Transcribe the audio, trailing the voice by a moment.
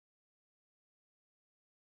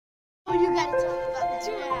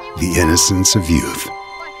The innocence of youth.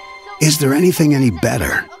 Is there anything any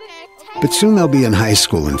better? But soon they'll be in high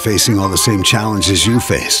school and facing all the same challenges you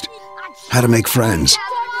faced. How to make friends,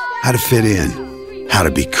 how to fit in, how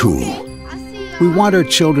to be cool. We want our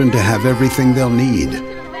children to have everything they'll need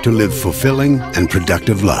to live fulfilling and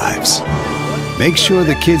productive lives. Make sure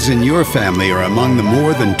the kids in your family are among the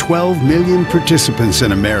more than 12 million participants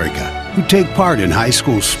in America who take part in high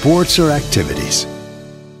school sports or activities.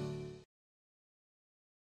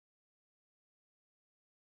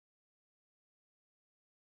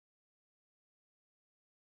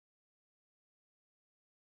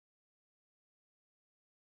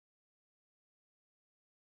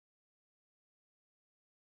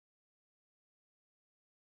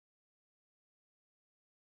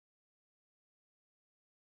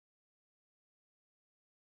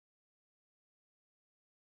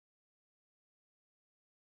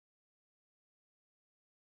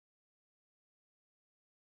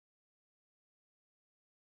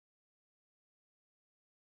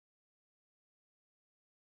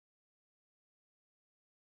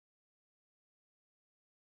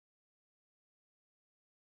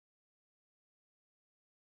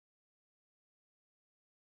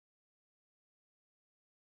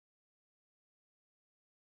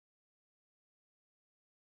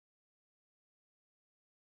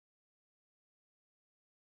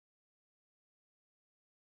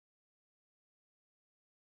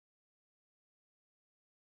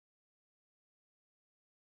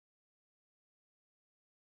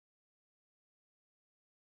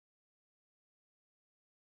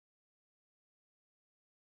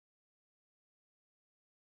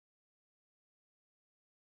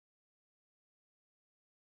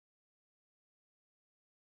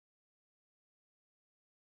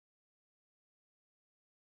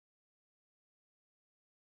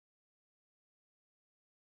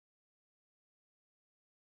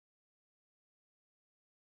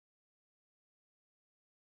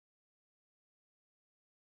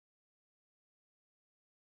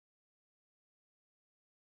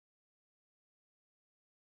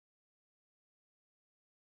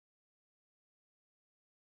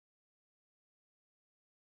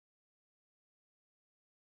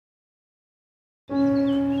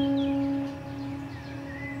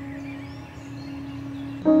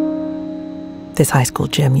 This high school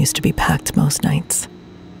gym used to be packed most nights.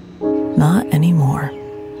 Not anymore.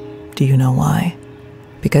 Do you know why?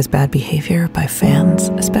 Because bad behavior by fans,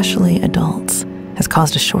 especially adults, has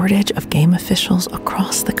caused a shortage of game officials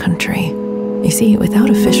across the country. You see, without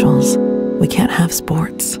officials, we can't have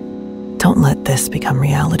sports. Don't let this become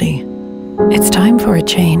reality. It's time for a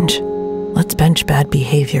change. Let's bench bad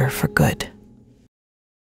behavior for good.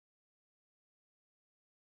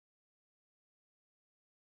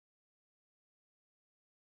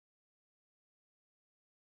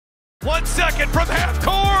 One second from half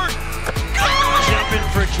court. Jumping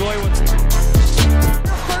for joy.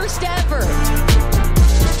 First ever.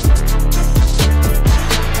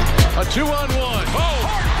 A 2-on-1.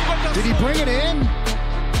 Oh, did he bring it in?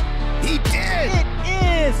 He did.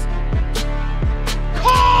 It is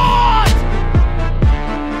caught.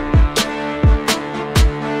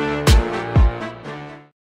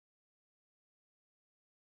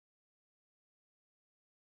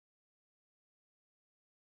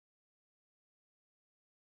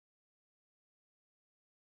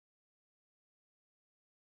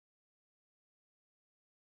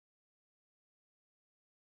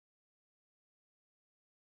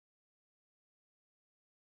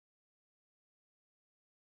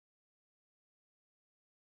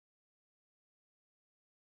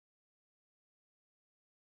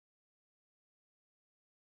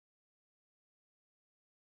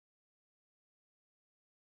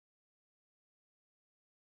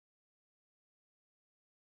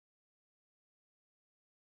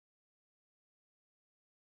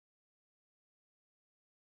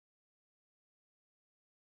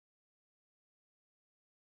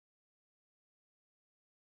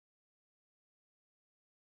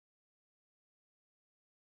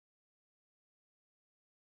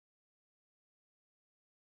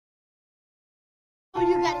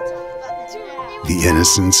 The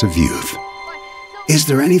innocence of youth. Is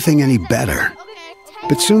there anything any better?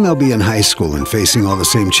 But soon they'll be in high school and facing all the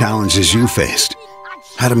same challenges you faced.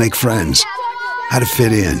 How to make friends, how to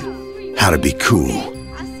fit in, how to be cool.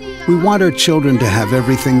 We want our children to have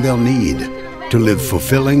everything they'll need to live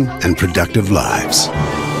fulfilling and productive lives.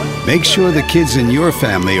 Make sure the kids in your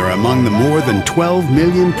family are among the more than 12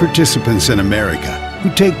 million participants in America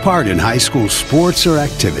who take part in high school sports or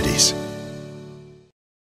activities.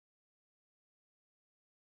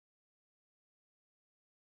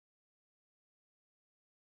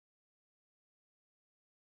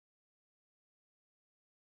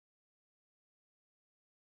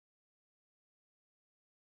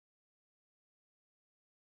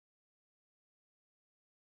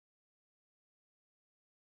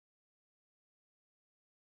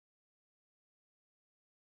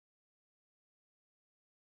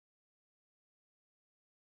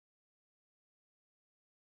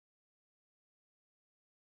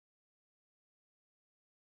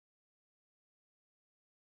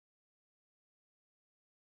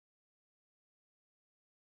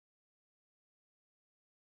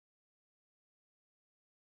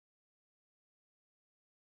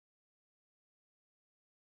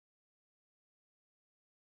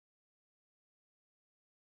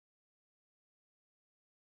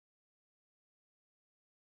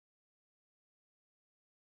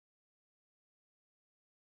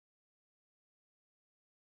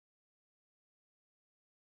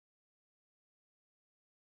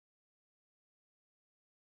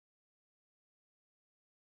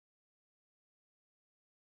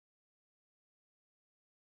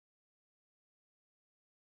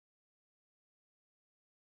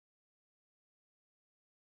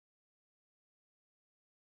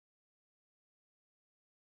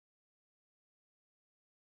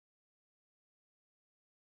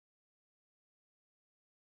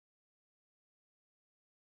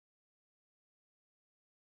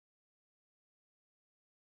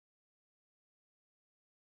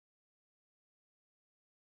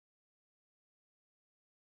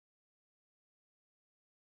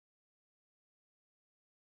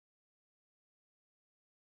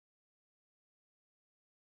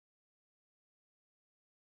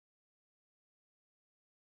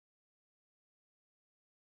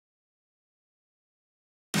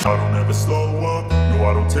 I don't ever slow up, no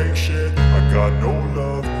I don't take shit. I got no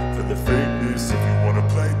love for the fakeness. If you wanna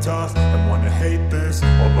play tough and wanna hate this,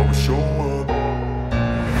 I'll always show up.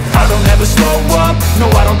 I don't ever slow up, no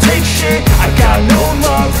I don't take shit. I got no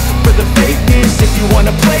love for the fakeness. If you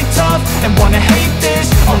wanna play tough and wanna hate this,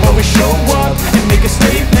 I'll always show up and make a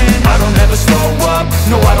statement. I don't ever slow up,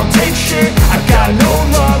 no I don't take shit. I got no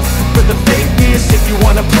love for the fakeness. If you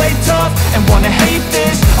wanna play tough and wanna hate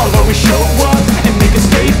this, I'll always show up and make a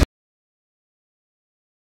statement.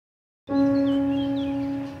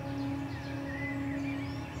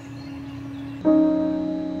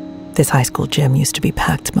 This high school gym used to be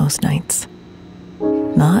packed most nights.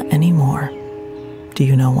 Not anymore. Do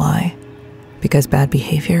you know why? Because bad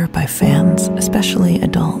behavior by fans, especially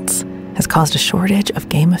adults, has caused a shortage of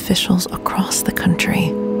game officials across the country.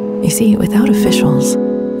 You see, without officials,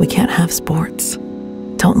 we can't have sports.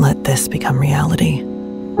 Don't let this become reality.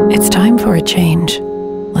 It's time for a change.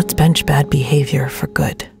 Let's bench bad behavior for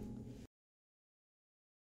good.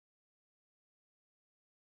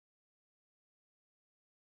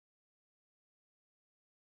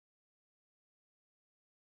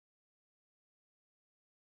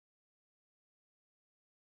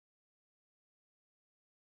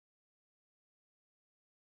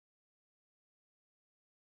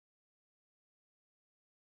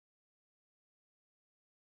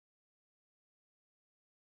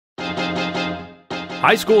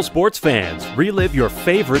 High school sports fans, relive your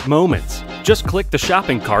favorite moments. Just click the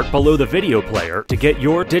shopping cart below the video player to get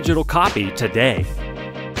your digital copy today.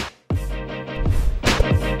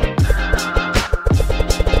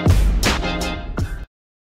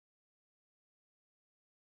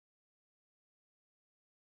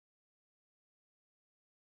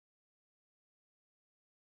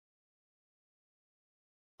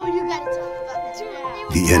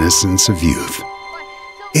 The innocence of youth.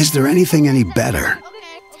 Is there anything any better?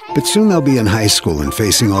 But soon they'll be in high school and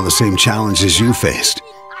facing all the same challenges you faced.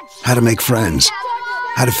 How to make friends,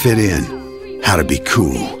 how to fit in, how to be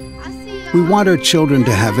cool. We want our children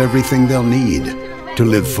to have everything they'll need to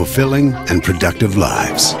live fulfilling and productive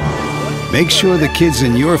lives. Make sure the kids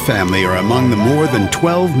in your family are among the more than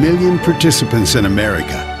 12 million participants in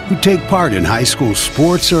America who take part in high school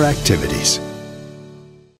sports or activities.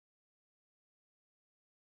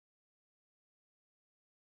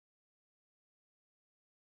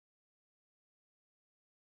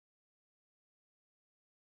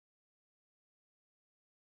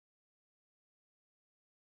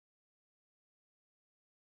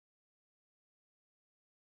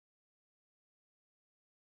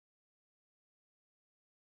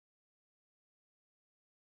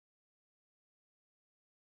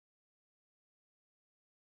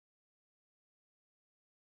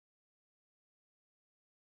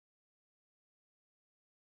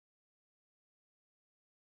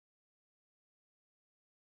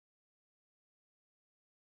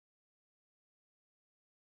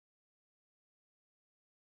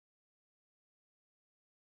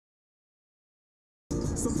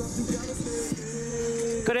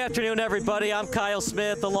 Good afternoon, everybody. I'm Kyle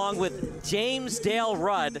Smith, along with James Dale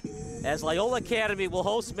Rudd, as Loyola Academy will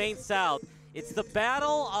host Maine South. It's the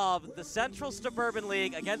battle of the Central Suburban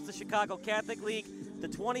League against the Chicago Catholic League. The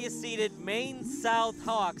 20th seeded Maine South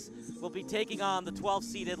Hawks will be taking on the 12th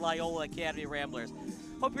seeded Loyola Academy Ramblers.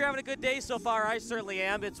 Hope you're having a good day so far. I certainly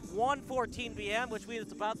am. It's 1:14 p.m., which means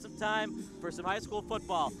it's about some time for some high school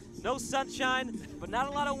football. No sunshine, but not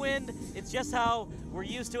a lot of wind. It's just how we're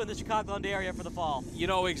used to in the Chicagoland area for the fall. You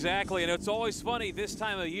know, exactly, and it's always funny this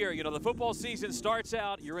time of year. You know, the football season starts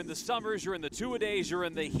out, you're in the summers, you're in the two-a-days, you're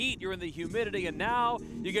in the heat, you're in the humidity, and now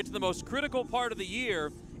you get to the most critical part of the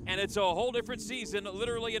year, and it's a whole different season,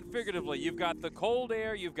 literally and figuratively. You've got the cold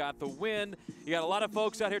air, you've got the wind, you got a lot of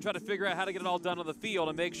folks out here trying to figure out how to get it all done on the field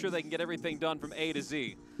and make sure they can get everything done from A to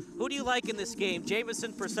Z. Who do you like in this game?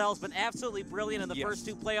 Jamison Purcell's been absolutely brilliant in the first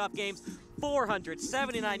two playoff games.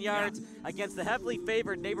 479 yards against the heavily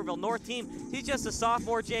favored Naperville North team. He's just a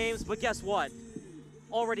sophomore, James, but guess what?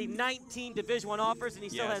 Already 19 Division I offers, and he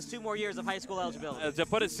still has 2 more years of high school eligibility. To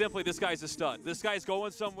put it simply, this guy's a stud. This guy's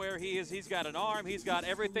going somewhere. He's got an arm. He's got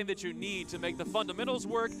everything that you need to make the fundamentals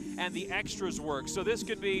work and the extras work. So this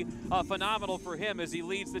could be phenomenal for him as he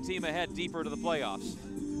leads the team ahead deeper to the playoffs.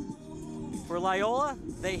 For Loyola,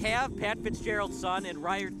 they have Pat Fitzgerald's son and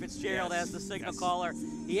Ryard Fitzgerald as the signal caller.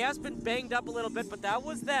 He has been banged up a little bit, but that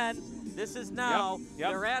was then. This is now.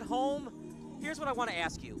 They're at home. Here's what I want to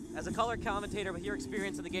ask you. As a color commentator with your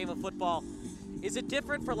experience in the game of football, is it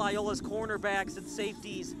different for Loyola's cornerbacks and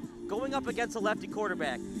safeties going up against a lefty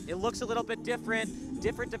quarterback? It looks a little bit different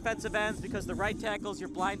defensive ends because the right tackle is your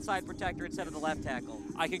blind side protector instead of the left tackle.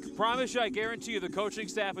 I can promise you, I guarantee you the coaching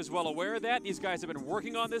staff is well aware of that. These guys have been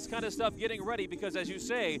working on this kind of stuff, getting ready, because as you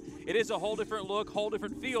say, it is a whole different look, whole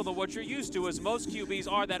different feel than what you're used to, as most QBs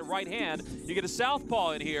are that right hand. You get a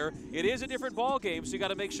southpaw in here. It is a different ball game, so you got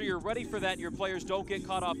to make sure you're ready for that and your players don't get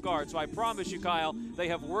caught off guard. So I promise you, Kyle, they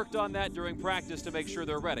have worked on that during practice to make sure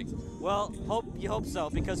they're ready. Well, you hope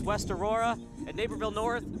so, because West Aurora and Naperville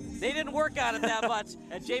North, they didn't work on it that much.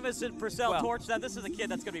 And Jamison Purcell torched that. This is a kid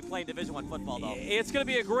that's going to be playing Division I football, though. It's going to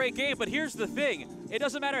be a great game, but here's the thing. It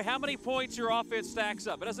doesn't matter how many points your offense stacks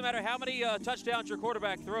up. It doesn't matter how many touchdowns your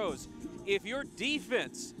quarterback throws. If your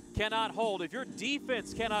defense cannot hold, if your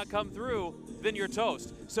defense cannot come through, then you're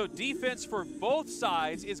toast. So defense for both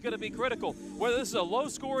sides is going to be critical. Whether this is a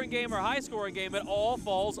low-scoring game or high-scoring game, it all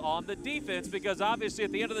falls on the defense, because obviously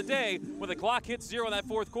at the end of the day, when the clock hits 0 in that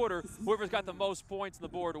fourth quarter, whoever's got the most points on the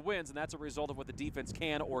board wins, and that's a result of what the defense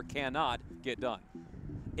can or cannot get done.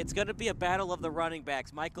 It's going to be a battle of the running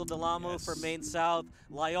backs. Michael Delamu from Maine South,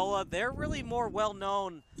 Loyola, they're really more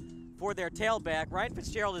well-known for their tailback. Ryan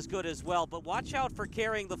Fitzgerald is good as well, but watch out for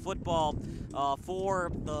carrying the football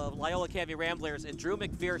for the Loyola Academy Ramblers, and Drew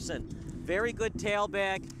McPherson. Very good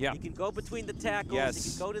tailback. Yeah. He can go between the tackles. Yes. He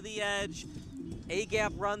can go to the edge.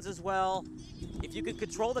 A-gap runs as well. If you can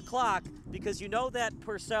control the clock, because you know that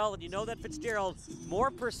Purcell and you know that Fitzgerald, more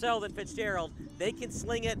Purcell than Fitzgerald, they can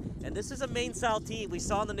sling it. And this is a Maine South team. We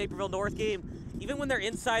saw in the Naperville North game, even when they're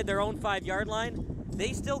inside their own 5-yard line,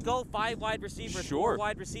 they still go 5 wide receivers, 4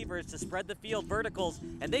 wide receivers to spread the field verticals,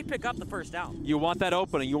 and they pick up the first down. You want that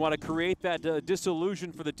opening. You want to create that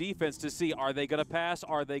disillusion for the defense to see, are they going to pass,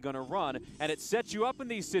 are they going to run? And it sets you up in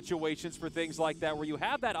these situations for things like that, where you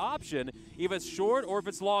have that option, if it's short or if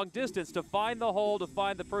it's long distance, to find the hole, to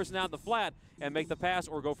find the person out in the flat and make the pass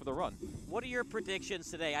or go for the run. What are your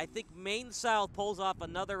predictions today? I think Maine South pulls off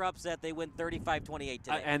another upset. They win 35-28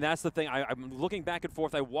 today. And that's the thing. I'm looking back and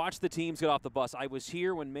forth. I watched the teams get off the bus. I was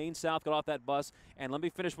here when Maine South got off that bus, and let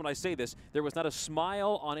me finish when I say this. There was not a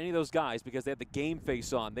smile on any of those guys, because they had the game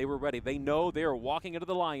face on. They were ready. They know they are walking into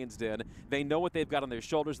the Lions' Den. They know what they've got on their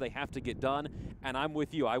shoulders. They have to get done, and I'm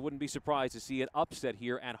with you. I wouldn't be surprised to see an upset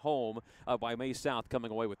here at home by Maine South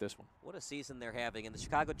coming away with this one. What a season they're having. In the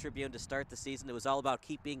Chicago Tribune to start the season, it was all about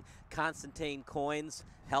keeping Constantine Coins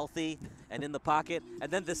healthy and in the pocket.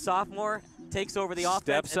 And then the sophomore takes over the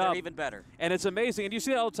offense, and they're even better. And it's amazing. And you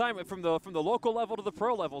see that all the time from the local level to the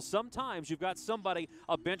pro level. Sometimes you've got somebody,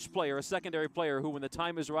 a bench player, a secondary player, who when the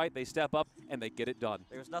time is right, they step up and they get it done.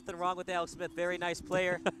 There's nothing wrong with Alex Smith. Very nice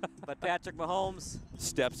player. But Patrick Mahomes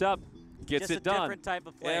steps up. Gets it done. Just a different type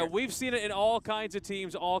of player. Yeah, we've seen it in all kinds of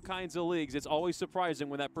teams, all kinds of leagues. It's always surprising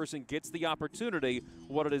when that person gets the opportunity,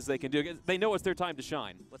 what it is they can do. They know it's their time to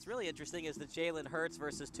shine. What's really interesting is the Jalen Hurts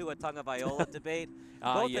versus Tua Tagovailoa debate. Both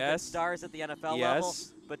are good stars at the NFL level,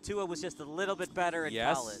 but Tua was just a little bit better in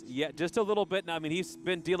college. Yeah, just a little bit. I mean, he's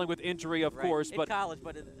been dealing with injury, of course. In college,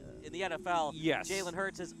 but in the NFL, Jalen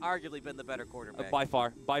Hurts has arguably been the better quarterback. By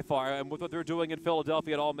far. And with what they're doing in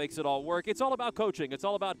Philadelphia, it all makes it all work. It's all about coaching. It's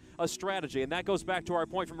all about a strategy, and that goes back to our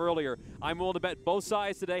point from earlier. I'm willing to bet both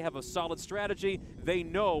sides today have a solid strategy. They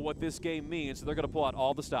know what this game means, so they're going to pull out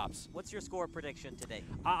all the stops. What's your score prediction today?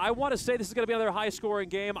 I want to say this is going to be another high-scoring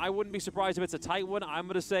game. I wouldn't be surprised if it's a tight one. I'm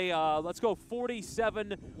going to say let's go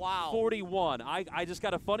 47-41. I just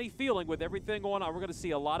got a funny feeling with everything going on. We're going to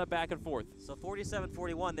see a lot of back and forth. So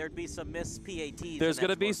 47-41, there'd be some missed PATs. There's going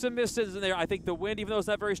to be some misses in there. I think the wind, even though it's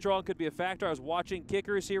not very strong, could be a factor. I was watching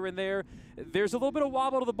kickers here and there. There's a little bit of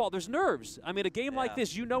wobble to the ball. There's nerves. I mean, a game like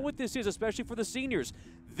this, you know what this is, especially for the seniors.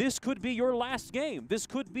 This could be your last game. This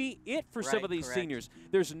could be it for some of these seniors.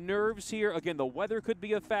 There's nerves here. Again, the weather could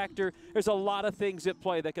be a factor. There's a lot of things at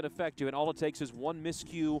play that can affect you, and all it takes is one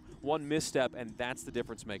miscue, one misstep, and that's the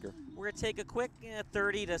difference maker. We're going to take a quick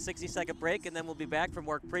 30 to 60-second break, and then we'll be back from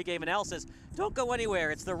work pregame analysis. Don't go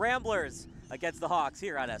anywhere. It's the Ramblers against the Hawks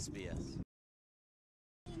here on SBS.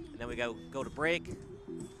 And then we go to break.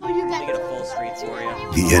 We get a full screen for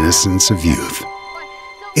you. The innocence of youth.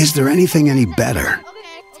 Is there anything any better?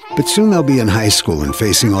 But soon they'll be in high school and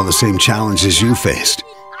facing all the same challenges you faced.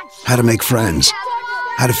 How to make friends,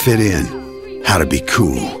 how to fit in, how to be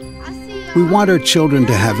cool. We want our children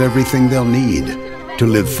to have everything they'll need to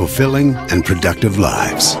live fulfilling and productive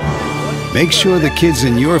lives. Make sure the kids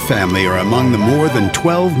in your family are among the more than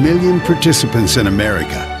 12 million participants in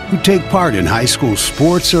America who take part in high school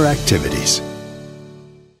sports or activities.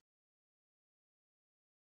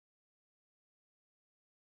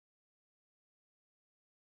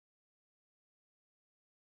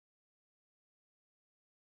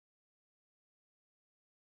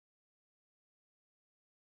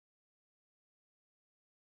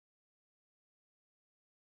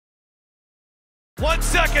 1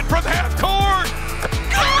 second from half court.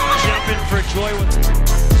 Jumping for joy with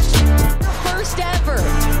First ever.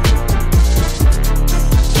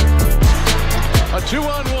 A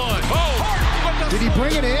 2-on-1. Oh! Did he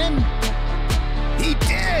bring it in? He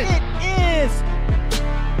did. It is.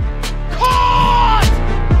 Caught!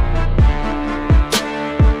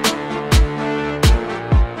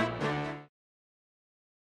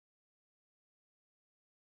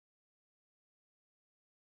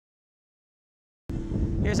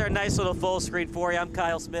 Here's our nice little full screen for you. I'm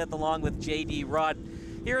Kyle Smith along with J.D. Rudd.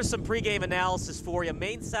 Here's some pregame analysis for you.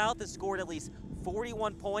 Maine South has scored at least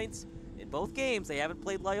 41 points in both games. They haven't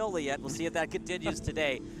played Loyola yet. We'll see if that continues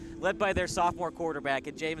today. Led by their sophomore quarterback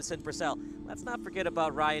in Jamison Purcell. Let's not forget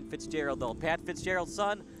about Ryan Fitzgerald, though. Pat Fitzgerald's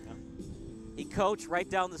son, he coached right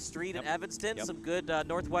down the street in Evanston. Some good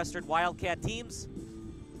Northwestern Wildcat teams.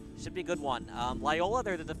 Should be a good one. Loyola,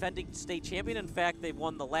 they're the defending state champion. In fact, they've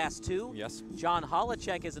won the last two. Yes. John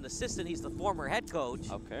Holacek is an assistant. He's the former head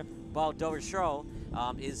coach. Okay. Paul Dovershow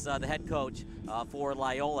is the head coach for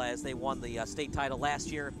Loyola as they won the state title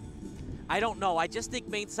last year. I don't know. I just think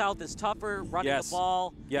Maine South is tougher running the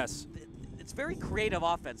ball. Yes. It's very creative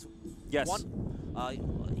offense. Yes.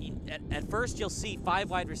 At first, you'll see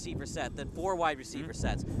 5 wide receiver set, then 4 wide receiver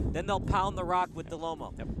sets. Then they'll pound the rock with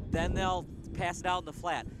DeLomo. Then they'll pass it out in the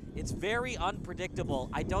flat. It's very unpredictable.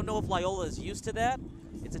 I don't know if Loyola is used to that.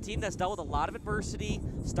 It's a team that's dealt with a lot of adversity.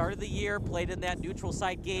 Started the year, played in that neutral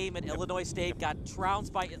site game at Illinois State, got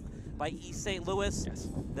trounced by East St. Louis. Yes.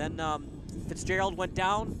 Then Fitzgerald went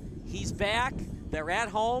down. He's back. They're at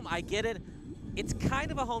home. I get it. It's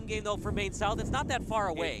kind of a home game, though, for Maine South. It's not that far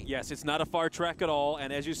away. Yes, it's not a far trek at all.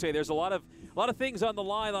 And as you say, there's a lot of things on the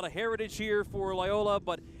line, a lot of heritage here for Loyola.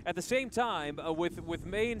 But at the same time, with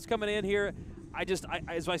Maine's coming in here,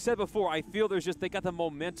 as I said before, I feel they got the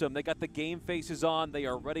momentum. They got the game faces on. They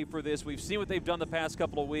are ready for this. We've seen what they've done the past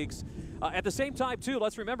couple of weeks. At the same time, too,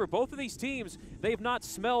 let's remember, both of these teams, they've not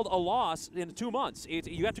smelled a loss in 2 months.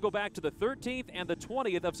 You have to go back to the 13th and the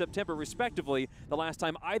 20th of September, respectively, the last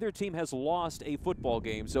time either team has lost a football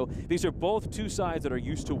game. So these are both two sides that are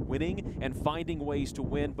used to winning and finding ways to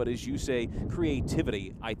win. But as you say,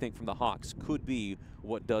 creativity, I think, from the Hawks could be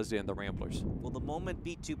what does in the Ramblers. Will the moment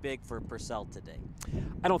be too big for Purcell today?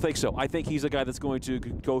 I don't think so. I think he's a guy that's going to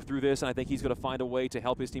go through this, and I think he's going to find a way to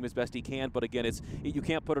help his team as best he can. But again, you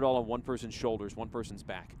can't put it all on one person's shoulders, one person's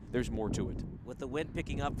back. There's more to it. With the wind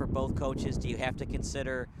picking up for both coaches, do you have to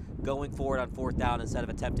consider going forward on 4th down instead of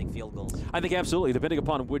attempting field goals? I think absolutely, depending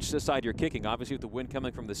upon which side you're kicking. Obviously, with the wind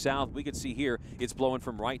coming from the south, we can see here it's blowing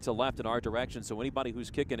from right to left in our direction. So anybody who's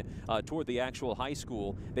kicking toward the actual high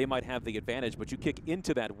school, they might have the advantage. But you kick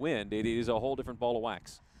into that wind, it is a whole different ball of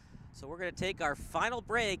wax. So we're going to take our final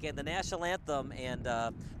break, and the national anthem and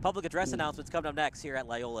public address announcements coming up next here at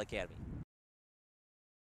Loyola Academy.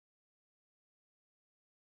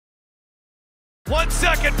 1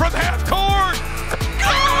 second from half court.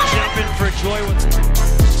 Jumping for joy with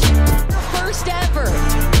First ever.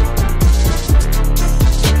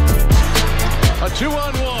 A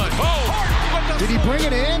 2-on-1. Oh! Did he bring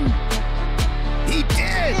it in? He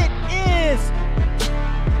did. It is.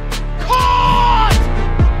 Caught!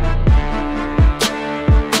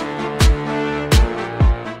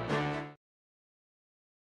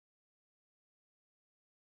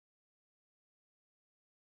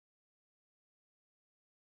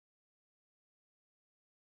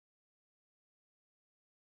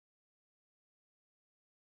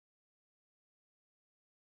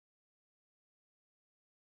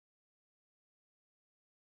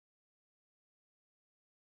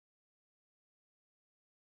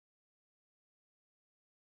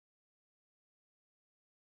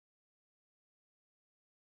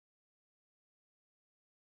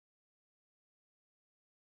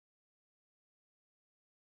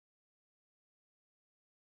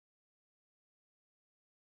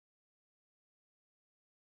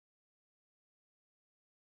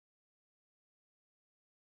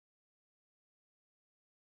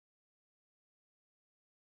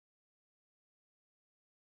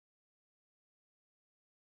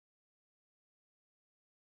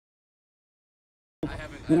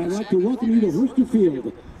 And I'd like to welcome you to Worcester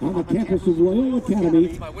Field on the campus of Loyola Academy,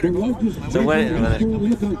 the largest school in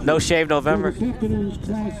the country. No shave November. This afternoon's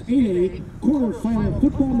Class 8A quarterfinal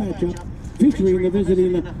football matchup featuring the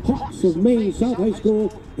visiting Hawks of Maine South High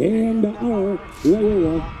School and our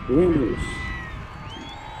Loyola Ramblers.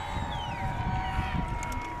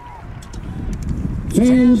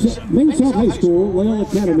 Fans, Maine South High School, Loyola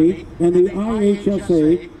Academy, and the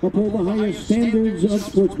IHSA uphold the highest standards of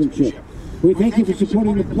sportsmanship. We thank you for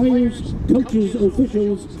supporting the players, coaches,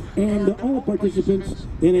 officials, and all participants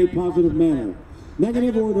in a positive manner.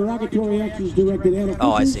 negative or derogatory actions directed at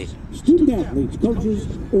Oh, I officials, see. student athletes, coaches,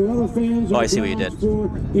 or other fans. Oh, I see what you did.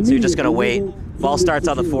 So you're just going to wait. Ball starts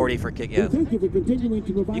on the 40 for kick. Yeah.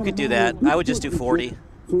 You could do that. I would just do 40.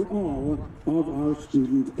 For all of our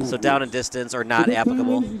student So down and distance are not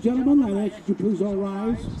applicable. Ladies and gentlemen, I ask you to please all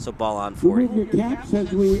rise. So ball on Remove 40. your caps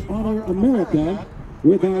as we honor America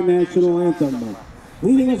with our national anthem.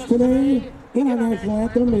 Leading us today in our national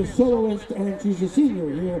anthem is soloist, and she's a senior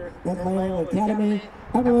here at Loyola Academy,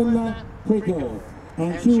 Evelyn Preco.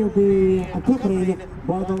 And she will be accompanied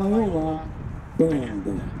by the Loyola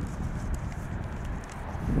Band.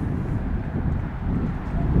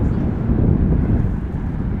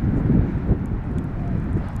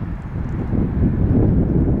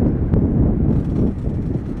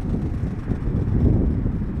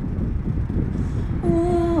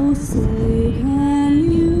 Oh, say,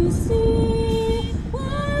 can you see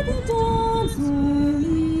where the dawn's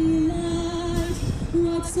early light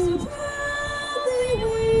walked so proudly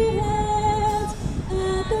we hailed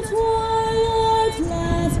at the twilight's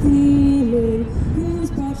last gleaming,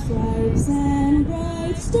 whose broad stripes and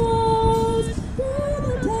bright stars through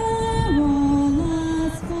the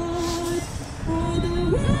perilous fight are the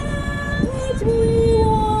ramparts we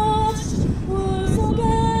watched were so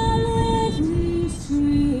gallantly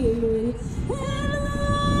streaming, and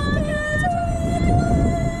rockets red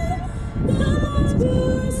glare, guns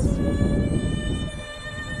bursting in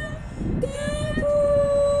air, gave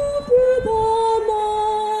proof through the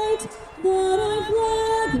night that our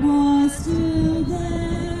flag was still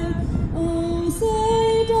there. Oh,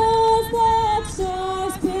 say does that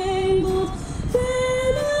star-spangled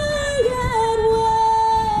banner yet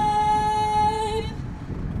wave?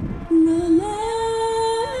 The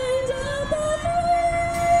land of the free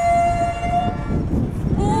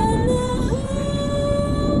and the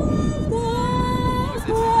home of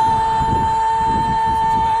the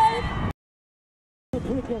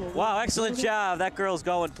brave. Wow, excellent job. That girl's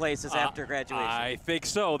going places after graduation. I think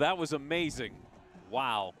so. That was amazing.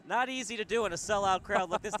 Wow. Not easy to do in a sellout crowd.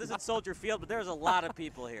 Look, this isn't Soldier Field, but there's a lot of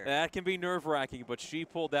people here. That can be nerve-wracking, but she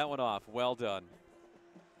pulled that one off. Well done.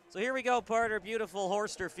 So here we go, Parter. Beautiful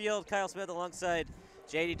Horster Field. Kyle Smith alongside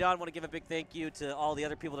JD Don. Want to give a big thank you to all the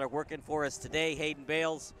other people that are working for us today. Hayden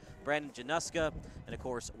Bales, Brandon Januska, and of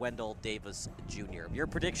course, Wendell Davis Jr. Your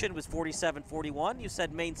prediction was 47-41. You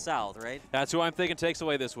said Maine South, right? That's who I'm thinking takes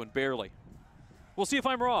away this one, barely. We'll see if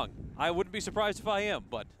I'm wrong. I wouldn't be surprised if I am,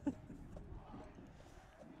 but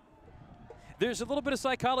there's a little bit of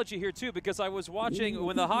psychology here, too, because I was watching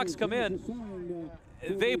when the Hawks come in,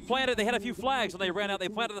 they had a few flags when they ran out. They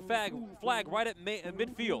planted the flag right at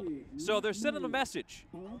midfield. So they're sending a message.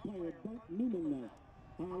 Our umpire, Bart Newman,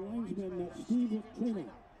 our linesman, Steve Trina,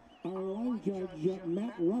 our line judge,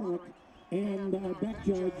 Matt Roderick, and our back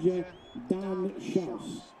judge, Don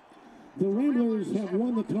Schaus. The Ramblers have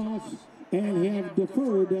won the toss and have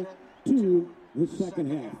deferred to the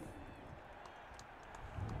second half.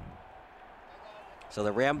 So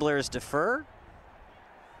the Ramblers defer.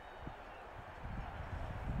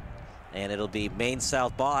 And it'll be Maine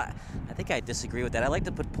South ball. I think I disagree with that. I like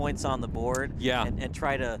to put points on the board and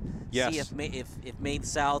try to see if Maine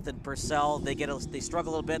South and Purcell, they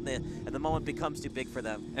struggle a little bit and the moment becomes too big for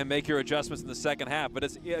them. And make your adjustments in the second half. But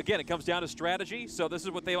again, it comes down to strategy. So this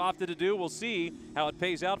is what they opted to do. We'll see how it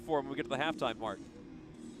pays out for them when we get to the halftime mark.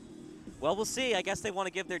 Well, we'll see. I guess they want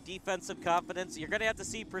to give their defensive confidence. You're going to have to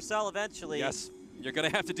see Purcell eventually. Yes, you're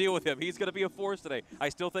going to have to deal with him. He's going to be a force today. I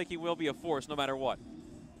still think he will be a force no matter what.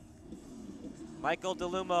 Michael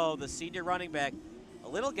DeLumo, the senior running back. A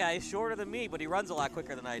little guy, shorter than me, but he runs a lot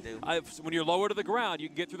quicker than I do. When you're lower to the ground, you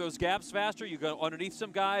can get through those gaps faster. You go underneath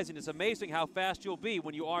some guys, and it's amazing how fast you'll be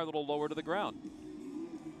when you are a little lower to the ground.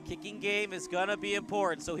 Kicking game is going to be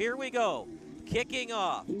important. So here we go. Kicking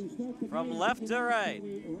off from left to right.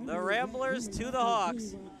 The Ramblers to the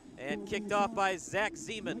Hawks. And kicked off by Zach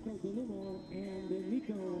Zeman.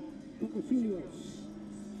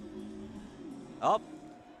 Oh.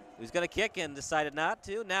 Who's going to kick and decided not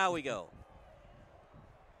to? Now we go.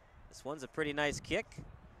 This one's a pretty nice kick.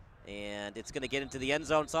 And it's going to get into the end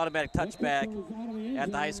zone. It's automatic touchback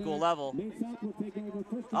at the high school level.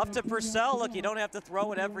 Up to Purcell. Look, you don't have to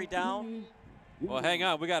throw it every down. Well, hang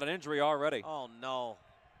on. We got an injury already. Oh, no.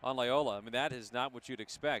 On Loyola. I mean, that is not what you'd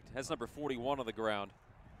expect. That's number 41 on the ground.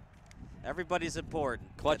 Everybody's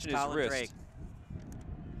important. Clutching his wrist. Drake.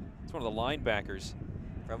 It's one of the linebackers.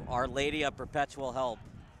 From Our Lady of Perpetual Help.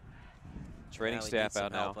 Training staff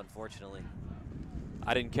out now. Unfortunately.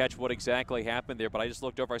 I didn't catch what exactly happened there, but I just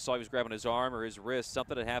looked over. I saw he was grabbing his arm or his wrist.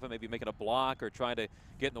 Something had happened, maybe making a block or trying to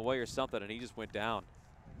get in the way or something, and he just went down.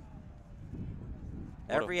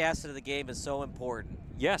 Every asset of the game is so important.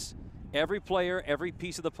 Yes, every player, every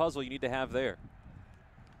piece of the puzzle you need to have there.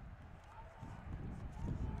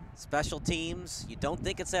 Special teams, you don't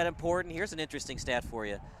think it's that important? Here's an interesting stat for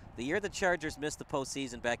you. The year the Chargers missed the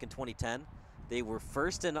postseason back in 2010, they were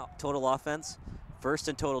first in total offense, first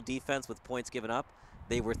in total defense with points given up.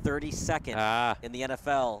 They were 32nd in the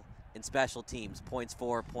NFL in special teams, points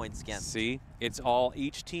for, points against. See, it's all,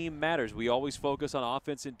 each team matters. We always focus on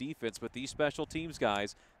offense and defense, but these special teams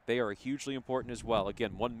guys, they are hugely important as well.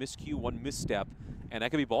 Again, one miscue, one misstep, and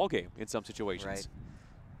that could be ball game in some situations. Right.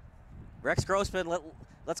 Rex Grossman,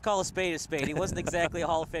 let's call a spade a spade. He wasn't exactly a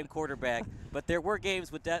Hall of Fame quarterback, but there were games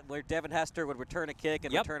with where Devin Hester would return a kick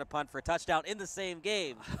and return a punt for a touchdown in the same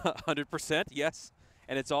game. 100%, yes.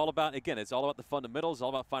 And it's all about, again, it's all about the fundamentals, it's all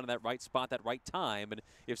about finding that right spot, that right time. And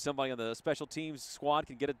if somebody on the special teams squad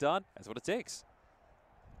can get it done, that's what it takes.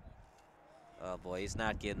 Oh, boy, he's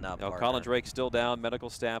not getting up. No, Colin Drake's still down, medical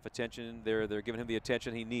staff attention. They're giving him the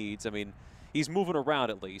attention he needs. I mean, he's moving around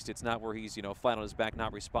at least. It's not where he's, flat on his back,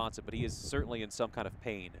 not responsive, but he is certainly in some kind of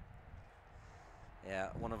pain. Yeah,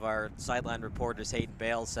 one of our sideline reporters, Hayden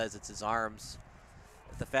Bales, says it's his arms.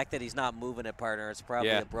 The fact that he's not moving it, partner, it's probably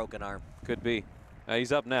a broken arm. Could be.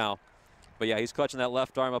 He's up now. But, yeah, he's clutching that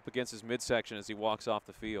left arm up against his midsection as he walks off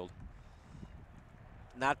the field.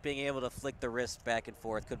 Not being able to flick the wrist back and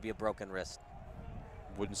forth could be a broken wrist.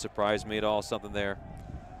 Wouldn't surprise me at all, something there.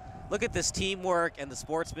 Look at this teamwork and the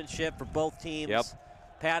sportsmanship for both teams. Yep.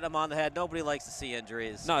 Pat him on the head. Nobody likes to see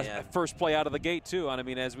injuries. No, first play out of the gate too. And I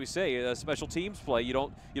mean, as we say, special teams play, you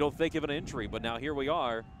don't think of an injury, but now here we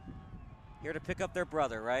are. Here to pick up their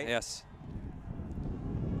brother, right? Yes.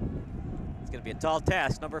 It's going to be a tall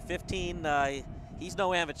task. Number 15, he's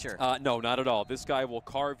no amateur. No, not at all. This guy will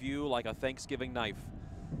carve you like a Thanksgiving knife.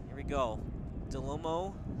 Here we go.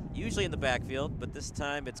 DeLumo, usually in the backfield, but this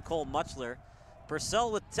time it's Cole Muchler.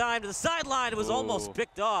 Purcell with time to the sideline. It was almost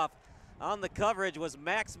picked off. On the coverage was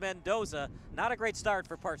Max Mendoza. Not a great start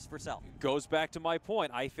for Purcell. Goes back to my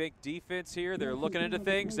point. I think defense here, they're looking into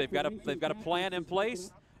things. They've got a plan in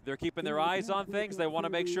place. They're keeping their eyes on things. They want to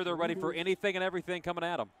make sure they're ready for anything and everything coming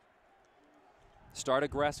at them. Start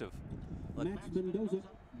aggressive. Max Mendoza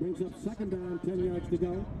brings up second down, 10 yards to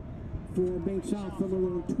go for Maine South from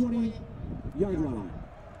around 20-yard line.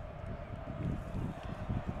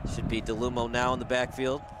 Should be DeLumo now in the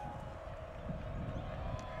backfield.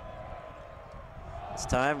 This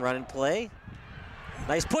time, run and play.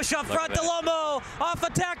 Nice push up front, DeLumo, off a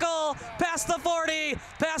tackle, past the 40,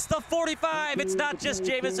 past the 45. It's not just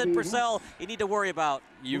Jamison Purcell you need to worry about.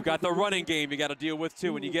 You've got the running game you got to deal with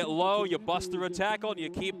too. When you get low, you bust through a tackle and you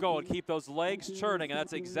keep going, keep those legs churning, and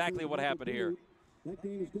that's exactly what happened here. That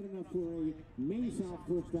gain is good enough for a Maine South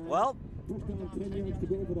first down. Well, first down, 10 yards to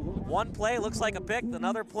go for the Hawks. One play looks like a pick,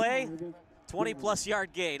 another play, 20-plus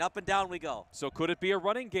yard gain. Up and down we go. So could it be a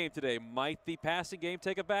running game today? Might the passing game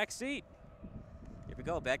take a back seat? Here we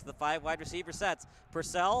go, back to the 5 wide receiver sets.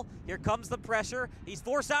 Purcell, here comes the pressure. He's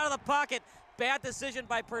forced out of the pocket. Bad decision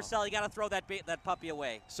by Purcell. You got to throw that puppy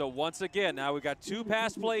away. So once again, now we've got 2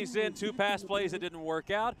 pass plays in, 2 pass plays that didn't work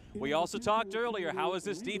out. We also talked earlier, how is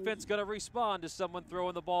this defense going to respond to someone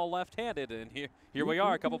throwing the ball left-handed? And here we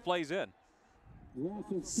are, a couple plays in.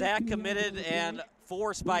 Sack committed and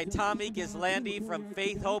forced by Tommy Ghislandi from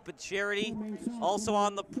Faith, Hope, and Charity. Also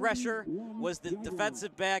on the pressure was the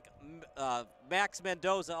defensive back, Max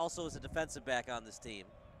Mendoza, also is a defensive back on this team.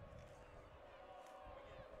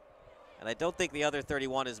 And I don't think the other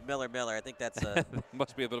 31 is Miller. I think that's a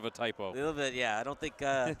must be a bit of a typo. A little bit, yeah. I don't think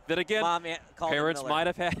then again, Mom called parents might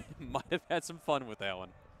have had some fun with that one.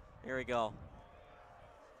 Here we go.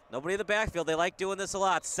 Nobody in the backfield. They like doing this a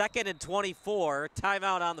lot. 2nd and 24.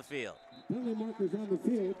 Timeout on the field. Penalty markers on the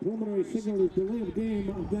field. Preliminary signal is delay of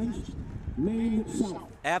game against Maine South.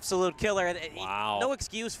 Absolute killer. Wow. No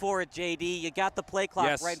excuse for it, JD. You got the play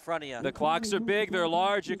clock right in front of you. The clocks are big. They're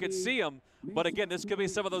large. You can see them. But again, this could be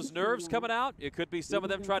some of those nerves coming out. It could be some of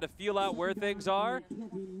them trying to feel out where things are.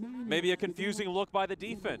 Maybe a confusing look by the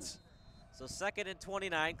defense. So 2nd and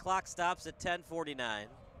 29. Clock stops at 10:49.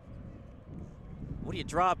 What do you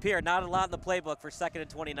draw up here? Not a lot in the playbook for 2nd and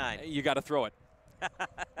 29. You got to throw it.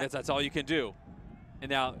 That's all you can do. And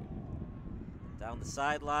now down the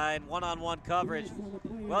sideline, one-on-one coverage.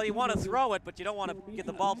 Well, you want to throw it, but you don't want to get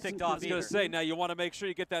the ball picked off either. I was going to say, now you want to make sure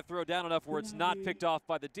you get that throw down enough where it's not picked off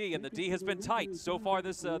by the D, and the D has been tight. So far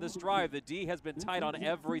this drive, the D has been tight on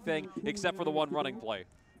everything except for the one running play.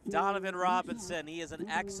 Donovan Robinson, he is an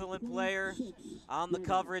excellent player on the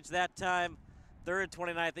coverage that time. 3rd and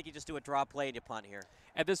 29, I think you just do a draw play and you punt here.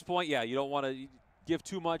 At this point, yeah, you don't want to give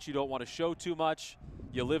too much. You don't want to show too much.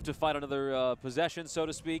 You live to fight another possession, so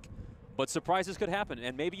to speak. But surprises could happen,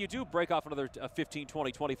 and maybe you do break off another 15,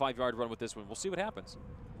 20, 25-yard run with this one. We'll see what happens.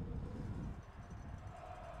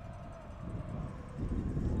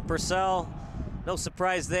 Purcell, no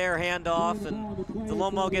surprise there, handoff, and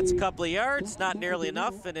DeLomo gets a couple of yards, not nearly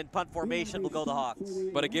enough, and in punt formation will go the Hawks.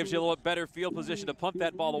 But it gives you a little better field position to punt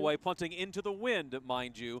that ball away, punting into the wind,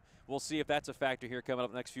 mind you. We'll see if that's a factor here coming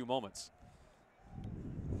up in the next few moments.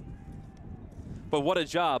 But what a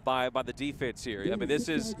job by the defense here. I mean, this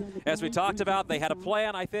is, as we talked about, they had a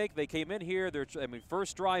plan, I think. They came in here,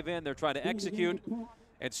 first drive in, they're trying to execute,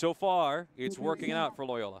 and so far, it's working out for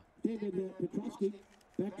Loyola.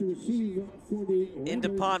 Into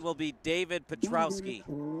punt will be David Petrowski.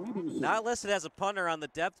 Not listed as a punter on the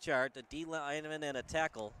depth chart, a D lineman and a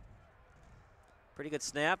tackle. Pretty good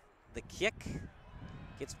snap. The kick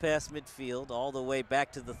gets past midfield all the way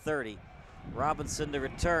back to the 30. Robinson to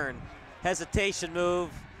return. Hesitation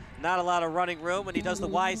move. Not a lot of running room, and he does the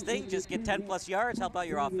wise thing, just get 10+ yards, help out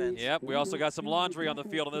your offense. Yep, we also got some laundry on the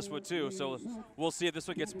field on this one too, so we'll see if this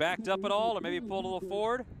one gets backed up at all or maybe pulled a little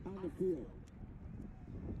forward.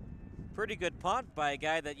 Pretty good punt by a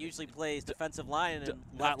guy that usually plays defensive line and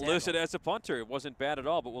not listed as a punter. It wasn't bad at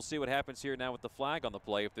all, but we'll see what happens here now with the flag on the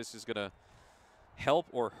play, if this is going to help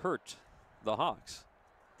or hurt the Hawks.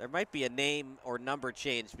 There might be a name or number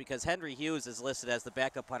change because Henry Hughes is listed as the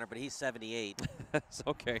backup punter, but he's 78. That's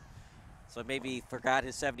okay. So maybe he forgot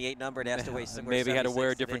his 78 number and has to wait. Maybe he had to wear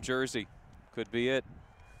a different jersey. Could be it.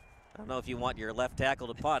 I don't know if you want your left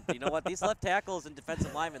tackle to punt. You know what? These left tackles and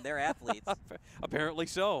defensive linemen, they're athletes. Apparently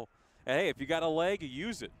so. And hey, if you got a leg, you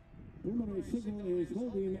use it. Preliminary signal is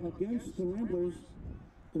holding against the Ramblers.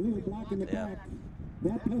 A little block in the back.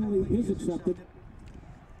 That penalty is accepted.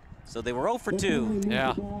 So they were 0 for 2.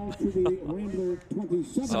 Yeah.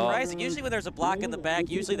 Surprising. Usually when there's a block in the back,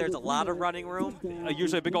 usually there's a lot of running room.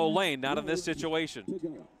 Usually a big old lane, not in this situation.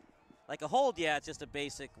 Like a hold, yeah, it's just a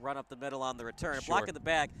basic run up the middle on the return. A block in the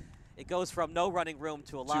back, it goes from no running room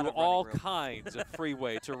to a lot of running all room. kinds of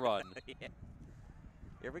freeway to run. Yeah.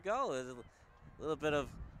 Here we go. There's a little bit of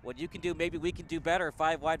what you can do. Maybe we can do better.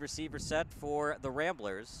 5 wide receiver set for the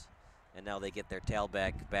Ramblers. And now they get their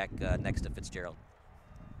tailback back next to Fitzgerald.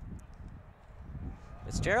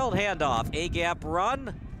 Fitzgerald handoff, A-gap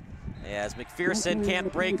run as McPherson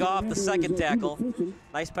can't break off the second tackle.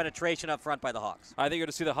 Nice penetration up front by the Hawks. I think you're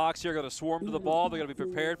going to see the Hawks here going to swarm to the ball. They're going to be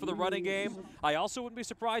prepared for the running game. I also wouldn't be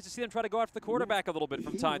surprised to see them try to go after the quarterback a little bit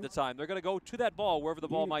from time to time. They're going to go to that ball wherever the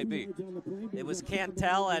ball might be. It was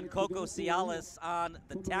Cantel and Coco Cialis on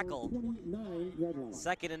the tackle.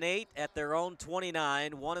 2nd and 8 at their own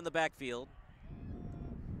 29, 1 in the backfield.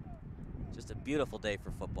 Just a beautiful day for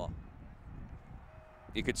football.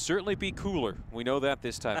 It could certainly be cooler. We know that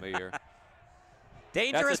this time of year.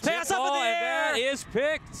 Dangerous pass up in the air. And that is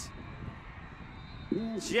picked.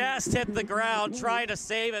 Just hit the ground. Trying to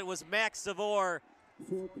save it was Max Savor,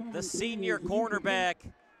 the senior cornerback.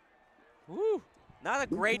 Woo. Not a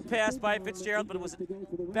great pass by Fitzgerald, but it was a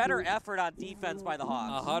better effort on defense by the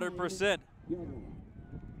Hawks. 100%.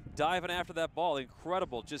 Diving after that ball.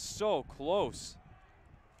 Incredible. Just so close.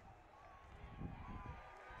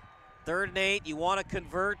 3rd and 8, you want to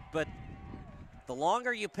convert, but the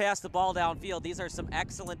longer you pass the ball downfield, these are some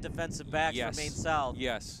excellent defensive backs from Maine South.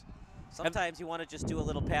 Yes. Sometimes you want to just do a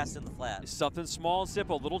little pass in the flat. Something small and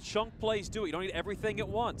simple. Little chunk plays do it. You don't need everything at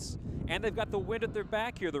once. And they've got the wind at their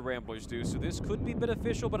back here, the Ramblers do, so this could be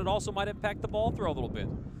beneficial, but it also might impact the ball throw a little bit.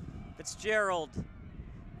 Fitzgerald,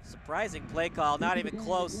 surprising play call, not even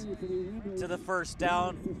close to the first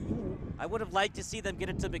down. I would have liked to see them get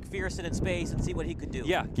into McPherson in space and see what he could do.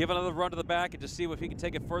 Yeah, give another run to the back and just see if he can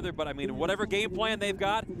take it further. But, I mean, whatever game plan they've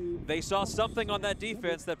got, they saw something on that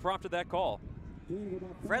defense that prompted that call.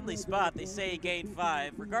 Friendly spot. They say he gained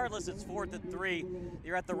 5. Regardless, it's 4th and 3.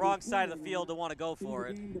 You're at the wrong side of the field to want to go for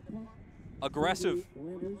it. Aggressive.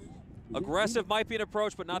 Aggressive might be an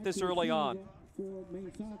approach, but not this early on.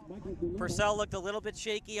 Purcell looked a little bit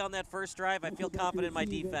shaky on that first drive. I feel confident in my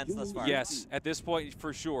defense thus far. Yes, at this point,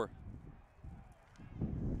 for sure.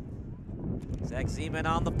 Zach Zeman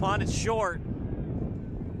on the punt. It's short.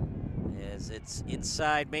 As it's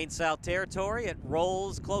inside Maine South territory, it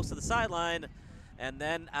rolls close to the sideline and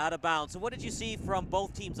then out of bounds. So what did you see from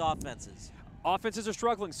both teams' offenses? Offenses are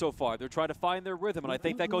struggling so far. They're trying to find their rhythm, and I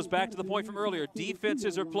think that goes back to the point from earlier.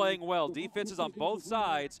 Defenses are playing well. Defenses on both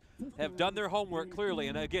sides have done their homework clearly.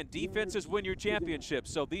 And again, defenses win your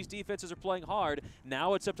championships. So these defenses are playing hard.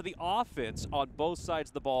 Now it's up to the offense on both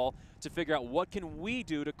sides of the ball to figure out what can we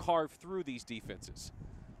do to carve through these defenses.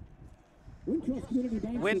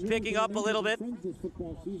 Wind picking up a little bit.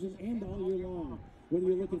 Whether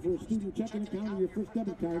you're looking for a student checking account or your first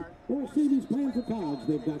debit card or a savings plan for college,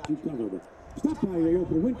 they've got you covered. Stop by your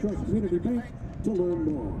local Wintrust Community Bank to learn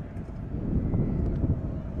more.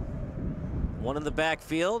 One in the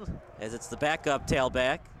backfield, as it's the backup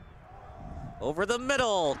tailback. Over the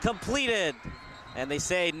middle, completed. And they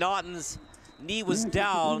say Naughton's knee was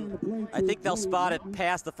down. I think they'll spot it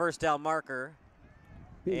past the first down marker.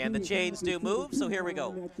 And the chains do move, so here we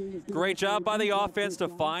go. Great job by the offense to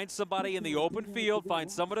find somebody in the open field,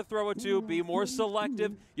 find someone to throw it to, be more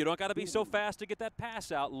selective. You don't got to be so fast to get that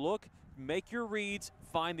pass out. Look, make your reads,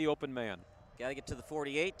 find the open man. Got to get to the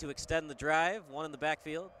 48 to extend the drive. One in the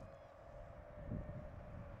backfield.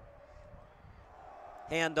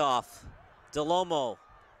 Handoff. DeLomo.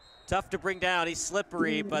 Tough to bring down. He's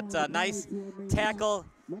slippery, but nice tackle.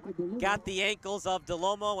 Got the ankles of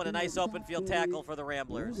DeLomo and a nice open field tackle for the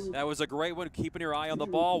Ramblers. That was a great one, keeping your eye on the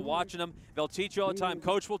ball, watching them. They'll teach you all the time.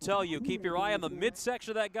 Coach will tell you, keep your eye on the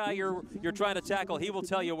midsection of that guy you're trying to tackle. He will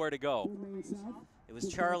tell you where to go. It was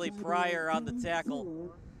Charlie Pryor on the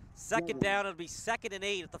tackle. Second down, it'll be 2nd and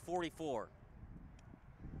 8 at the 44.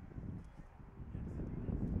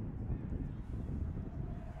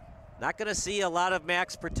 Not going to see a lot of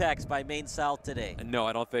max protects by Maine South today. No,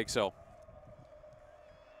 I don't think so.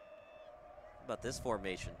 How about this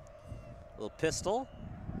formation? Little pistol.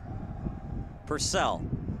 Purcell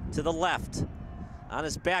to the left. On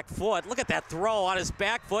his back foot. Look at that throw on his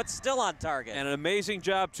back foot, still on target. And an amazing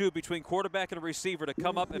job, too, between quarterback and receiver to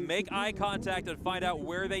come up and make eye contact and find out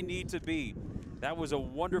where they need to be. That was a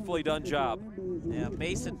wonderfully done job. Yeah,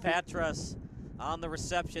 Mason Patras on the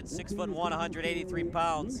reception, 6'1", 183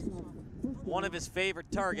 pounds. One of his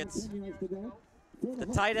favorite targets. The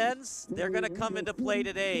tight ends, they're going to come into play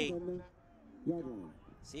today.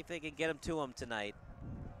 See if they can get him to him tonight.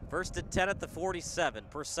 1st and 10 at the 47.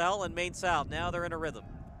 Purcell and Maine South, now they're in a rhythm.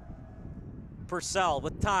 Purcell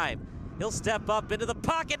with time. He'll step up into the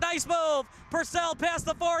pocket, nice move! Purcell past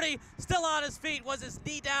the 40, still on his feet. Was his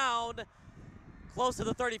knee down? Close to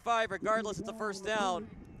the 35, regardless of the first down.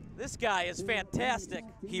 This guy is fantastic.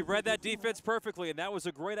 He read that defense perfectly, and that was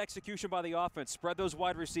a great execution by the offense. Spread those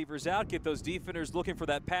wide receivers out, get those defenders looking for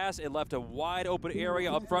that pass. It left a wide open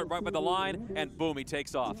area up front right by the line, and boom, he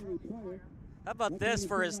takes off. How about this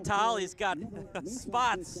for his towel? He's got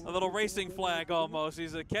spots. A little racing flag almost.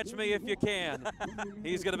 He's a catch me if you can.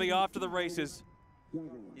 He's going to be off to the races.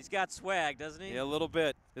 He's got swag, doesn't he? Yeah, a little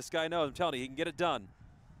bit. This guy knows. I'm telling you, he can get it done.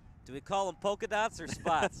 Do we call him polka dots or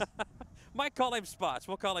spots? Might call him spots.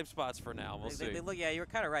 We'll call him spots for now. We'll see. They look, yeah, you're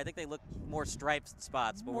kind of right. I think they look more stripes than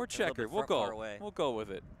spots. But more checkered. We'll go. We'll go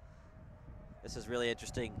with it. This is really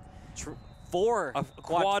interesting. A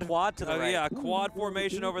quad to the right. Yeah, a quad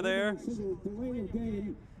formation over there.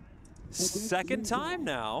 Second time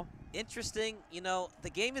now. Interesting. You know, the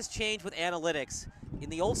game has changed with analytics. In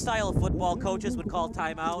the old style of football, coaches would call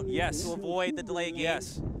timeout to avoid the delay game.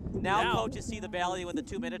 Yes. Now coaches see the value in the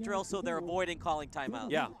 2-minute drill, so they're avoiding calling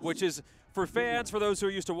timeout. Yeah, which is, for fans, for those who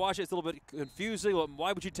are used to watch it, it's a little bit confusing.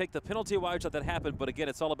 Why would you take the penalty? Why would you let that happen? But again,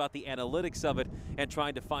 it's all about the analytics of it and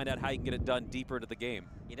trying to find out how you can get it done deeper into the game.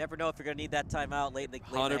 You never know if you're going to need that timeout late in the game.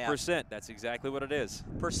 100%. That's exactly what it is.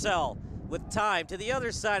 Purcell with time to the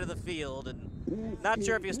other side of the field, and not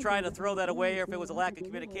sure if he was trying to throw that away or if it was a lack of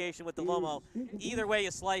communication with DeLomo. Either way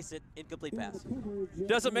you slice it, incomplete pass.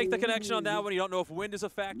 Doesn't make the connection on that one. You don't know if wind is a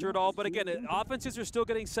factor at all. But again, offenses are still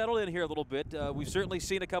getting settled in here a little bit. We've certainly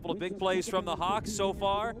seen a couple of big plays from the Hawks so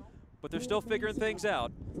far, but they're still figuring things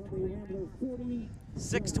out.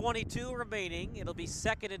 6:22 remaining. It'll be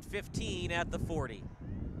 2nd and 15 at the 40.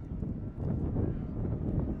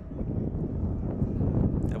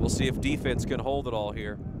 And we'll see if defense can hold it all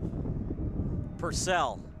here.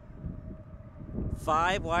 Purcell.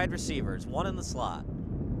 5 wide receivers, 1 in the slot.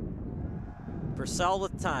 Purcell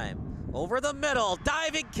with time. Over the middle,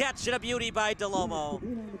 diving catch and a beauty by DeLomo.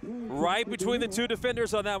 Right between the two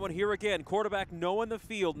defenders on that one. Here again, quarterback knowing the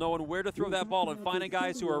field, knowing where to throw that ball and finding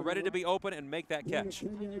guys who are ready to be open and make that catch.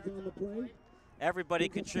 Everybody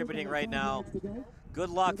contributing right now. Good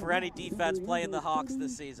luck for any defense playing the Hawks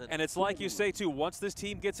this season. And it's like you say, too, once this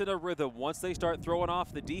team gets in a rhythm, once they start throwing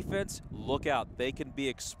off the defense, look out. They can be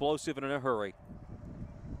explosive and in a hurry.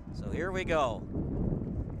 So here we go.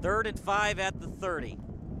 3rd and 5 at the 30.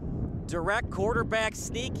 Direct quarterback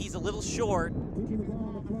sneak. He's a little short.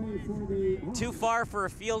 Too far for a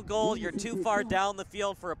field goal. You're too far down the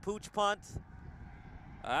field for a pooch punt.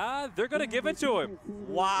 They're going to give it to him.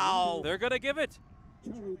 Wow. They're going to give it.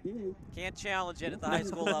 Can't challenge it at the high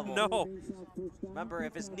school level. No. Remember,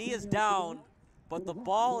 if his knee is down, but the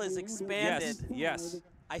ball is expanded. Yes.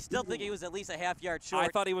 I still think he was at least a half-yard short. I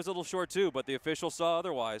thought he was a little short, too, but the official saw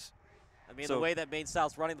otherwise. I mean, the way that Maine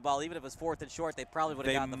South's running the ball, even if it was 4th and short, they probably would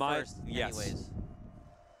have gotten the first anyways.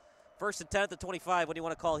 1st and 10 at the 25. What do you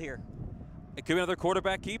want to call here? It could be another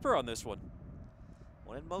quarterback keeper on this one.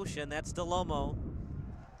 One in motion. That's DeLomo.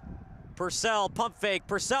 Purcell, pump fake.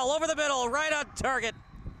 Purcell over the middle, right on target.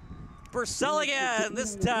 Purcell again,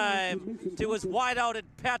 this time to his wideout and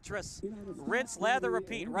Petrus. Rinse, lather,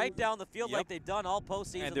 repeat, right down the field like they've done all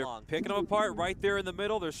postseason and they're long. picking them apart right there in the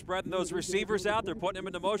middle. They're spreading those receivers out. They're putting them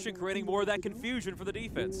into motion, creating more of that confusion for the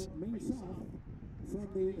defense.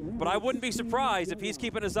 But I wouldn't be surprised if he's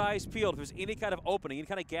keeping his eyes peeled. If there's any kind of opening, any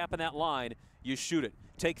kind of gap in that line, you shoot it.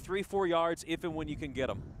 Take 3-4 yards if and when you can get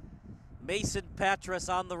them. Mason Petrus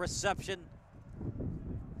on the reception.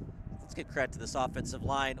 Let's give credit to this offensive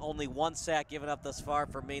line. Only 1 sack given up thus far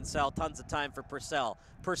for Maine South. Tons of time for Purcell.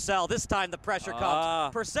 Purcell, this time the pressure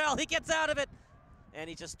comes. Purcell, he gets out of it, and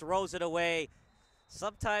he just throws it away.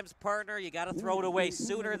 Sometimes, partner, you got to throw it away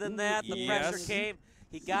sooner than that. The pressure came.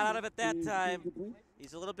 He got out of it that time.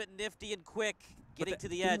 He's a little bit nifty and quick getting to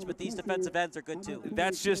the edge, but these defensive ends are good too.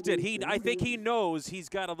 That's just it. I think he knows he's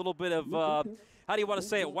got a little bit of, how do you want to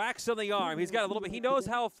say it, wax on the arm. He's got a little bit, he knows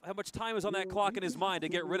how much time is on that clock in his mind to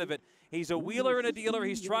get rid of it. He's a wheeler and a dealer.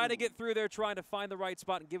 He's trying to get through there, trying to find the right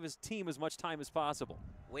spot and give his team as much time as possible.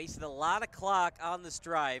 Wasted a lot of clock on this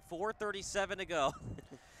drive. 4:37 to go.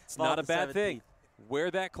 It's not a bad thing.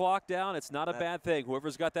 Wear that clock down. It's not a bad thing.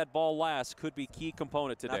 Whoever's got that ball last could be key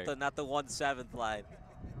component today. Not the 1/7 line.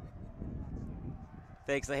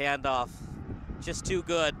 Fakes the handoff. Just too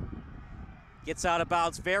good. Gets out of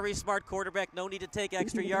bounds. Very smart quarterback. No need to take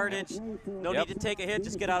extra yardage. No need to take a hit.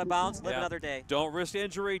 Just get out of bounds. Live another day. Don't risk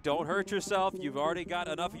injury. Don't hurt yourself. You've already got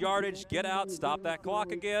enough yardage. Get out. Stop that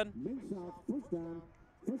clock again.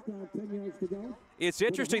 It's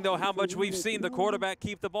interesting, though, how much we've seen the quarterback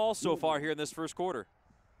keep the ball so far here in this first quarter.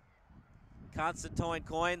 Constant towing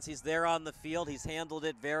coins. He's there on the field. He's handled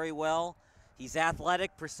it very well. He's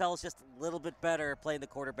athletic. Purcell's just a little bit better playing the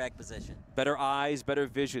quarterback position. Better eyes, better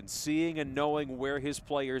vision, seeing and knowing where his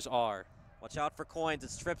players are. Watch out for coins.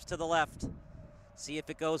 It's trips to the left. See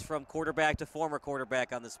if it goes from quarterback to former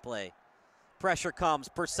quarterback on this play. Pressure comes.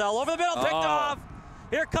 Purcell over the middle, picked off.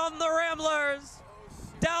 Here come the Ramblers.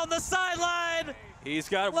 Down the sideline. He's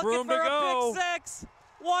got room to go. Looking for a pick 6.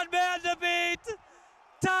 One man to beat.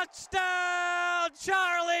 Touchdown,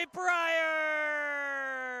 Charlie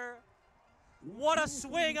Pryor. What a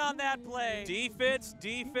swing on that play. Defense,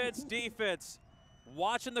 defense, defense.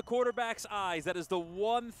 Watching the quarterback's eyes, that is the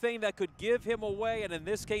one thing that could give him away, and in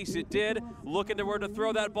this case it did. Looking to where to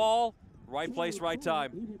throw that ball. Right place, right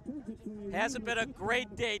time. Hasn't been a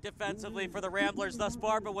great day defensively for the Ramblers thus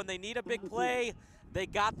far, but when they need a big play, they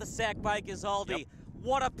got the sack by Gizaldi. Yep.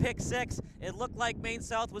 What a pick 6. It looked like Maine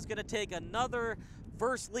South was going to take another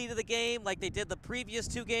first lead of the game like they did the previous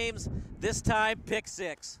 2 games. This time, pick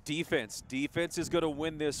 6. Defense. Defense is going to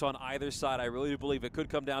win this on either side. I really do believe it could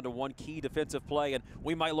come down to one key defensive play, and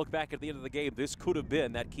we might look back at the end of the game. This could have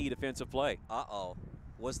been that key defensive play. Uh-oh.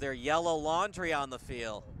 Was there yellow laundry on the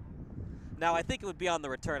field? Now, I think it would be on the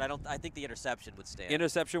return. I think the interception would stand.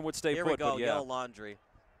 Interception would stay Here put, we go, but yeah. yellow laundry.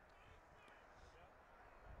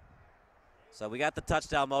 So we got the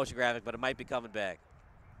touchdown motion graphic, but it might be coming back.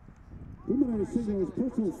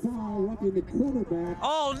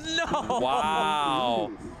 Oh, no!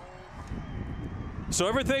 Wow. So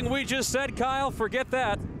everything we just said, Kyle, forget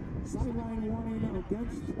that.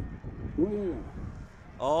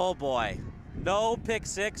 Oh, boy. No pick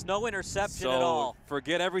 6, no interception at all.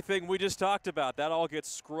 Forget everything we just talked about. That all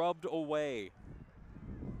gets scrubbed away.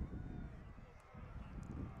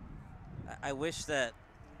 I wish that,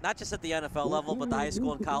 not just at the NFL level, but the high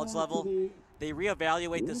school and college level, they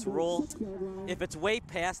reevaluate this rule. If it's way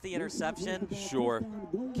past the interception, sure.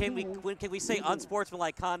 Can we say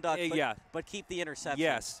unsportsmanlike conduct, but keep the interception?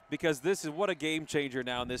 Yes, because this is what a game changer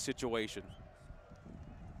now in this situation.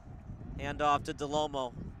 Hand off to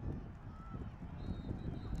DeLomo.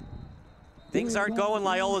 Things aren't going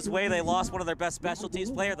Loyola's way. They lost one of their best special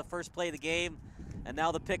teams player the first play of the game, and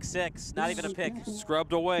now the pick 6. Not even a pick.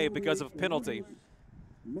 Scrubbed away because of penalty.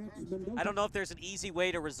 I don't know if there's an easy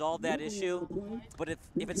way to resolve that issue, but if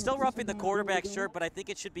it's still roughing the quarterback, sure, but I think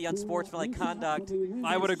it should be unsportsmanlike conduct.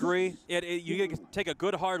 I would agree. You take a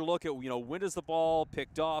good hard look at, when is the ball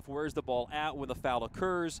picked off, where's the ball at when the foul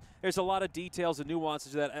occurs. There's a lot of details and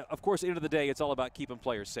nuances that, of course, at the end of the day, it's all about keeping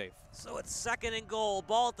players safe. So it's 2nd and goal,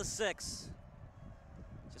 ball at the 6.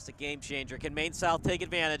 Just a game changer. Can Maine South take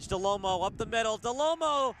advantage? DeLomo up the middle.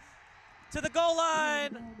 DeLomo to the goal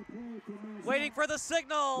line. Waiting for the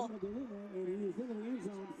signal.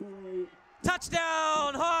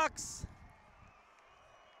 Touchdown, Hawks.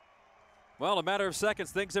 Well, a matter of seconds,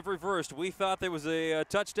 things have reversed. We thought there was a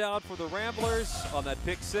touchdown for the Ramblers on that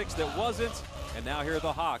pick six that wasn't, and now here are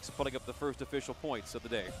the Hawks putting up the first official points of the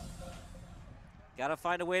day. Got to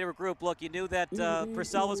find a way to regroup. Look, you knew that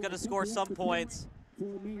Purcell was going to score some points.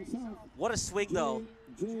 What a swing, though.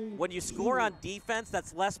 When you score on defense,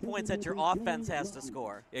 that's less points that your offense has to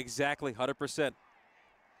score. Exactly, 100%.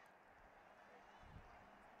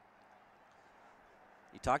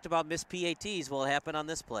 You talked about missed PATs. Will it happen on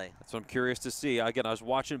this play? That's what I'm curious to see. Again, I was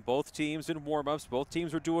watching both teams in warm-ups. Both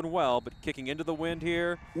teams were doing well, but kicking into the wind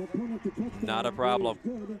here, not a problem.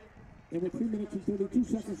 And with 3 minutes and 32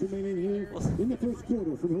 seconds remaining here in the first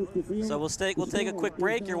quarter from host to field. So we'll take a quick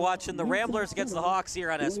break. You're watching the Ramblers against the Hawks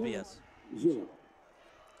here on SBS.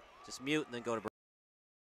 Just mute and then go to break.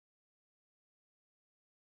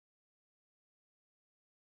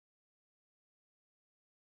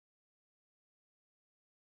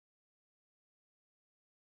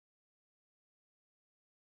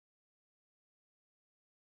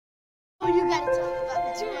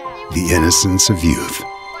 The innocence of youth.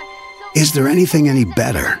 Is there anything any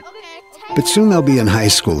better? But soon they'll be in high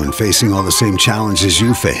school and facing all the same challenges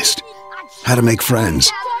you faced. How to make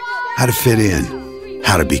friends, how to fit in,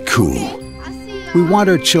 how to be cool. We want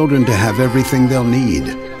our children to have everything they'll need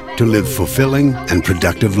to live fulfilling and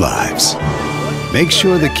productive lives. Make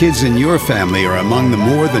sure the kids in your family are among the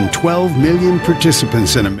more than 12 million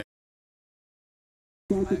participants in America.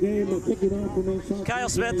 Kyle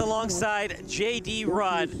Smith alongside J.D.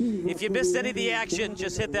 Rudd. If you missed any of the action,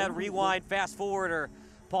 just hit that rewind, fast forward, or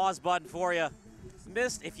pause button for you.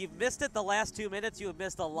 If you've missed it the last 2 minutes, you have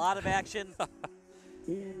missed a lot of action.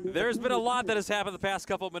 There's been a lot that has happened the past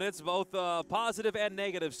couple of minutes, both positive and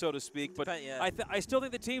negative, so to speak. But yeah. I still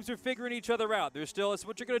think the teams are figuring each other out. It's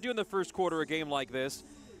what you're going to do in the first quarter of a game like this.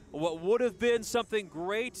 What would have been something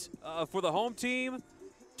great for the home team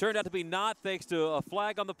turned out to be not, thanks to a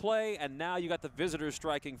flag on the play, and now you got the visitors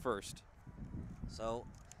striking first. So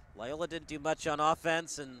Loyola didn't do much on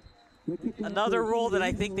offense, and another rule that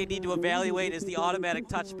I think they need to evaluate is the automatic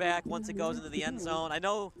touchback once it goes into the end zone. I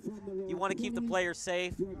know you want to keep the players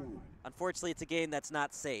safe. Unfortunately, it's a game that's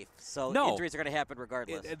not safe, so injuries are going to happen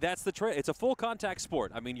regardless. That's the trade. It's a full contact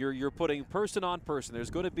sport. I mean, you're putting person on person. There's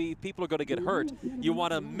going to be people are going to get hurt. You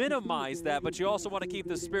want to minimize that, but you also want to keep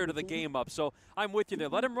the spirit of the game up. So I'm with you there.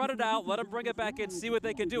 Let them run it out. Let them bring it back in, see what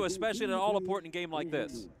they can do, especially in an all-important game like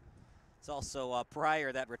this. It's also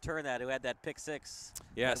Pryor that returned that, who had that pick six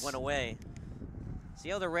that went away. See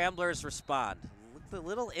how the Ramblers respond. Looked a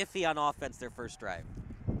little iffy on offense their first drive.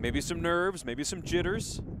 Maybe some nerves, maybe some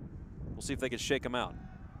jitters. We'll see if they can shake him out.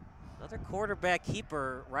 Another quarterback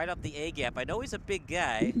keeper right up the A-gap. I know he's a big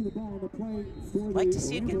guy. I'd like to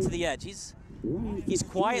see him get to the edge. He's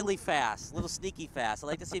quietly fast, a little sneaky fast. I'd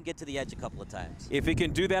like to see him get to the edge a couple of times. If he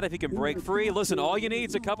can do that, if he can break free, listen, all you need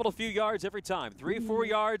is a few yards every time. 3-4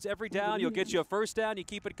 yards every down. You'll get you a first down. You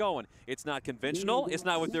keep it going. It's not conventional. It's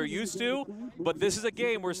not what they're used to. But this is a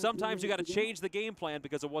game where sometimes you got to change the game plan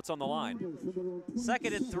because of what's on the line.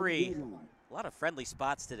 2nd and 3. A lot of friendly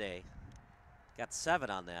spots today. Got 7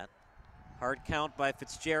 on that. Hard count by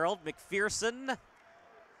Fitzgerald. McPherson.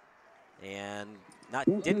 And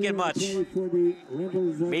didn't get much.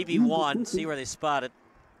 Maybe 1. See where they spot it.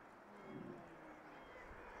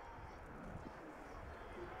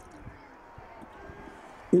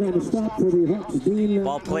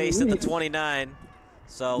 Ball placed at the 29.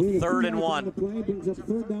 So 3rd and 1.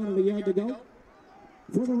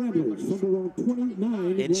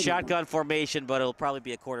 In shotgun formation, but it'll probably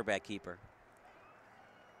be a quarterback keeper.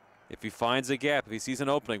 If he finds a gap, if he sees an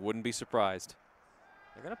opening, wouldn't be surprised.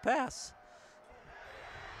 They're going to pass.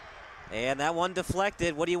 And that one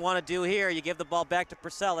deflected. What do you want to do here? You give the ball back to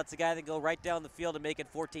Purcell. That's the guy that can go right down the field and make it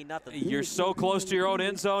 14-0. You're so close to your own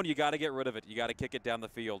end zone, you got to get rid of it. You got to kick it down the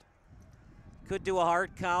field. Could do a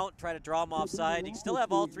hard count, try to draw him offside. You still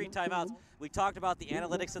have all 3 timeouts. We talked about the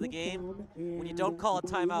analytics of the game. When you don't call a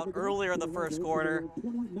timeout earlier in the first quarter,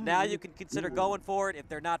 now you can consider going for it. If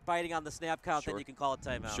they're not biting on the snap count, then you can call a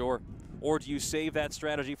timeout. Sure. Or do you save that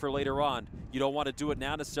strategy for later on? You don't want to do it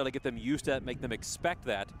now necessarily, get them used to it, make them expect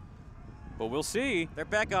that. But we'll see. They're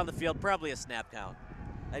back on the field, probably a snap count.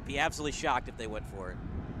 I'd be absolutely shocked if they went for it.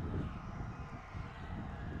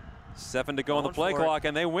 7 to go on the play clock,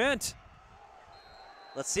 and they went.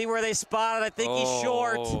 Let's see where they spot it. I think he's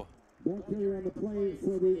short.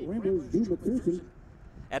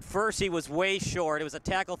 At first, he was way short. It was a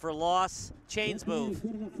tackle for loss. Chains move.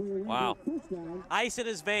 Wow. Ice in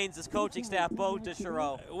his veins, his coaching staff, Bo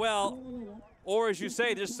DeChiro. Well, or as you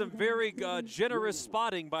say, there's some very generous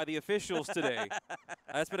spotting by the officials today.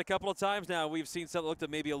 That's been a couple of times now. We've seen something looked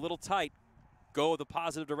maybe a little tight. go the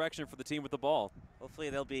positive direction for the team with the ball. Hopefully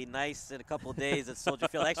they'll be nice in a couple of days at Soldier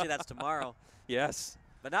Field. Actually, that's tomorrow. Yes.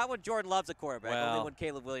 But not when Jordan Love's a quarterback, Well, only when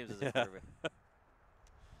Caleb Williams is a quarterback.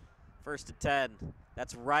 1st and 10.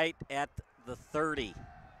 That's right at the 30.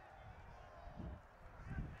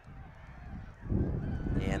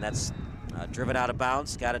 And that's driven out of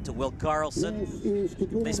bounds. Got it to Will Carlson.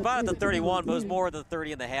 They spotted the 31, but it was more than the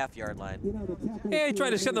 30.5-yard line. Yeah, he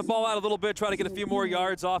tried to send the ball out a little bit, try to get a few more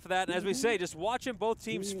yards off of that. And as we say, just watching both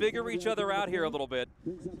teams figure each other out here a little bit,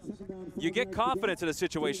 you get confidence in a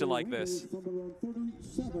situation like this.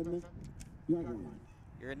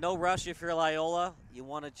 You're in no rush if you're Loyola. You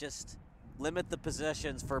want to just limit the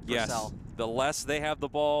possessions for Purcell. Yes, the less they have the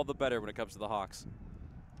ball, the better when it comes to the Hawks.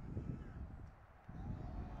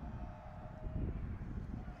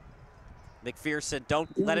 McPherson, don't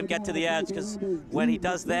let him get to the edge, because when he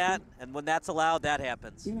does that and when that's allowed, that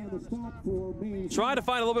happens. Trying to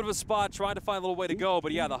find a little bit of a spot, trying to find a little way to go,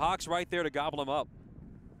 but yeah, the Hawks right there to gobble him up.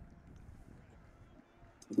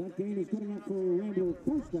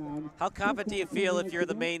 How confident do you feel if you're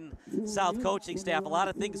the Maine South coaching staff? A lot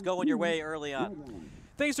of things going your way early on.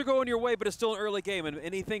 Things are going your way, but it's still an early game, and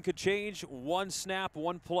anything could change. One snap,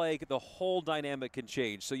 one play, the whole dynamic can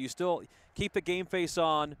change. So you still keep the game face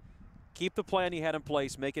on, keep the plan you had in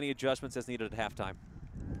place, make any adjustments as needed at halftime.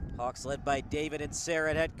 Hawks led by David and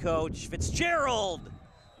Sarah, head coach. Fitzgerald,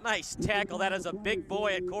 nice tackle. That is a big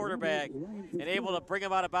boy at quarterback, and able to bring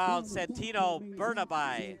him out of bounds. Santino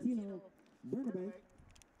Bernabai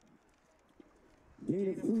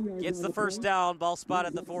gets the 1st down. Ball spot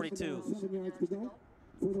at the 42.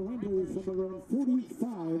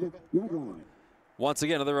 Once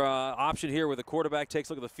again, another option here where the quarterback takes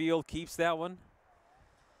a look at the field, keeps that one.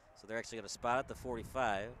 So they're actually going to spot at the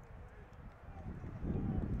 45.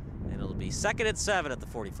 And it'll be 2nd and 7 at the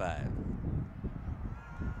 45.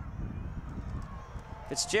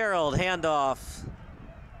 Fitzgerald, handoff.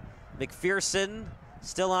 McPherson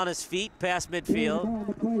still on his feet, past midfield.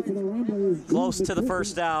 Close to the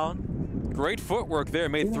 1st down. Great footwork there.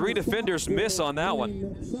 Made 3 defenders miss on that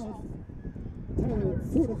one.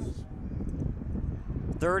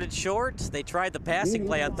 3rd and short. They tried the passing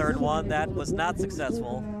play on 3rd and 1. That was not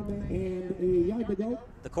successful.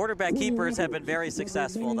 The quarterback keepers have been very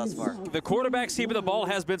successful thus far. The quarterback's keeping the ball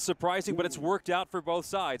has been surprising, but it's worked out for both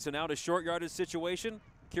sides. So now in a short yardage situation,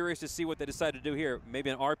 curious to see what they decide to do here. Maybe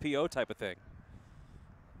an RPO type of thing.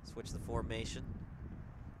 Switch the formation.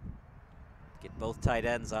 Get both tight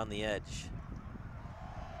ends on the edge.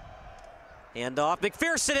 Handoff.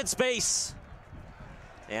 McPherson in space.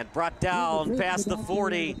 And brought down past the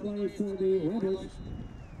 40.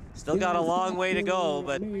 Still got a long way to go,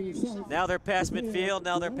 but now they're past midfield.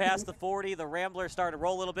 Now they're past the 40. The Ramblers start to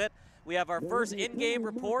roll a little bit. We have our first in-game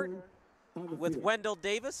report with Wendell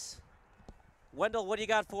Davis. Wendell, what do you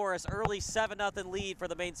got for us? Early 7-0 lead for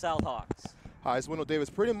the Maine South Hawks. Hi, it's Wendell Davis.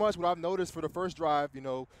 Pretty much what I've noticed for the first drive, you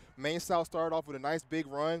know, Maine South started off with a nice big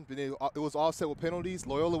run, but it was offset with penalties.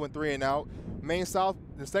 Loyola went 3 and out. Maine South,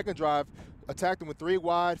 the second drive, attacked them with 3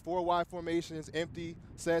 wide, 4 wide formations, empty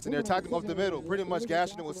sets, and they're attacking them up the middle, pretty much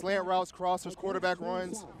gashing them with slant routes, crossers, quarterback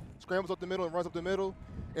runs, scrambles up the middle and runs up the middle.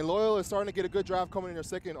 And Loyola is starting to get a good drive coming in their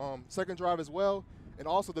second drive as well. And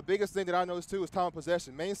also the biggest thing that I noticed too is time of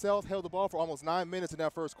possession. Maine South held the ball for almost 9 minutes in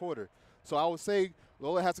that first quarter. So I would say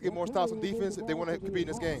Loyola has to get more stops on defense if they want to compete in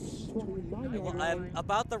this game.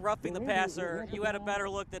 About the roughing the passer, you had a better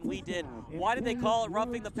look than we did. Why did they call it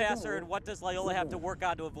roughing the passer, and what does Loyola have to work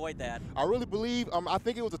on to avoid that? I really believe, I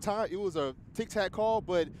think it was a tic-tac call,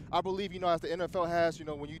 but I believe, you know, as the NFL has, you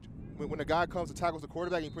know, when a guy comes and tackles the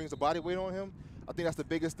quarterback and he brings the body weight on him, I think that's the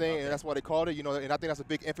biggest thing, and that's why they called it, you know, and I think that's a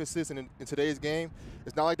big emphasis in today's game.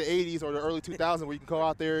 It's not like the 80s or the early 2000s where you can go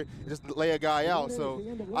out there and just lay a guy out. So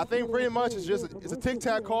I think pretty much it's a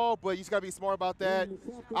tic-tac call, but you just got to be smart about that.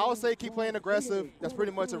 I would say keep playing aggressive. That's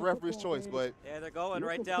pretty much a referee's choice. But yeah, they're going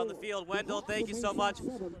right down the field. Wendell, thank you so much.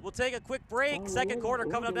 We'll take a quick break. Second quarter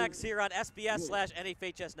coming up next here on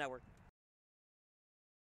SBS/NFHS Network.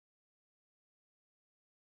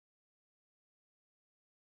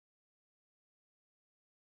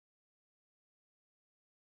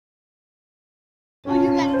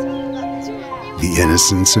 The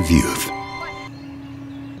innocence of youth.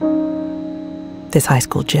 This high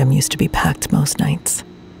school gym used to be packed most nights.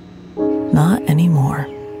 Not anymore.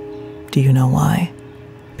 Do you know why?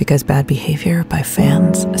 Because bad behavior by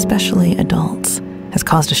fans, especially adults, has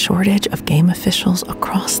caused a shortage of game officials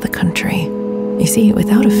across the country. You see,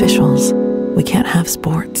 without officials, we can't have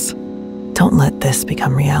sports. Don't let this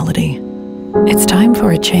become reality. It's time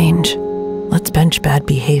for a change. Let's bench bad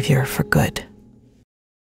behavior for good.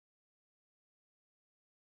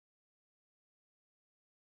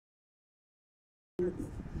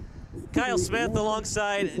 Kyle Smith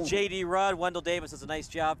alongside J.D. Rudd. Wendell Davis does a nice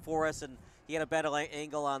job for us, and he had a better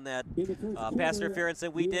angle on that pass interference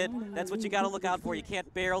than we did. That's what you got to look out for. You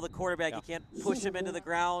can't barrel the quarterback. You can't push him into the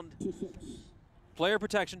ground. Player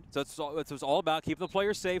protection. So it's all about keeping the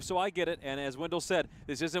players safe, so I get it. And as Wendell said,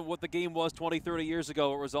 this isn't what the game was 20, 30 years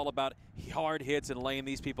ago. It was all about hard hits and laying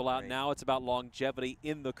these people out. Right. Now it's about longevity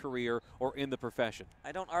in the career or in the profession.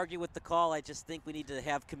 I don't argue with the call. I just think we need to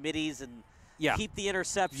have committees and keep the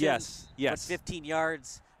interceptions. Yes. 15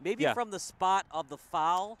 yards. Maybe from the spot of the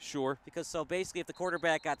foul. Sure. Because so basically if the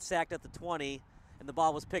quarterback got sacked at the 20 and the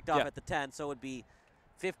ball was picked off at the 10, so it would be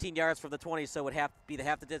 15 yards from the 20, so it would have to be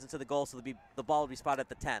half the distance to the goal, so the ball would be spotted at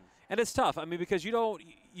the 10. And it's tough. I mean, because you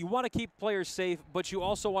want to keep players safe, but you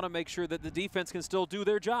also want to make sure that the defense can still do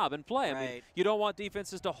their job and play. I mean, you don't want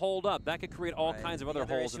defenses to hold up. That could create all kinds of other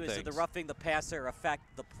holes and things. Did the roughing the passer affect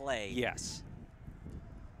the play? Yes.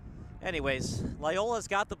 Anyways, Loyola's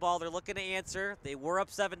got the ball. They're looking to answer. They were up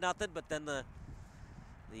 7-0, but then the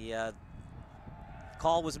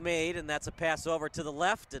call was made, and that's a pass over to the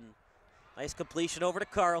left, and nice completion over to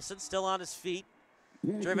Carlson, still on his feet.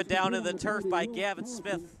 Driven down to the turf by Gavin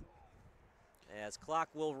Smith. As clock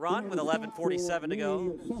will run with 11:47 to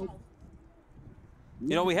go.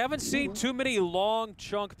 You know, we haven't seen too many long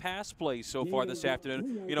chunk pass plays so far this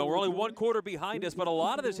afternoon. You know, we're only one quarter behind us, but a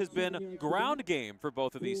lot of this has been ground game for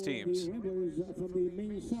both of these teams.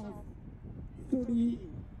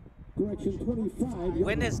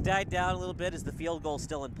 Wind has died down a little bit. Is the field goal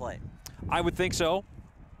still in play? I would think so.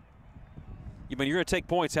 I mean, you're going to take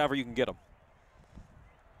points however you can get them.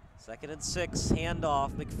 2nd and 6, handoff.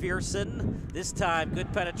 McPherson, this time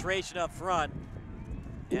good penetration up front.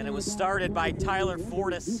 And it was started by Tyler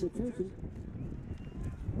Fortis.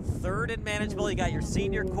 3rd and manageable. You got your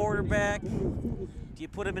senior quarterback. Do you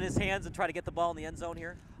put him in his hands and try to get the ball in the end zone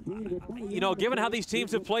here? You know, given how these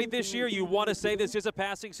teams have played this year, you want to say this is a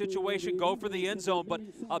passing situation, go for the end zone, but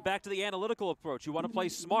back to the analytical approach. You want to play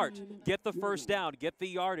smart, get the first down, get the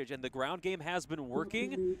yardage, and the ground game has been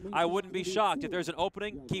working. I wouldn't be shocked. If there's an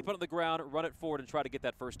opening, keep it on the ground, run it forward, and try to get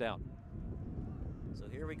that first down. So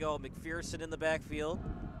here we go, McPherson in the backfield.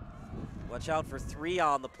 Watch out for 3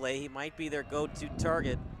 on the play. He might be their go-to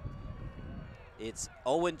target. It's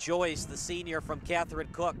Owen Joyce, the senior from Catherine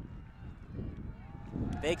Cook.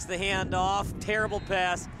 Makes the handoff, terrible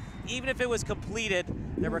pass. Even if it was completed,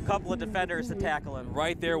 there were a couple of defenders to tackle him.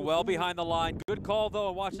 Right there, well behind the line. Good call, though,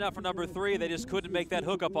 and watching out for number 3. They just couldn't make that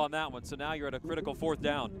hookup on that one, so now you're at a critical 4th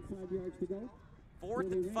down.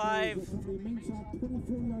 4th and 5.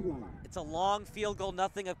 It's a long field goal,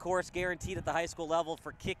 nothing, of course, guaranteed at the high school level.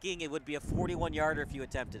 For kicking, it would be a 41-yarder if you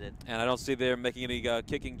attempted it. And I don't see them making any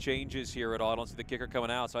kicking changes here at all. I don't see the kicker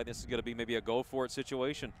coming out, so I think this is going to be maybe a go-for-it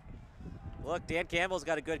situation. Look, Dan Campbell's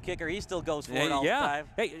got a good kicker. He still goes for it all the time.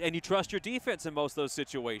 Hey, and you trust your defense in most of those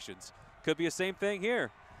situations. Could be the same thing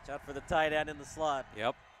here. Watch out for the tight end in the slot.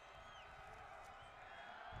 Yep.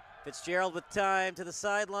 Fitzgerald with time to the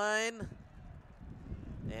sideline.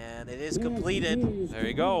 And it is completed. There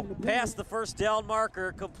you go. Past the first down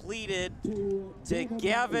marker, completed to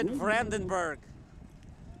Gavin Brandenburg.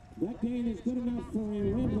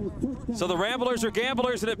 So the Ramblers are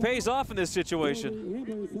gamblers, and it pays off in this situation.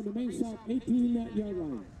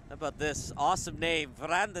 How about this? Awesome name,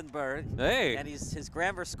 Brandenburg. Hey. And his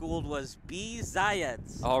grammar school was B.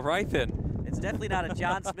 Zayed. All right, then. It's definitely not a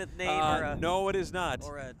John Smith name or no, it is not.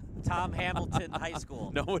 Or a Tom Hamilton High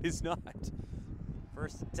School. No, it is not.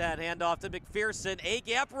 1st and 10, handoff to McPherson.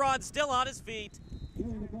 A-gap run, still on his feet.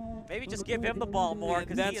 Maybe just give him the ball more,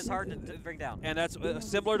 because he is hard to bring down. And that's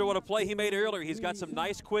similar to what a play he made earlier. He's got some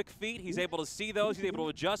nice, quick feet. He's able to see those. He's able to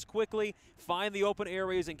adjust quickly, find the open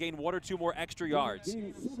areas, and gain 1 or 2 more extra yards.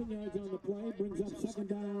 7 yards on the play, brings up 2nd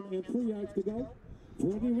down and 3 yards to go.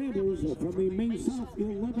 For the Ramblers from the Maine South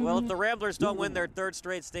 11. Well, if the Ramblers don't win their 3rd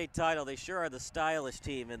straight state title, they sure are the stylish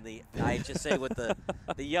team in the IHSA with the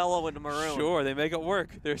yellow and the maroon. Sure, they make it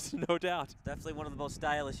work. There's no doubt. Definitely one of the most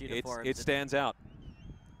stylish uniforms. It stands out.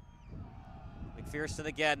 McPherson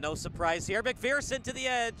again, no surprise here. McPherson to the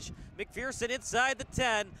edge. McPherson inside the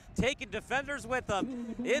 10, taking defenders with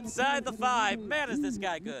him. Inside the 5. Man, is this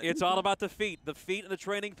guy good. It's all about the feet. The feet and the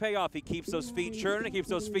training pay off. He keeps those feet churning, keeps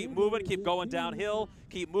those feet moving, keep going downhill,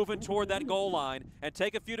 keep moving toward that goal line, and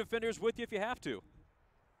take a few defenders with you if you have to.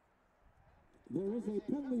 There is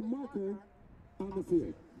a penalty marker on the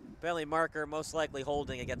field. Penalty marker most likely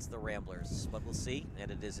holding against the Ramblers, but we'll see, and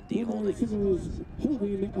it is indeed holding.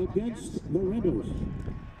 Holding against the Ramblers.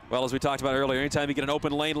 Well, as we talked about earlier, anytime you get an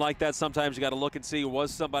open lane like that, sometimes you got to look and see,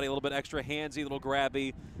 was somebody a little bit extra handsy, a little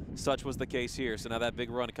grabby. such was the case here. So now that big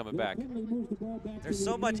run coming back. There's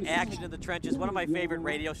so much action in the trenches. One of my favorite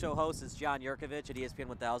radio show hosts is John Yurkovich at ESPN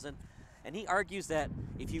 1000. And he argues that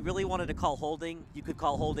if you really wanted to call holding, you could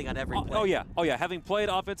call holding on every play. Oh yeah. Having played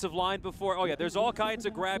offensive line before, oh yeah, there's all kinds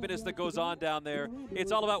of grabbiness that goes on down there.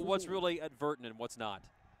 It's all about what's really advertent and what's not.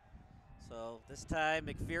 So this time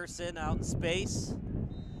McPherson out in space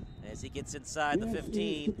as he gets inside the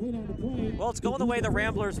 15. Well, it's going the way the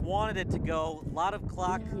Ramblers wanted it to go. A lot of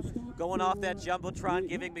clock going off that Jumbotron,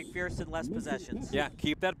 giving McPherson less possessions. Yeah,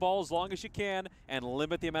 keep that ball as long as you can and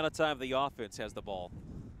limit the amount of time the offense has the ball.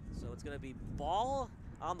 So it's going to be ball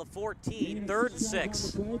on the 14, 3rd and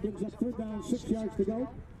 6.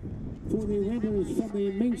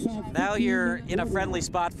 Now you're in a friendly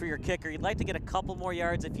spot for your kicker. You'd like to get a couple more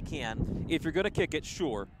yards if you can. If you're going to kick it,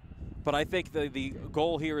 sure. But I think the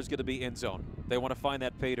goal here is going to be end zone. They want to find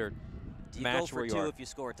that pay dirt. Do you go for 2 if you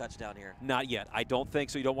score a touchdown here? Not yet. I don't think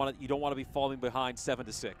so. You don't want to be falling behind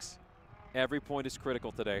 7-6. Every point is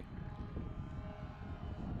critical today.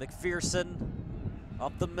 McPherson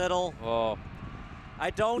up the middle. Oh. I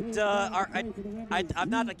don't. I'm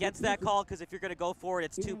not against that call because if you're going to go for it,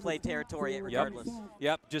 it's 2-play territory regardless.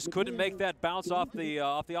 Yep. Just couldn't make that bounce off the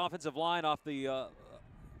offensive line, off the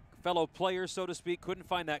fellow players, so to speak. Couldn't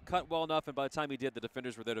find that cut well enough, and by the time he did, the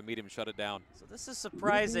defenders were there to meet him and shut it down. So this is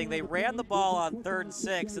surprising. They ran the ball on 3rd and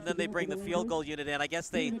 6, and then they bring the field goal unit in. I guess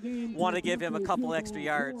they want to give him a couple extra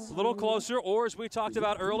yards. A little closer, or as we talked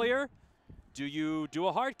about earlier, do you do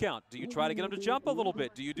a hard count? Do you try to get him to jump a little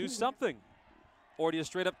bit? Do you do something? Or do you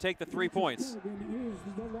straight up take the 3 points?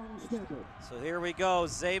 So here we go.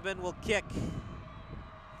 Zeben will kick.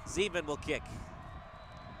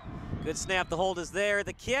 Good snap. The hold is there.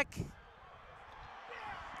 The kick.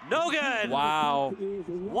 No good. Wow.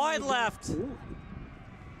 Wide left.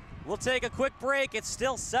 We'll take a quick break. It's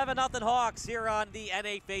still 7-0 Hawks here on the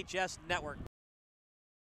NFHS Network.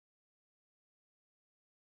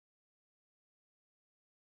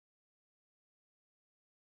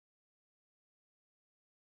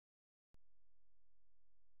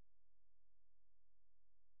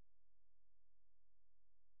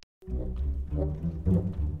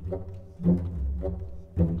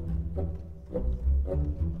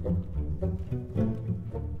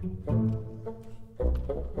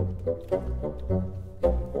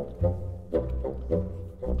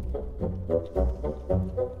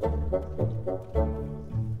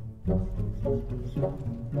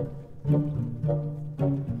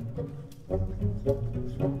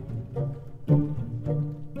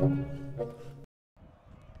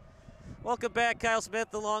 Welcome back, Kyle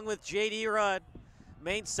Smith along with J.D. Rudd.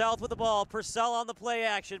 Maine South with the ball. Purcell on the play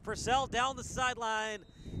action. Purcell down the sideline.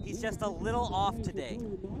 He's just a little off today.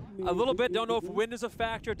 A little bit. Don't know if wind is a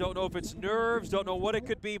factor. Don't know if it's nerves. Don't know what it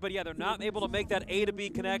could be. But, yeah, they're not able to make that A to B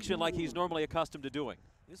connection like he's normally accustomed to doing.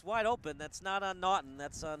 He was wide open. That's not on Naughton.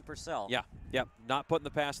 That's on Purcell. Yeah. Not putting the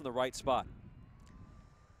pass in the right spot.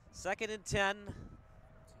 2nd and 10.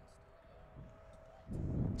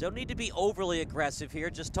 Don't need to be overly aggressive here.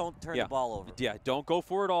 Just don't turn the ball over. Yeah, don't go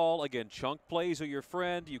for it all. Again, chunk plays are your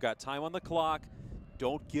friend. You got time on the clock.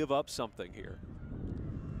 Don't give up something here.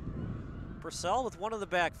 Purcell with one in the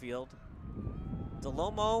backfield.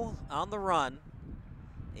 DeLomo on the run.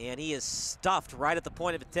 And he is stuffed right at the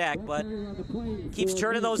point of attack, but keeps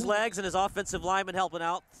turning those legs, and his offensive lineman helping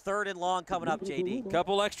out. 3rd and long coming up, J.D.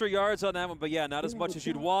 Couple extra yards on that one, but yeah, not as much as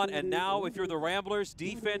you'd want. And now if you're the Ramblers,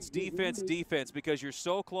 defense, because you're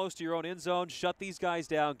so close to your own end zone. Shut these guys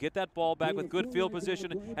down, get that ball back with good field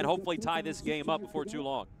position, and hopefully tie this game up before too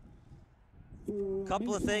long.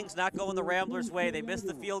 Couple of things not going the Ramblers' way. They missed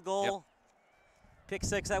the field goal. Yep. Pick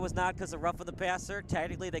 6, that was not because of roughing the passer.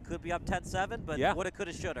 Technically, they could be up 10-7, but woulda,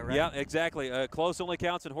 coulda, shoulda, right? Yeah, exactly. Close only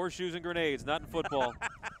counts in horseshoes and grenades, not in football.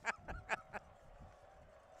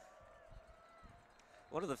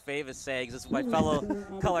 One of the famous sayings is my fellow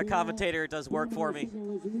color commentator does work for me.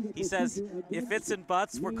 He says, if it's in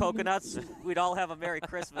butts were coconuts, we'd all have a Merry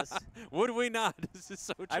Christmas. Would we not? This is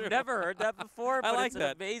so true. I've never heard that before, but it's an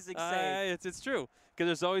amazing saying. It's true, because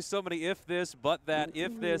there's always so many if this, but that,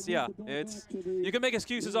 if this. Yeah, you can make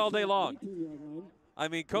excuses all day long. I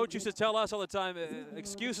mean, Coach used to tell us all the time,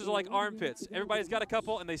 excuses are like armpits. Everybody's got a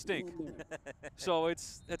couple, and they stink. So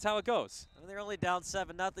that's how it goes. I mean, they're only down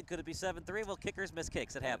 7-0. Could it be 7-3? Well, kickers miss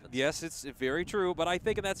kicks. It happens. Yes, it's very true. But I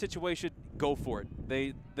think in that situation, go for it.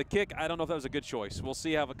 The kick, I don't know if that was a good choice. We'll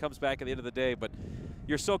see how it comes back at the end of the day. But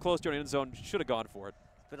you're so close to your end zone, should have gone for it.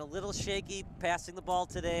 Been a little shaky passing the ball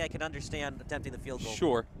today. I can understand attempting the field goal.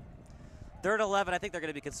 Sure. 3rd and 11. I think they're going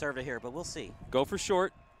to be conservative here, but we'll see. Go for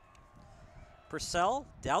short. Purcell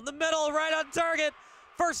down the middle, right on target.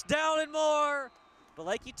 1st down and more. But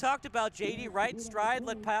like you talked about, JD, right in stride,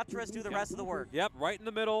 let Patras do the rest of the work. Yep, right in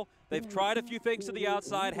the middle. They've tried a few things to the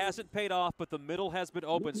outside, hasn't paid off, but the middle has been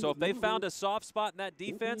open. So if they found a soft spot in that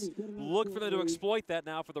defense, look for them to exploit that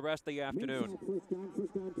now for the rest of the afternoon.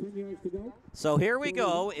 So here we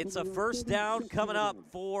go. It's a first down coming up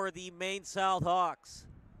for the Maine South Hawks.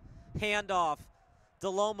 Handoff.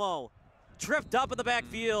 DeLomo tripped up in the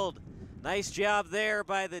backfield. Nice job there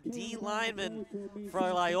by the D lineman for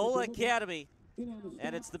Loyola Academy.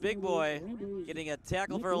 And it's the big boy getting a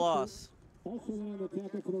tackle for a loss.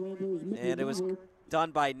 And it was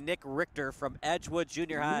done by Nick Richter from Edgewood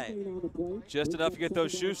Junior High. Just enough to get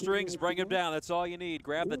those shoestrings, bring him down. That's all you need.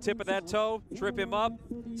 Grab the tip of that toe, trip him up,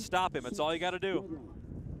 stop him. That's all you got to do.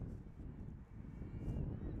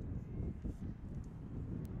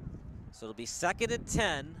 So it'll be 2nd and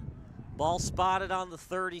 10. Ball spotted on the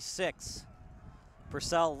 36.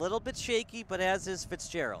 Purcell a little bit shaky, but as is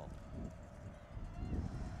Fitzgerald.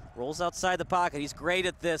 Rolls outside the pocket. He's great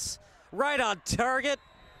at this. Right on target.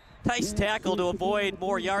 Nice tackle to avoid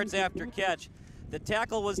more yards after catch. The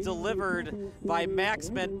tackle was delivered by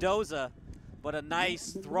Max Mendoza, but a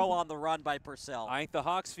nice throw on the run by Purcell. I think the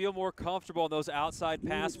Hawks feel more comfortable in those outside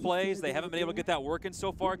pass plays. They haven't been able to get that working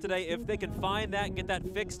so far today. If they can find that and get that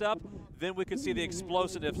fixed up, then we could see the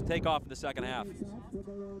explosiveness take off in the second half.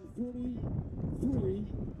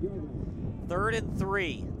 3rd and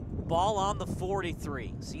 3. Ball on the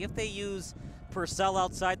 43. See if they use Purcell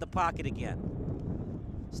outside the pocket again.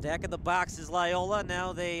 Stacking the box is Loyola.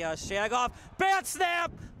 Now they shag off. Bad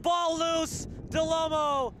snap! Ball loose!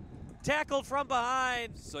 DeLomo tackled from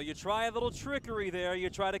behind. So you try a little trickery there. You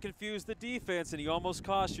try to confuse the defense, and you almost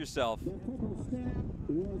cost yourself. A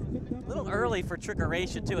little early for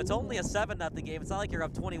trickeration, too. It's only a 7-0 game. It's not like you're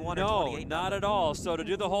up 21 or 28. No, not at all. So to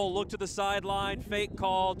do the whole look to the sideline, fake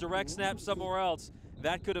call, direct snap somewhere else,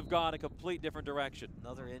 that could have gone a complete different direction.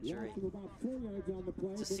 Another injury.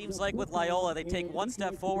 It just seems like with Loyola, they take 1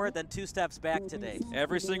 step forward, then 2 steps back today.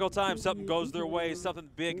 Every single time something goes their way, something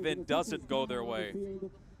big then doesn't go their way.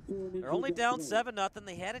 They're only down 7-0.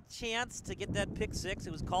 They had a chance to get that pick 6.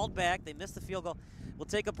 It was called back. They missed the field goal. We'll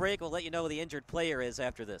take a break. We'll let you know who the injured player is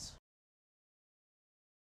after this.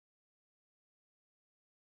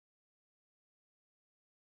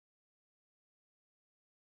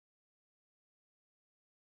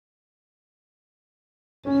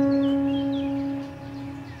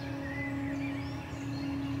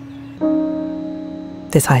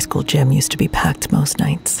 This high school gym used to be packed most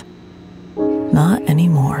nights. Not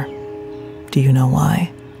anymore. Do you know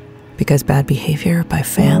why? Because bad behavior by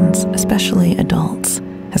fans, especially adults,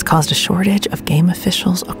 has caused a shortage of game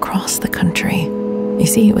officials across the country. You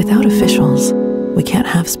see, without officials, we can't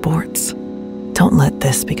have sports. Don't let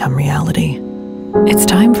this become reality. It's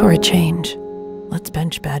time for a change. Let's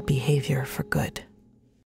bench bad behavior for good.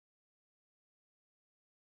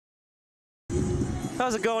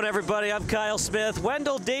 How's it going, everybody? I'm Kyle Smith.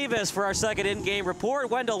 Wendell Davis for our second in-game report.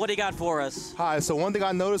 Wendell, what do you got for us? Hi, so one thing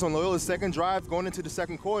I noticed on Loyola's second drive going into the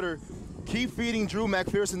second quarter, keep feeding Drew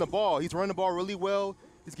McPherson the ball. He's running the ball really well.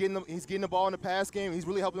 He's getting the ball in the pass game. He's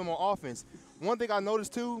really helping them on offense. One thing I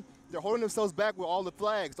noticed, too, they're holding themselves back with all the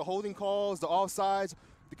flags, the holding calls, the offsides.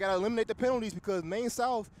 They got to eliminate the penalties because Maine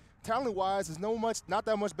South, talent-wise, is not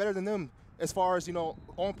that much better than them as far as,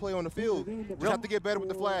 on play on the field. Just have to get better with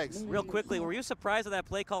the flags. Real quickly, were you surprised with that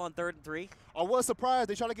play call on 3rd and 3? I was surprised.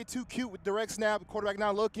 They tried to get too cute with direct snap, quarterback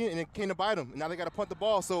not looking, and it came to bite them. And now they got to punt the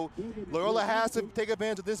ball. So Loyola has to take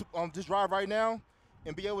advantage of this drive right now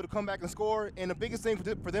and be able to come back and score. And the biggest thing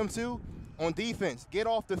for them, too, on defense, get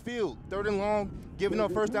off the field. 3rd and long, giving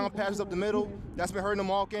up first down passes up the middle. That's been hurting them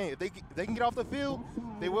all game. If they can get off the field,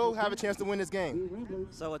 they will have a chance to win this game.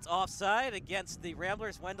 So it's offside against the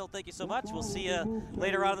Ramblers. Wendell, thank you so much. We'll see you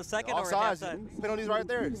later on in the second. Offsides, or at halftime. Penalties right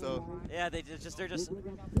there. So yeah, they're just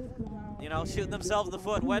shooting themselves in the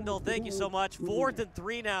foot. Wendell, thank you so much. 4th and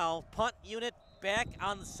 3 now. Punt unit back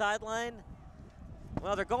on the sideline.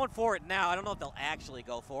 Well, they're going for it now. I don't know if they'll actually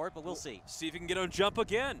go for it, but we'll see. See if you can get them to jump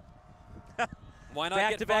again. Why not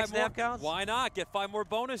Back-to-back snap counts? Why not get 5 more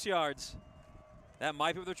bonus yards? That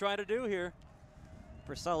might be what they're trying to do here.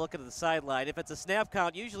 Purcell looking at the sideline. If it's a snap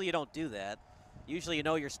count, usually you don't do that. Usually you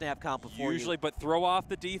know your snap count before but throw off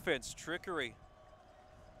the defense. Trickery.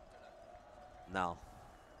 No.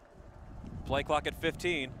 Play clock at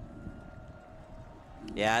 15.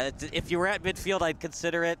 Yeah, if you were at midfield, I'd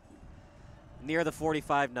consider it. Near the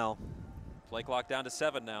 45, no. Play clock down to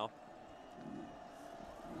 7 now.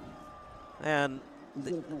 And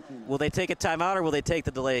will they take a timeout or will they take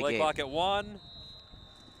the delay Play game? clock at 1.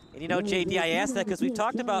 And you know, JD, I asked that because we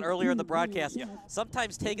talked about earlier in the broadcast,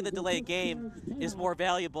 sometimes taking the delay game is more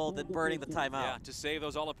valuable than burning the timeout. Yeah, to save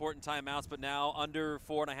those all-important timeouts, but now under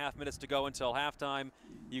 4.5 minutes to go until halftime,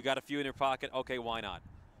 you got a few in your pocket. Okay, why not?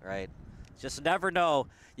 Right. Just never know.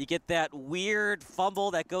 You get that weird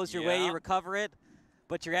fumble that goes your way, you recover it,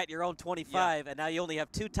 but you're at your own 25, and now you only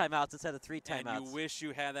have 2 timeouts instead of 3 timeouts. And you wish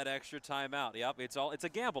you had that extra timeout. Yep, it's a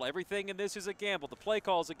gamble. Everything in this is a gamble. The play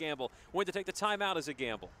call is a gamble. When to take the timeout is a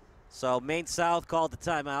gamble. So Maine South called the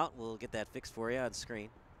timeout. We'll get that fixed for you on screen.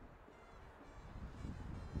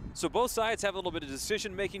 So both sides have a little bit of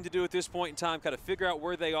decision-making to do at this point in time, kind of figure out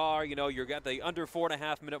where they are. You know, you're at the under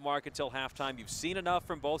 4.5 minute mark until halftime. You've seen enough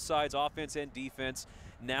from both sides, offense and defense.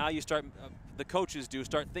 Now you start, the coaches do,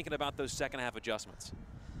 start thinking about those second half adjustments.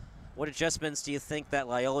 What adjustments do you think that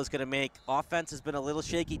Loyola is going to make? Offense has been a little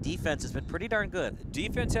shaky. Defense has been pretty darn good.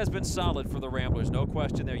 Defense has been solid for the Ramblers, no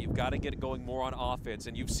question there. You've got to get it going more on offense,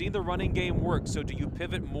 and you've seen the running game work, so do you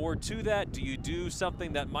pivot more to that? Do you do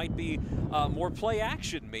something that might be more play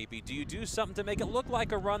action maybe? Do you do something to make it look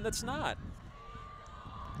like a run that's not?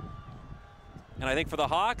 And I think for the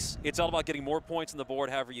Hawks, it's all about getting more points on the board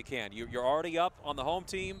however you can. You're already up on the home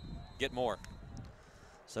team, get more.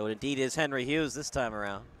 So it indeed is Henry Hughes this time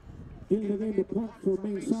around. In the game, the punt for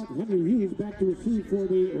Maine South, Henry Hughes back to receive for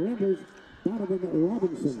the Ramblers, Donovan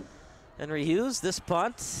Robinson. Henry Hughes, this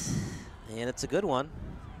punt, and it's a good one.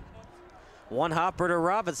 One hopper to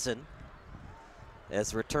Robinson.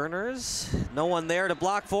 As returners, no one there to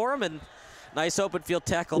block for him, and nice open field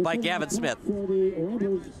tackle by Gavin Smith.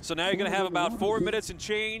 So now you're going to have about 4 minutes and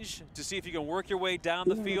change to see if you can work your way down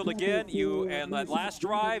the field again. And that last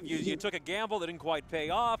drive, you took a gamble that didn't quite pay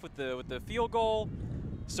off with the field goal.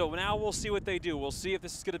 So now we'll see what they do. We'll see if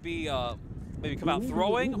this is going to be maybe come out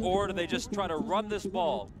throwing, or do they just try to run this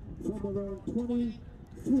ball?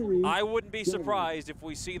 I wouldn't be surprised if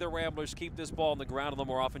we see the Ramblers keep this ball on the ground a little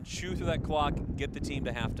more often, chew through that clock, get the team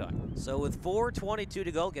to halftime. So with 4:22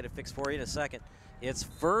 to go, get it fixed for you in a second. It's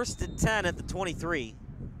 1st and 10 at the 23.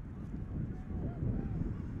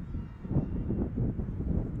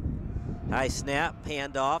 High snap,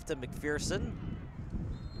 hand off to McPherson.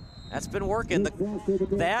 That's been working.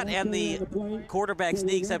 That and the quarterback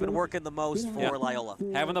sneaks have been working the most for Loyola.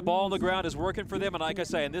 Having the ball on the ground is working for them, and like I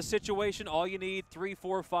say, in this situation, all you need 3,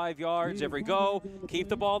 4, 5 yards every go. Keep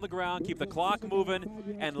the ball on the ground, keep the clock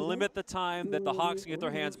moving, and limit the time that the Hawks can get their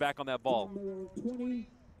hands back on that ball.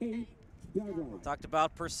 Talked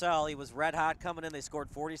about Purcell. He was red hot coming in. They scored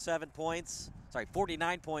 49 points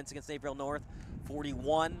against Naperville North,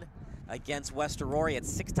 41 against West Aurora. He had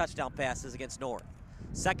 6 touchdown passes against North.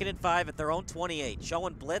 2nd and 5 at their own 28.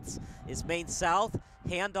 Showing blitz is Maine South.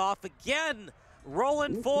 Handoff again.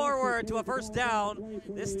 Rolling forward to a first down.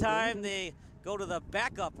 This time they go to the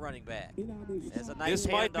backup running back. This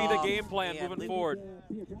might be the game plan moving forward.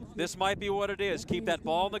 This might be what it is. Keep that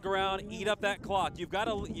ball on the ground. Eat up that clock. You've got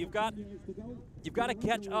to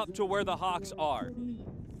catch up to where the Hawks are,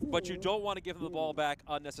 but you don't want to give them the ball back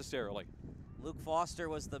unnecessarily. Luke Foster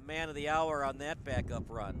was the man of the hour on that backup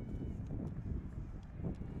run.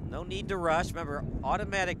 No need to rush. Remember,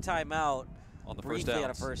 automatic timeout on the briefly on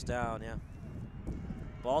a first down, yeah.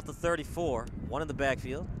 Ball at the 34, one in the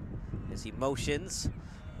backfield as he motions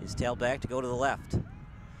his tailback to go to the left.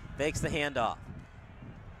 Fakes the handoff.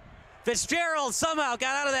 Fitzgerald somehow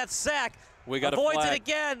got out of that sack. We got avoids a flag. it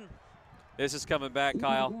again. This is coming back,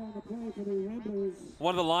 Kyle.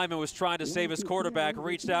 One of the linemen was trying to save his quarterback,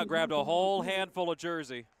 reached out, grabbed a whole handful of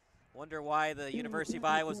jersey. Wonder why the University of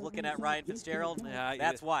Iowa was looking at Ryan Fitzgerald? Yeah,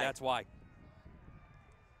 that's why. That's why.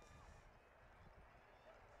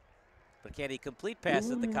 But can he complete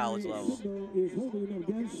passes at the college level?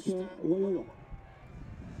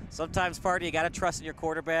 Sometimes, Party, you got to trust in your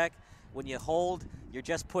quarterback. When you hold, you're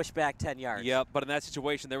just pushed back 10 yards. Yeah, but in that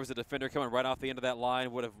situation, there was a defender coming right off the end of that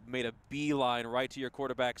line, would have made a beeline right to your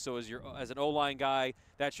quarterback. So as an O-line guy,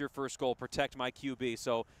 that's your first goal, protect my QB.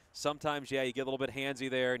 So sometimes, yeah, you get a little bit handsy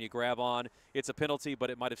there and you grab on. It's a penalty, but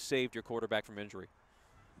it might have saved your quarterback from injury.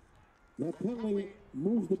 That penalty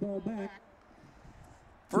moves the ball back.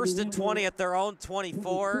 1st and 20 at their own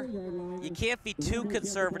 24. You can't be too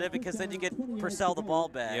conservative because then you get Purcell the ball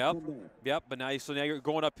back. Yep. But now you're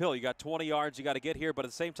going uphill. You got 20 yards you got to get here, but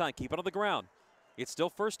at the same time, keep it on the ground. It's still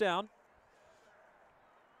first down.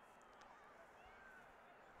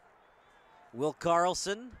 Will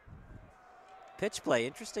Carlson. Pitch play,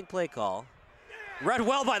 interesting play call. Read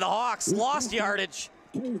well by the Hawks, lost yardage.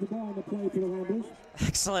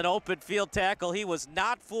 Excellent open field tackle. He was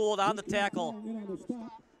not fooled on the tackle.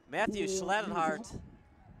 Matthew Schladenhart.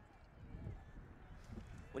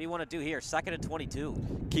 What do you want to do here? 2nd and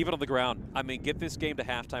 22. Keep it on the ground. I mean, get this game to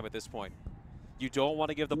halftime at this point. You don't want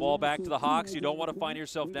to give the ball back to the Hawks. You don't want to find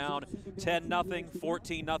yourself down 10-0,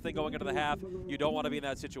 14-0 going into the half. You don't want to be in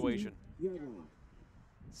that situation.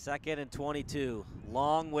 2nd and 22.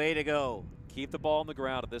 Long way to go. Keep the ball on the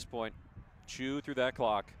ground at this point. Chew through that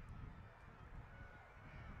clock.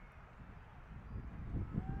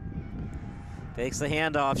 Takes the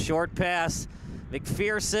handoff. Short pass.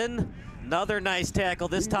 McPherson. Another nice tackle.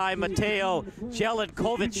 This time, Mateo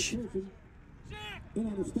Jelenkovic. And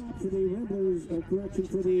on the stop for the Ramblers, correction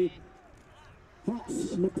for the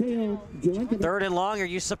Hawks, Mateo Jelenkovic. 3rd and long. Are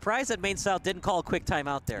you surprised that Maine South didn't call a quick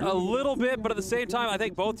timeout there? A little bit, but at the same time, I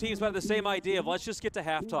think both teams had the same idea of let's just get to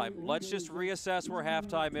halftime. Let's just reassess where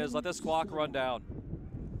halftime is. Let this clock run down.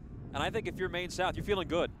 And I think if you're Maine South, you're feeling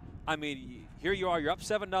good. I mean, here you are. You're up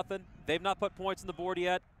 7-0. They've not put points on the board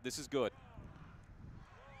yet. This is good.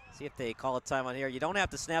 See if they call a timeout here. You don't have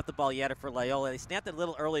to snap the ball yet for Loyola. They snapped it a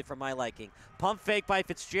little early for my liking. Pump fake by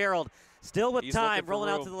Fitzgerald. Still with time, rolling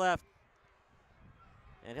out to the left.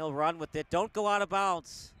 And he'll run with it. Don't go out of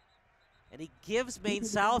bounds. And he gives Maine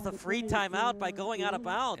South a free timeout by going out of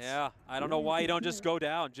bounds. Yeah, I don't know why you don't just go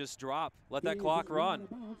down, just drop. Let that clock run.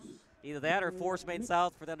 Either that or force Maine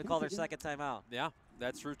South for them to call their 2nd timeout. Yeah,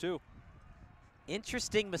 that's true too.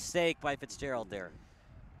 Interesting mistake by Fitzgerald there.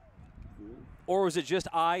 Or was it just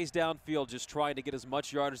eyes downfield, just trying to get as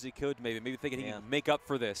much yard as he could, maybe thinking he can make up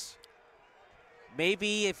for this?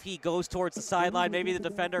 Maybe if he goes towards the sideline, maybe the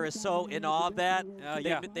defender is so in awe of that.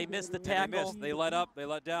 They missed the tackle. They let up, they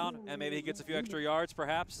let down, and maybe he gets a few extra yards,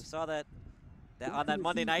 perhaps. I saw that on that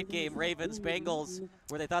Monday night game, Ravens-Bengals,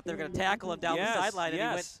 where they thought they were going to tackle him down the sideline, and he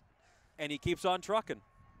went. And he keeps on trucking.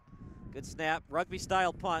 Good snap,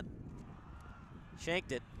 rugby-style punt.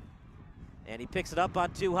 Shanked it, and he picks it up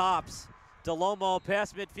on 2 hops. DeLomo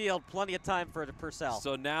past midfield, plenty of time for Purcell.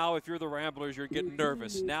 So now if you're the Ramblers, you're getting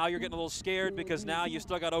nervous. Now you're getting a little scared because now you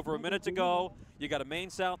still got over a minute to go. You got a Maine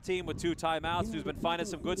South team with 2 timeouts who's been finding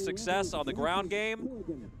some good success on the ground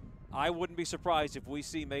game. I wouldn't be surprised if we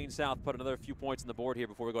see Maine South put another few points on the board here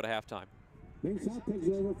before we go to halftime. Maine South takes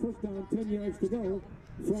over, 1st down, 10 yards to go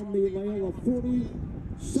from the Loyola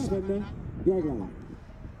 47-yard line.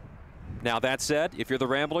 Now that said, if you're the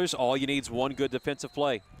Ramblers, all you need is one good defensive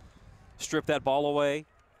play. Strip that ball away,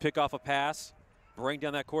 pick off a pass, bring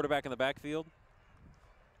down that quarterback in the backfield.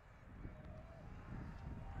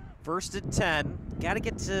 1st and 10. Got to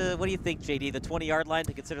get to, what do you think, JD, the 20-yard line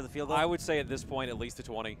to consider the field goal? I would say at this point at least the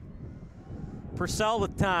 20. Purcell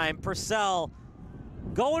with time. Purcell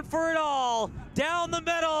going for it all. Down the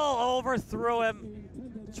middle. Overthrew him.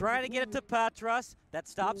 Trying to get it to Patras. That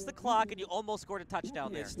stops the clock, and you almost scored a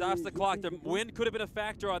touchdown there. It stops the clock. The wind could have been a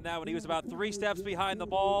factor on that when he was about 3 steps behind the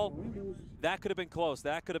ball. That could have been close.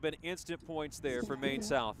 That could have been instant points there for Maine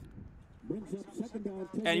South.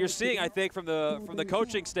 And you're seeing, I think, from the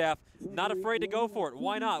coaching staff, not afraid to go for it.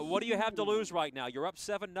 Why not? What do you have to lose right now? You're up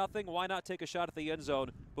 7-0. Why not take a shot at the end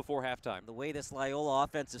zone before halftime? The way this Loyola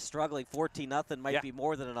offense is struggling, 14-0 might be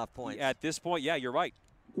more than enough points. At this point, yeah, you're right.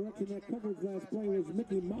 You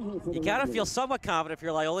got to feel somewhat confident if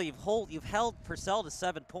you're Loyola. You've held Purcell to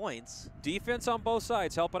 7 points. Defense on both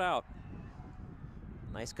sides helping out.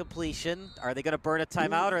 Nice completion. Are they going to burn a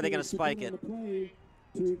timeout or are they going to spike it?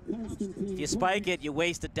 If you spike it, you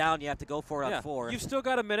waste it down. You have to go for it on 4. You've still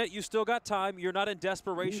got a minute. You still got time. You're not in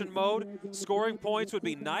desperation mode. Scoring points would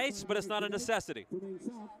be nice, but it's not a necessity.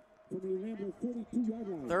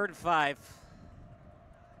 3rd and 5.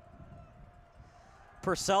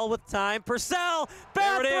 Purcell with time. Purcell,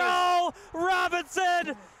 bad throw.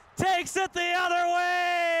 Robinson takes it the other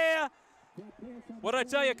way. What did I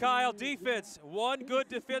tell you, Kyle? Defense. One good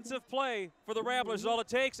defensive play for the Ramblers is all it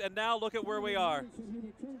takes, and now look at where we are.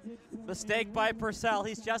 Mistake by Purcell.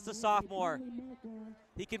 He's just a sophomore.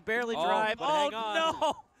 He can barely drive. Hang on.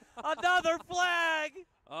 No! Another flag!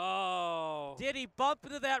 Oh. Did he bump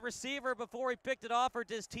into that receiver before he picked it off, or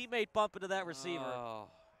did his teammate bump into that receiver? Oh.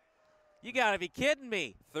 You got to be kidding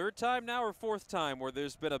me. 3rd time now or 4th time where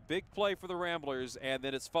there's been a big play for the Ramblers, and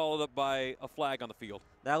then it's followed up by a flag on the field.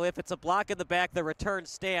 Now, if it's a block in the back, the return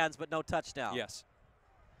stands, but no touchdown. Yes.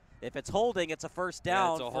 If it's holding, it's a 1st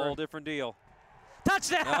down. That's a whole different deal.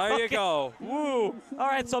 Touchdown! There you go. Woo! All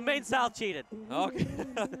right, so Maine South cheated. Okay.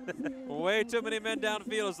 Way too many men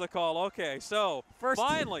downfield is the call. Okay, so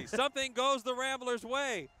finally something goes the Ramblers'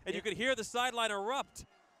 way, and you can hear the sideline erupt.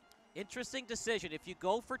 Interesting decision. If you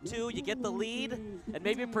go for 2, you get the lead, and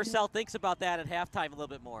maybe Purcell thinks about that at halftime a little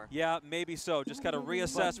bit more. Yeah, maybe so. Just kind of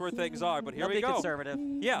reassess where things are, but here we go. They'll be conservative.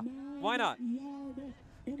 Yeah, why not?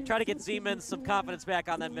 Try to get Zeman some confidence back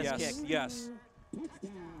on that missed kick. Yes.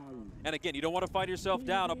 And again, you don't want to find yourself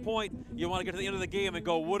down a point. You want to get to the end of the game and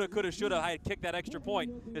go woulda, coulda, shoulda. I had kicked that extra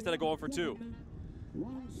point instead of going for 2.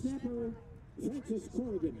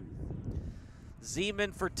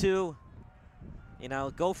 Zeman for 2. You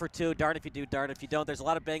know, go for 2. Darn if you do, darn if you don't. There's a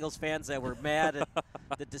lot of Bengals fans that were mad at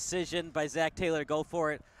the decision by Zach Taylor to go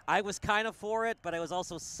for it. I was kind of for it, but I was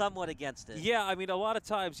also somewhat against it. Yeah, I mean, a lot of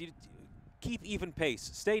times you keep even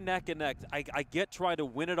pace. Stay neck and neck. I get trying to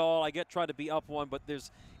win it all. I get trying to be up 1, but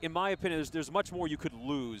in my opinion, there's much more you could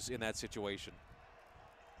lose in that situation.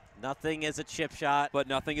 Nothing is a chip shot. But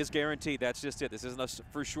nothing is guaranteed. That's just it. This isn't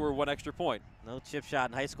for sure 1 extra point. No chip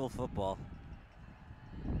shot in high school football.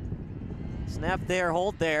 Snap there,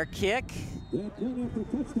 hold there, kick.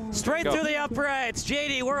 Straight through the uprights.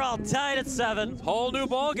 JD, we're all tied at 7. Whole new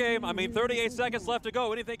ball game. I mean, 38 seconds left to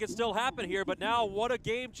go. Anything can still happen here, but now what a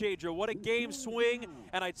game changer. What a game swing.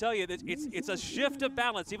 And I tell you, it's a shift of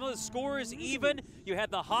balance. Even though the score is even, you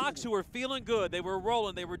had the Hawks who were feeling good. They were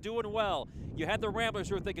rolling. They were doing well. You had the Ramblers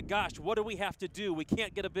who were thinking, gosh, what do we have to do? We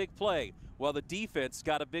can't get a big play. Well, the defense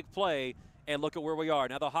got a big play, and look at where we are.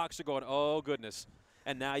 Now the Hawks are going, oh, goodness.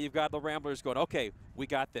 And now you've got the Ramblers going, okay, we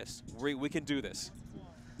got this. We can do this.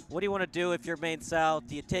 What do you want to do if you're Maine South?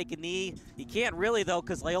 Do you take a knee? You can't really, though,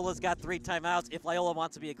 because Loyola's got 3 timeouts if Loyola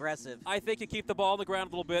wants to be aggressive. I think you keep the ball on the ground a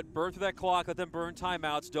little bit, burn through that clock, let them burn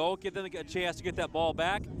timeouts. Don't give them a chance to get that ball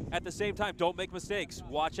back. At the same time, don't make mistakes.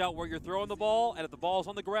 Watch out where you're throwing the ball, and if the ball's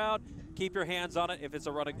on the ground, keep your hands on it if it's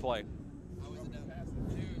a running play.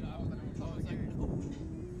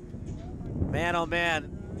 Man, oh,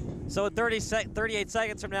 man. So 38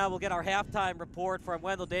 seconds from now, we'll get our halftime report from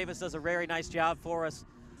Wendell Davis. Does a very nice job for us.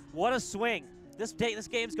 What a swing. This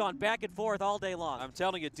game's gone back and forth all day long. I'm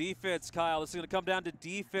telling you, defense, Kyle, this is going to come down to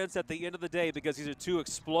defense at the end of the day because these are 2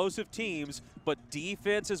 explosive teams, but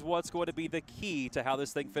defense is what's going to be the key to how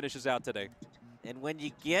this thing finishes out today. And when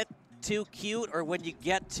you get too cute or when you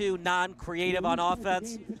get too non-creative on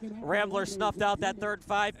offense, Rambler snuffed out that 3rd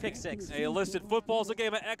 5, pick 6. Hey, listen, football's a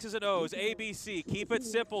game of X's and O's, ABC. Keep it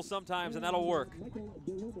simple sometimes, and that'll work.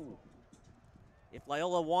 If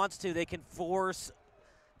Loyola wants to, they can force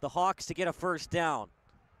the Hawks to get a 1st down.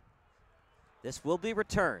 This will be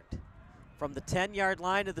returned from the 10-yard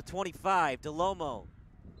line to the 25 to Lomo.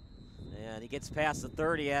 And he gets past the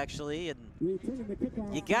 30, actually. And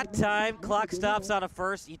you got time. Clock stops on a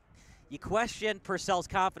 1st. You question Purcell's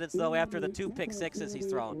confidence, though, after the 2 pick 6s he's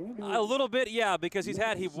thrown. A little bit, yeah, because he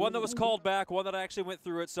one that was called back, one that actually went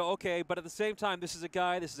through it, so okay. But at the same time, this is a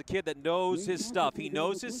kid that knows his stuff. He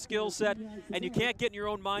knows his skill set, and you can't get in your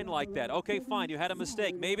own mind like that. Okay, fine, you had a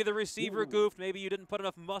mistake. Maybe the receiver goofed. Maybe you didn't put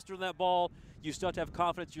enough mustard on that ball. You still have to have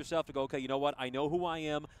confidence in yourself to go, okay, you know what? I know who I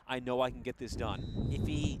am. I know I can get this done. If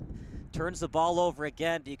he turns the ball over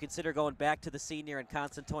again, do you consider going back to the senior and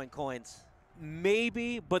concentrating coins?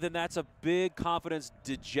 Maybe, but then that's a big confidence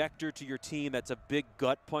dejector to your team. That's a big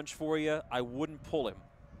gut punch for you. I wouldn't pull him.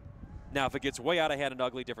 Now, if it gets way out of hand and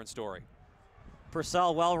ugly, different story.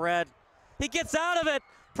 Purcell, well read. He gets out of it.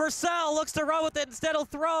 Purcell looks to run with it. Instead, he'll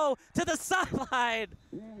throw to the sideline.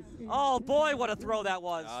 Oh, boy, what a throw that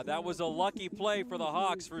was. That was a lucky play for the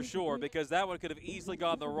Hawks for sure, because that one could have easily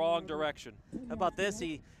gone the wrong direction. How about this?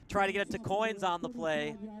 He tried to get it to coins on the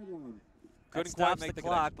play. Couldn't quite make the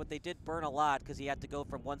clock, but they did burn a lot because he had to go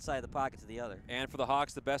from one side of the pocket to the other. And for the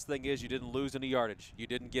Hawks, the best thing is you didn't lose any yardage. You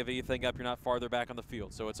didn't give anything up. You're not farther back on the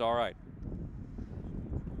field, so it's all right.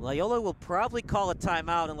 Loyola will probably call a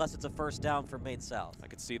timeout unless it's a 1st down for Maine South. I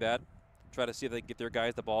could see that. Try to see if they can get their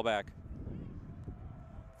guys the ball back.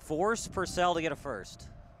 Force Purcell to get a 1st.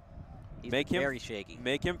 He's very shaky.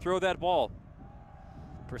 Make him throw that ball.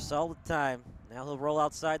 Purcell with time. Now he'll roll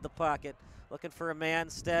outside the pocket, looking for a man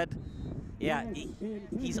instead. Yeah,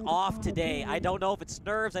 he's off today. I don't know if it's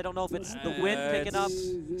nerves. I don't know if it's the wind picking up.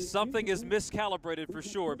 Something is miscalibrated for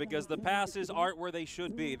sure because the passes aren't where they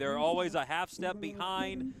should be. They're always a half step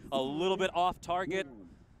behind, a little bit off target.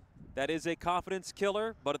 That is a confidence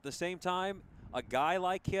killer, but at the same time, a guy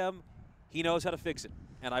like him, he knows how to fix it.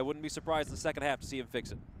 And I wouldn't be surprised in the second half to see him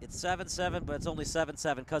fix it. It's 7-7, but it's only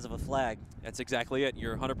 7-7 because of a flag. That's exactly it.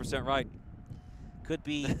 You're 100% right. Could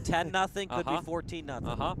be 10-0, could be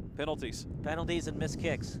 14-0. Penalties. Penalties and missed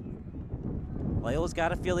kicks. Loyola's got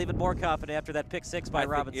to feel even more confident after that pick 6 by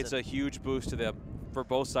Robinson. It's a huge boost to them for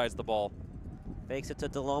both sides of the ball. Fakes it to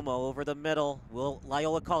DeLomo over the middle. Will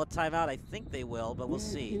Loyola call a timeout? I think they will, but we'll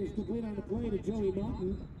see.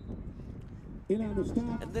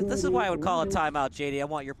 And this is why I would call a timeout, JD. I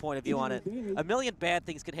want your point of view on it. A million bad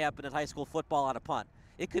things can happen in high school football on a punt.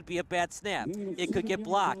 It could be a bad snap. It could get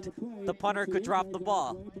blocked. The punter could drop the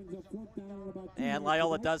ball. And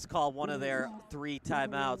Loyola does call one of their 3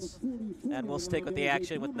 timeouts. And we'll stick with the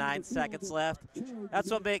action with 9 seconds left.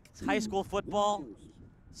 That's what makes high school football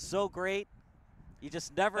so great. You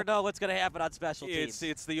just never know what's going to happen on special teams.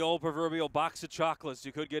 It's the old proverbial box of chocolates.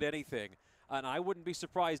 You could get anything. And I wouldn't be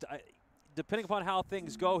surprised. Depending upon how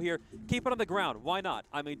things go here, keep it on the ground. Why not?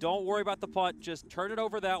 I mean, don't worry about the punt. Just turn it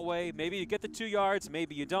over that way. Maybe you get the 2 yards,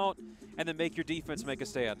 maybe you don't, and then make your defense make a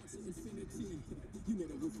stand.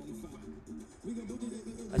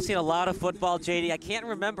 I've seen a lot of football, JD. I can't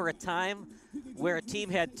remember a time where a team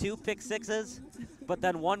had 2 pick sixes, but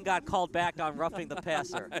then one got called back on roughing the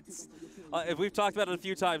passer. We've talked about it a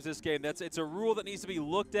few times this game. It's a rule that needs to be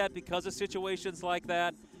looked at because of situations like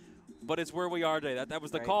that. But it's where we are today. That was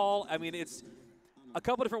the call. I mean, it's a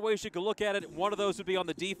couple different ways you could look at it. One of those would be on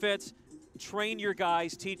the defense. Train your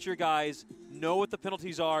guys, teach your guys, know what the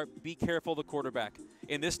penalties are, be careful of the quarterback.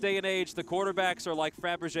 In this day and age, the quarterbacks are like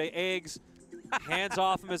Fabergé eggs. Hands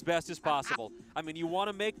off them as best as possible. I mean, you want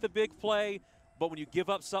to make the big play, but when you give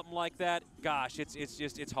up something like that, gosh,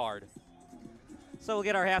 it's hard. So we'll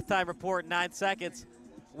get our halftime report in 9 seconds.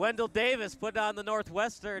 Wendell Davis putting on the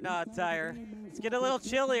Northwestern attire. It's getting a little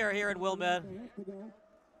chillier here in Wilmette.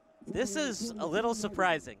 This is a little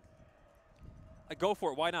surprising. Go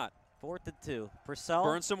for it. Why not? 4th and 2. Purcell.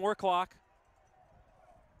 Burn some more clock.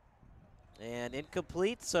 And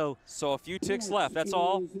incomplete, so a few ticks left, that's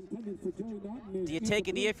all. Do you take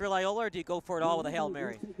a knee if you're Loyola, or do you go for it all with a Hail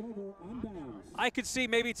Mary? I could see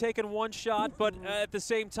maybe taking one shot, but at the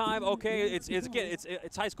same time, okay,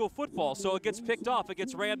 it's high school football, so it gets picked off, it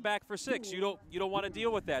gets ran back for 6. You don't want to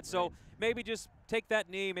deal with that. So maybe just take that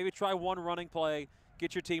knee, maybe try one running play,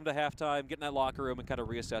 get your team to halftime, get in that locker room, and kind of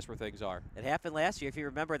reassess where things are. It happened last year, if you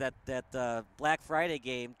remember that Black Friday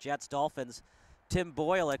game, Jets-Dolphins. Tim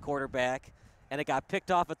Boyle at quarterback, and it got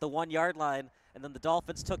picked off at the 1-yard line, and then the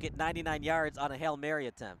Dolphins took it 99 yards on a Hail Mary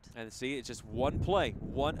attempt. And see, it's just one play,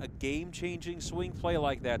 a game-changing swing play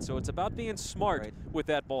like that. So it's about being smart with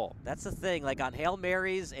that ball. That's the thing, like on Hail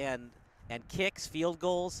Marys and kicks, field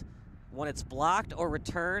goals, when it's blocked or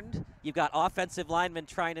returned, you've got offensive linemen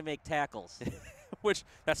trying to make tackles. Which,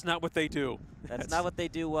 that's not what they do. That's not what they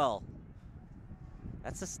do well.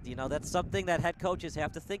 That's just, that's something that head coaches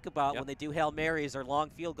have to think about when they do Hail Marys or long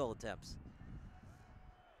field goal attempts.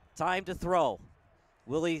 Time to throw.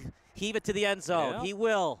 Will he heave it to the end zone? Yeah. He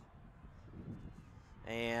will.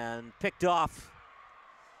 And picked off.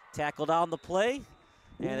 Tackled on the play.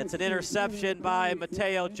 And it's an interception by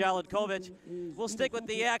Mateo Jelenkovic. We'll stick with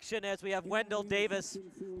the action as we have Wendell Davis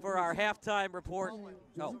for our halftime report.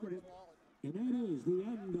 Oh.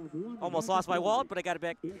 Almost lost my wallet, but I got it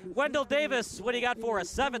back. Wendell Davis, what do you got for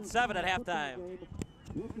us? 7-7 at halftime.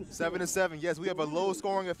 7-7. Yes, we have a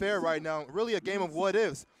low-scoring affair right now. Really a game of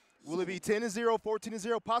what-ifs. Will it be 10-0,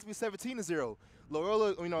 14-0, possibly 17-0?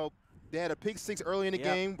 Loyola, they had a pick 6 early in the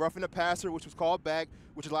game, roughing the passer, which was called back,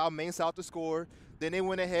 which allowed Maine South to score. Then they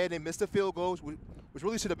went ahead and missed a field goal, which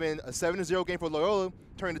really should have been a 7-0 game for Loyola,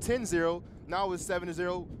 turned to 10-0. Now it's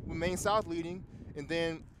 7-0 with Maine South leading, and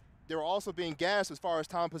then they were also being gassed as far as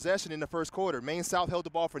time possession in the first quarter. Maine South held the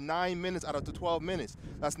ball for 9 minutes out of the 12 minutes.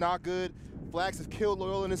 That's not good. Flags has killed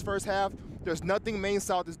Loyola in this first half. There's nothing Maine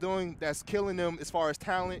South is doing that's killing them as far as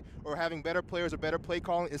talent or having better players or better play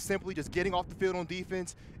calling. It's simply just getting off the field on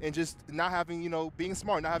defense and just not having, being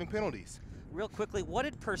smart, not having penalties. Real quickly, what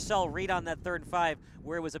did Purcell read on that 3rd and 5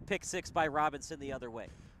 where it was a pick 6 by Robinson the other way?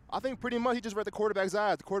 I think pretty much he just read the quarterback's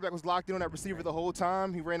eyes. The quarterback was locked in on that receiver the whole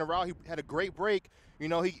time. He ran a route. He had a great break.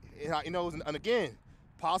 And again,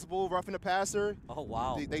 possible roughing the passer. Oh,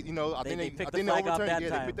 wow. I think they picked the flag up that time.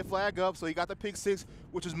 They picked the flag up, so he got the pick 6,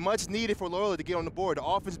 which was much needed for Loyola to get on the board. The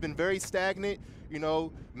offense has been very stagnant.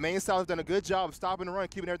 Maine South has done a good job of stopping the run,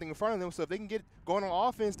 keeping everything in front of them. So if they can get going on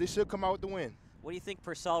offense, they should come out with the win. What do you think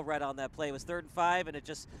Purcell read on that play? It was 3rd and 5, and it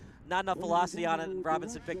just not enough velocity on it, and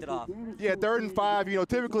Robinson picked it off. Yeah, 3rd and 5,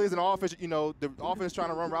 typically as an offense, the offense trying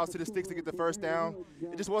to run routes to the sticks to get the first down.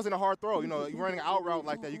 It just wasn't a hard throw. You're running an out route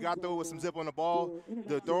like that. You got to throw with some zip on the ball.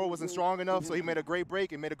 The throw wasn't strong enough, so he made a great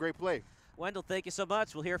break and made a great play. Wendell, thank you so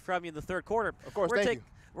much. We'll hear from you in the 3rd quarter. Of course, thank you.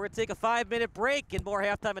 We're going to take a 5-minute break and more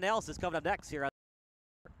halftime analysis coming up next here on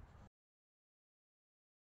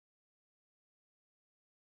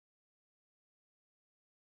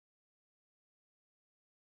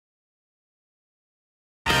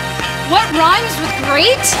What rhymes with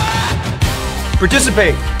great?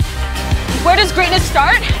 Participate. Where does greatness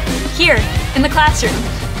start? Here, in the classroom.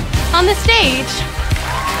 On the stage.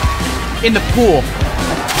 In the pool.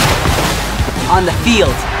 On the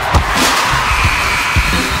field.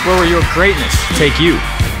 Where will your greatness take you?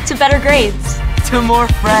 To better grades. To more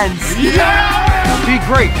friends. Yeah! Be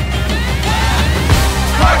great.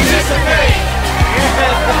 Participate!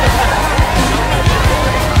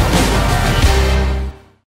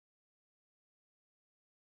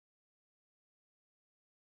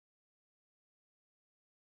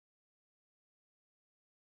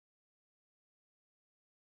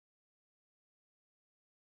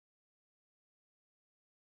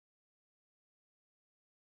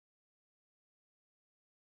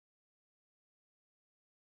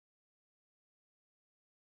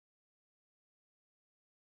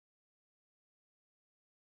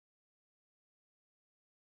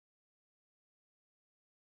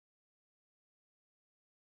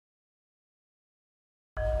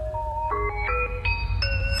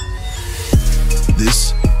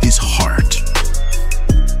 This is heart.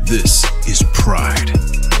 This is pride.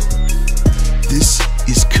 This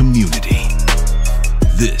is community.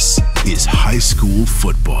 This is high school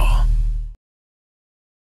football.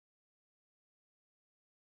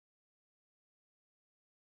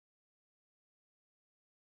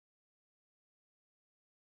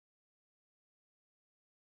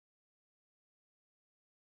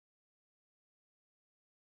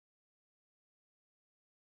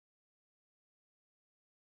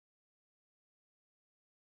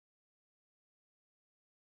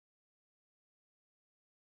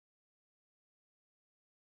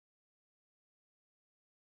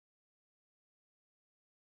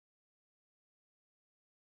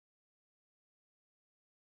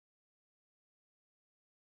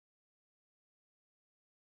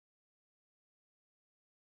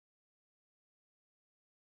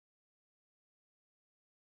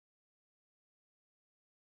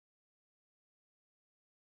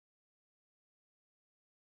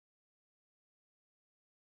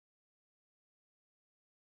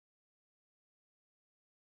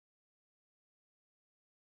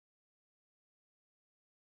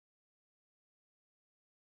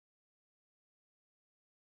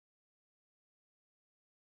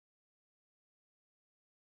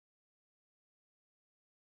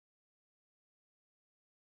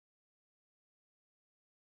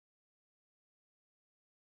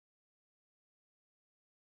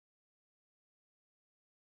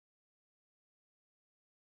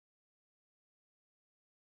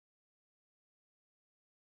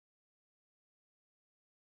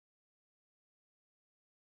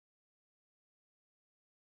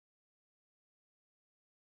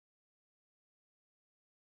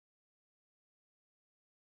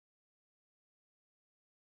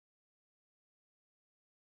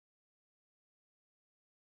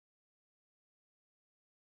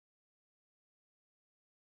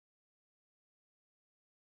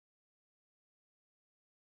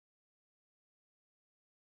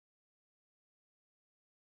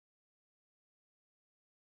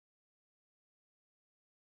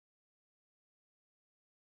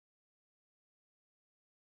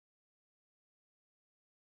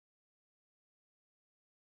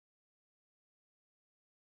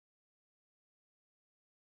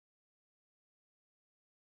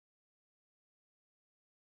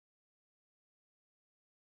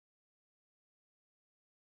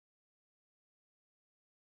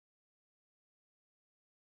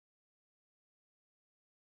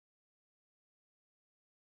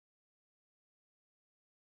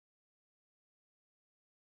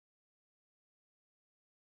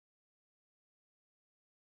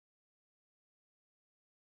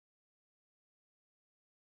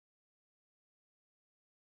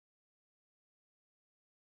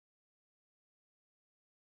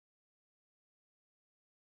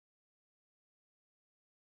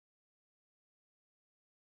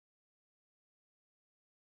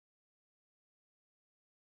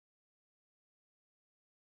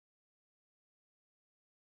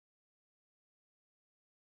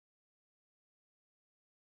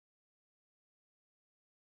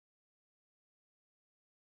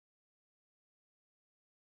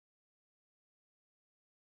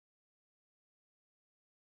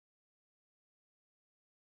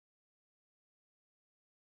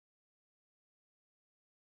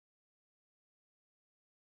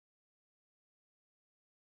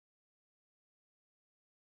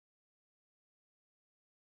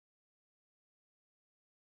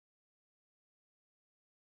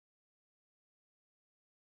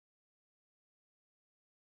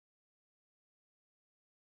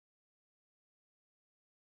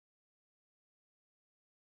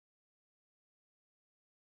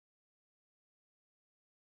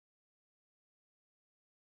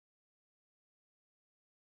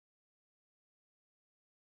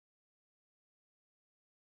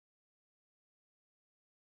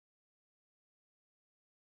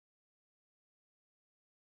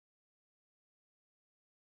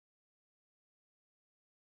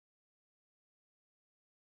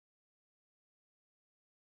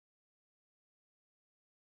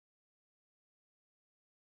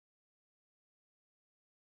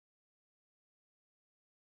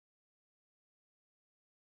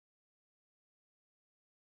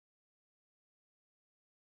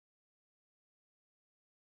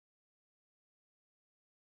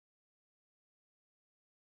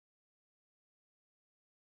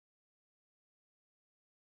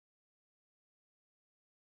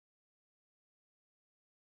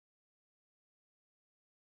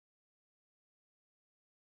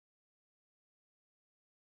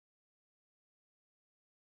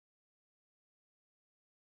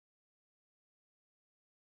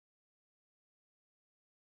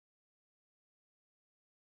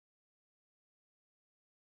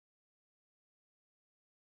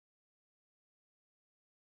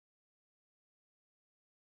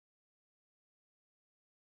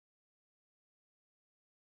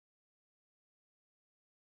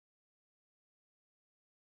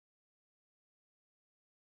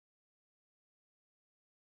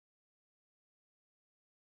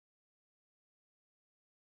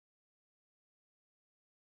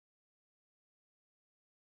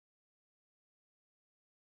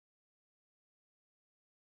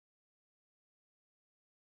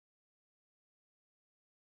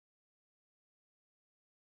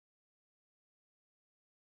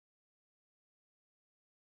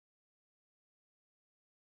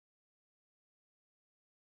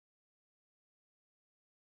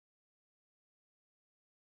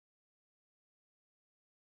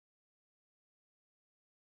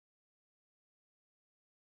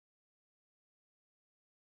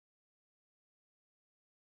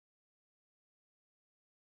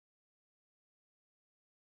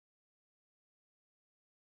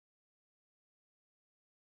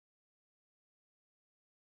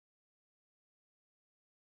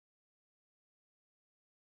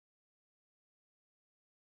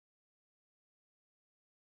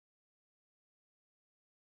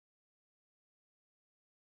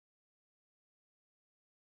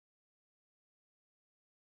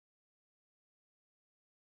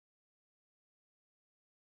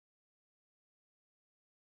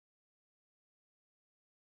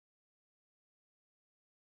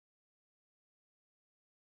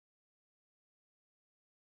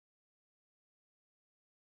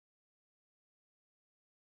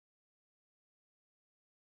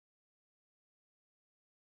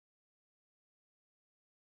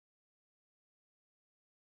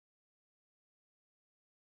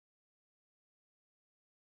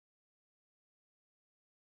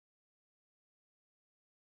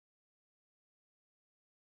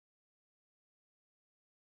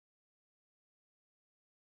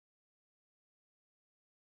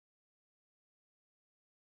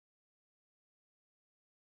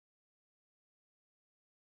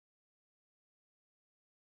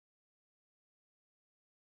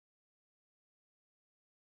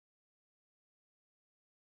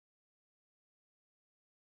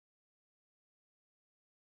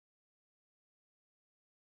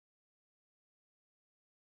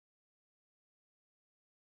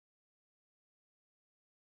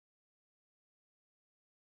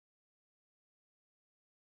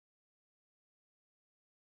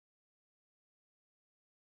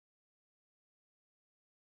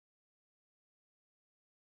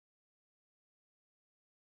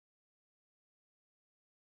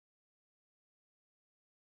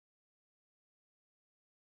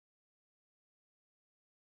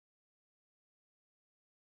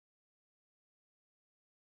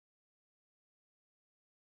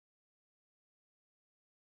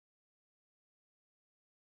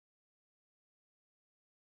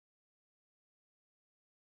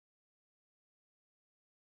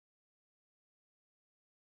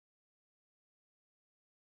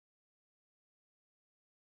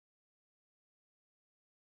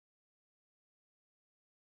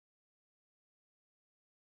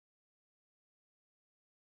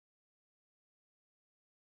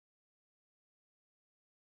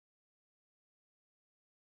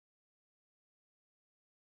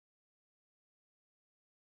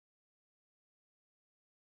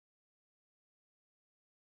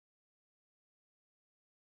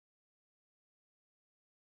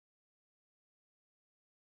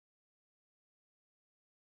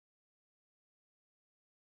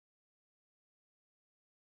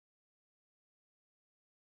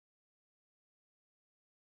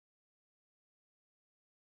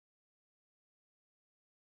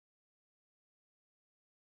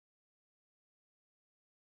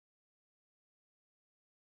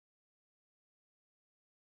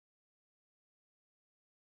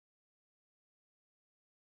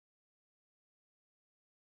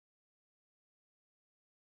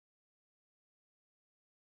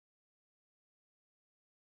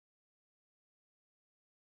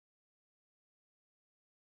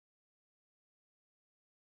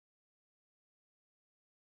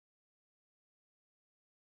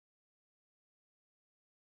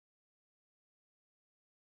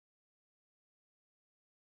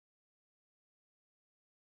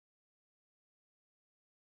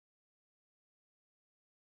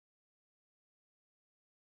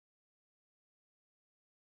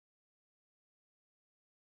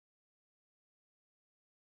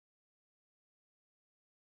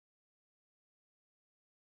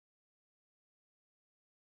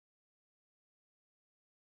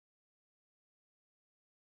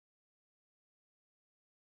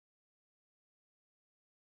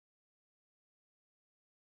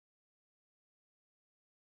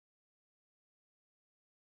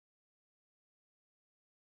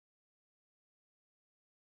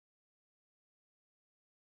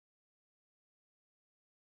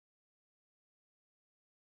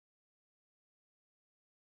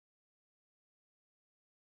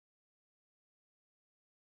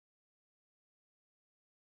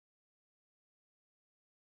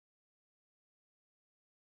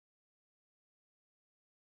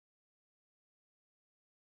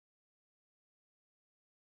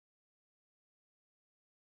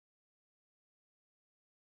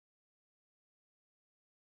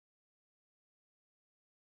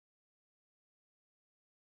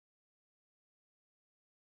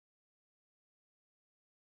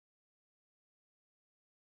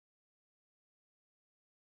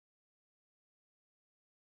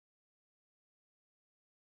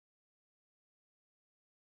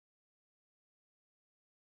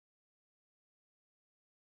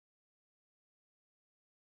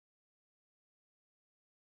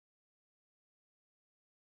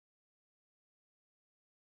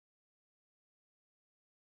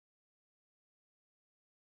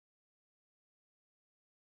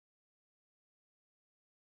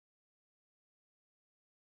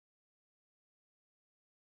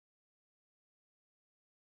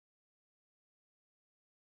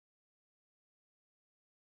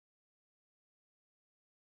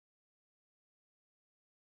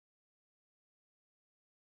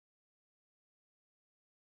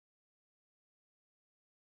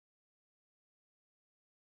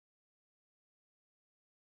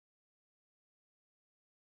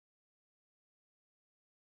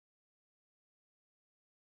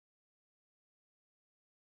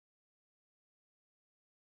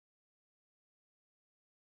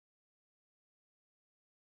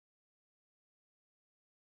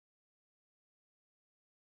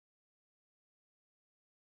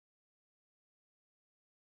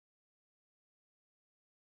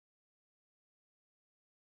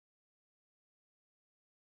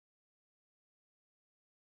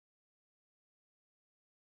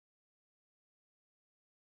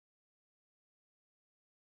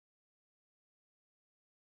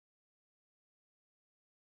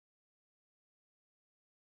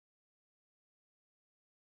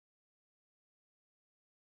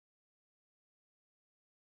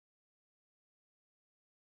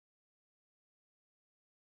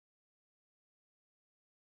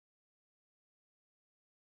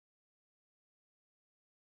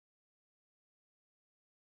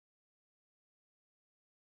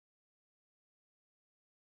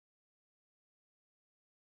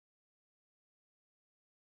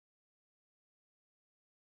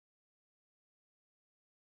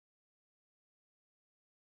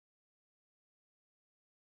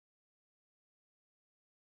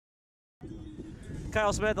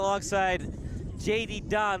 Kyle Smith alongside JD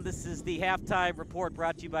Dunn. This is the halftime report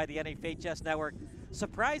brought to you by the IHSA Network.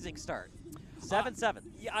 Surprising start. 7-7.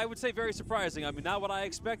 Yeah, I would say very surprising. I mean, not what I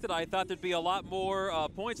expected. I thought there'd be a lot more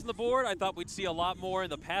points on the board. I thought we'd see a lot more in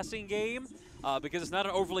the passing game because it's not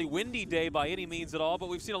an overly windy day by any means at all, but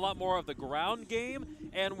we've seen a lot more of the ground game,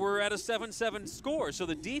 and we're at a 7-7 score. So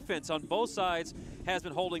the defense on both sides has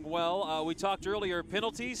been holding well. We talked earlier,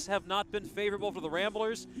 penalties have not been favorable for the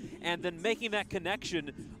Ramblers, and then making that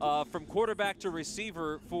connection from quarterback to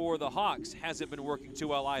receiver for the Hawks hasn't been working too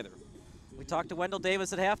well either. We talked to Wendell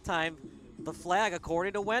Davis at halftime. The flag,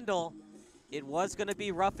 according to Wendell, it was going to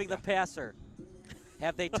be roughing the passer.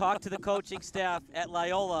 Have they talked to the coaching staff at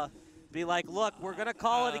Loyola? Be like, look, we're going to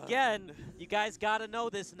call it again. You guys got to know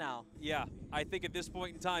this now. Yeah, I think at this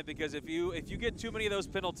point in time, because if you get too many of those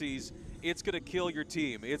penalties, it's going to kill your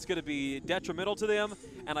team. It's going to be detrimental to them,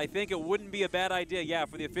 and I think it wouldn't be a bad idea,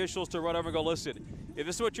 for the officials to run over and go, listen, if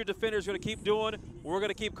this is what your defender's going to keep doing, we're going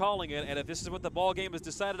to keep calling it, and if this is what the ball game is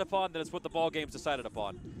decided upon, then it's what the ball game's decided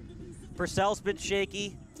upon. Purcell's been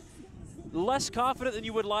shaky. Less confident than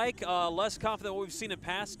you would like, less confident than what we've seen in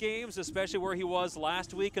past games, especially where he was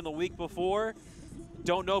last week and the week before.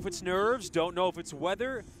 Don't know if it's nerves, don't know if it's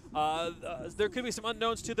weather. There could be some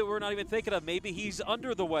unknowns, too, that we're not even thinking of. Maybe he's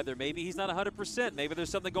under the weather. Maybe he's not 100%. Maybe there's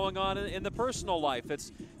something going on in the personal life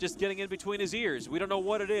that's just getting in between his ears. We don't know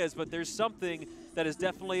what it is, but there's something that is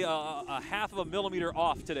definitely a half of a millimeter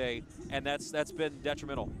off today, and that's been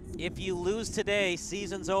detrimental. If you lose today,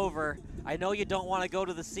 season's over. I know you don't want to go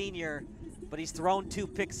to the senior, but he's thrown 2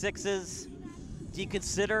 pick sixes. Do you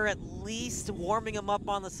consider at least warming him up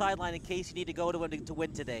on the sideline in case you need to go to him to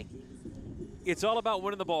win today? It's all about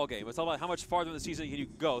winning the ball game. It's all about how much farther in the season can you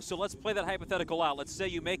go. So let's play that hypothetical out. Let's say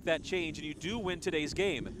you make that change and you do win today's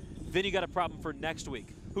game. Then you got a problem for next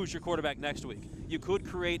week. Who's your quarterback next week? You could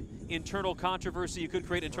create internal controversy. You could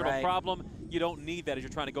create internal problem. You don't need that as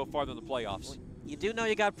you're trying to go farther in the playoffs. You do know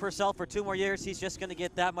you got Purcell for 2 more years. He's just going to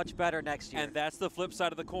get that much better next year. And that's the flip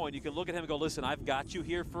side of the coin. You can look at him and go, listen, I've got you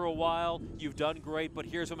here for a while. You've done great, but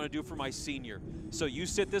here's what I'm going to do for my senior. So you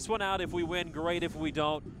sit this one out. If we win, great. If we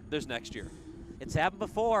don't, there's next year. It's happened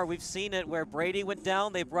before. We've seen it where Brady went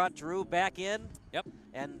down. They brought Drew back in. Yep.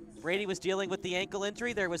 And Brady was dealing with the ankle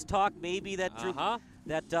injury. There was talk maybe that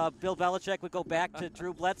Bill Belichick would go back to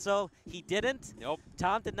Drew Bledsoe. He didn't. Nope.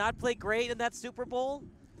 Tom did not play great in that Super Bowl.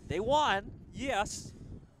 They won. Yes,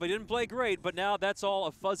 but he didn't play great. But now that's all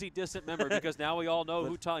a fuzzy, distant memory because now we all know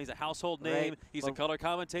who Tom. He's a household name. Right. He's a color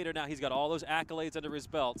commentator now. He's got all those accolades under his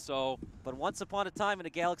belt. So, but once upon a time in a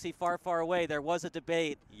galaxy far, far away, there was a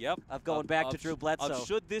debate. Of going back to Drew Bledsoe.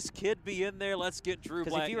 Should this kid be in there? Let's get Drew.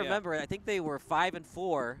 Because if you remember, I think they were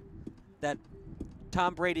 5-4. That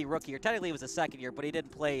Tom Brady rookie year. Technically, it was the second year, but he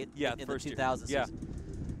didn't play in the 2000s. Yeah.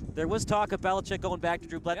 There was talk of Belichick going back to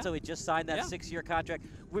Drew Bledsoe. He just signed that 6-year contract.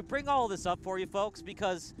 We bring all this up for you, folks,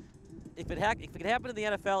 because if it could happen in the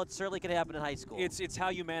NFL, it certainly could happen in high school. It's how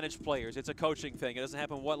you manage players. It's a coaching thing. It doesn't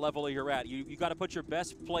happen what level you're at. You got to put your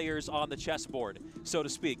best players on the chessboard, so to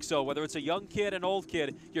speak. So whether it's a young kid, an old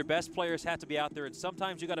kid, your best players have to be out there, and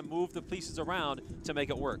sometimes you got to move the pieces around to make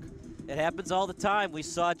it work. It happens all the time. We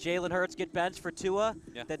saw Jalen Hurts get benched for Tua.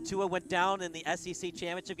 Then Tua went down in the SEC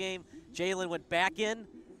championship game. Jalen went back in.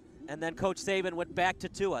 And then Coach Saban went back to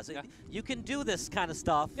Tua. So you can do this kind of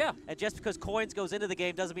stuff. Yeah. And just because Coins goes into the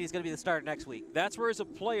game doesn't mean he's going to be the starter next week. That's where, as a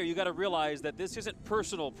player, you got to realize that this isn't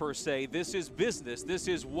personal per se. This is business. This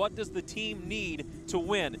is what does the team need to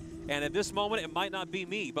win. And at this moment, it might not be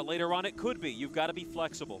me, but later on it could be. You've got to be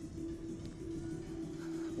flexible.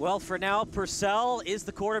 Well, for now, Purcell is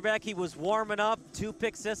the quarterback. He was warming up. 2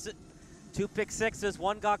 pick sixes.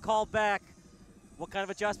 One got called back. What kind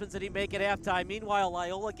of adjustments did he make at halftime? Meanwhile,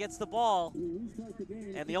 Loyola gets the ball,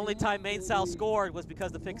 and the only time Maine South scored was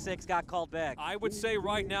because the pick 6 got called back. I would say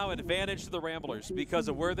right now advantage to the Ramblers because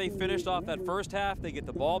of where they finished off that first half. They get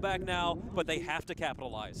the ball back now, but they have to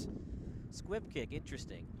capitalize. Squib kick,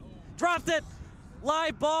 interesting. Dropped it!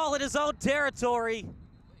 Live ball in his own territory.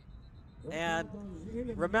 And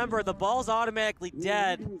remember, the ball's automatically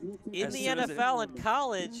dead. In the NFL and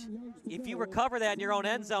college, if you recover that in your own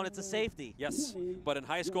end zone, it's a safety. Yes, but in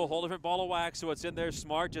high school, whole different ball of wax, so it's in there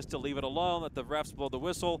smart just to leave it alone, let the refs blow the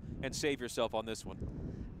whistle, and save yourself on this one.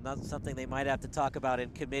 Not something they might have to talk about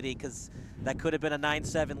in committee because that could have been a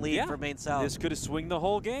 9-7 lead for Maine South. This could have swung the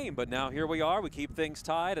whole game, but now here we are. We keep things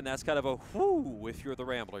tied, and that's kind of a whoo if you're the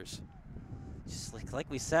Ramblers. Just like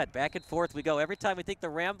we said, back and forth we go. Every time we think the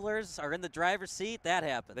Ramblers are in the driver's seat, that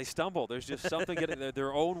happens. They stumble. There's just something getting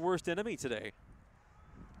their own worst enemy today.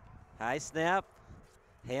 High snap,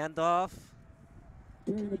 handoff.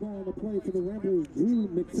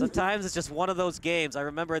 Sometimes it's just one of those games. I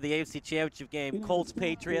remember the AFC Championship game,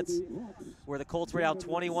 Colts-Patriots, where the Colts were down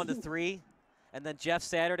 21-3, and then Jeff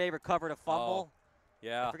Saturday recovered a fumble.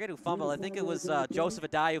 Yeah. I forget who fumbled. I think it was Joseph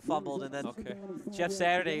Adai who fumbled, and then Jeff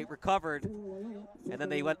Saturday recovered, and then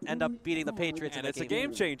they end up beating the Patriots. And it's a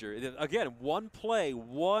game changer. Again, one play,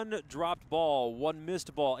 one dropped ball, one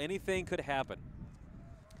missed ball, anything could happen.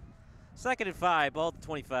 2nd and 5, ball at the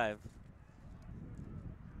 25.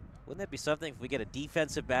 Wouldn't that be something if we get a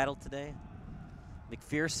defensive battle today?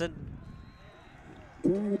 McPherson.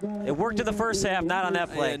 It worked in the first half, not on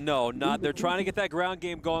that play. No, not. They're trying to get that ground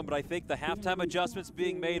game going, but I think the halftime adjustments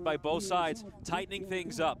being made by both sides, tightening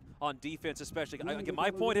things up on defense especially. Again, my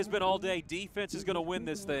point has been all day, defense is going to win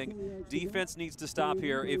this thing. Defense needs to stop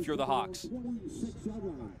here if you're the Hawks.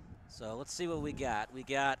 So let's see what we got. We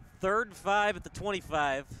got 3rd and 5 at the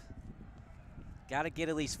 25. Got to get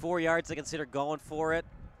at least 4 yards to consider going for it.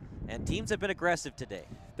 And teams have been aggressive today.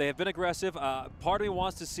 They have been aggressive. Part of me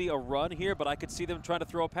wants to see a run here, but I could see them trying to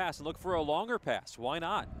throw a pass and look for a longer pass. Why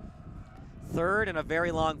not? 3rd and a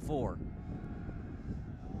very long 4.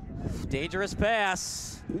 Dangerous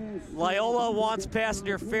pass. Loyola wants pass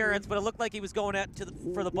interference, but it looked like he was going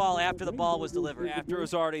for the ball after the ball was delivered. After it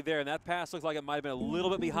was already there, and that pass looked like it might have been a little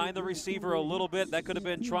bit behind the receiver a little bit. That could have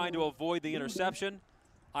been trying to avoid the interception.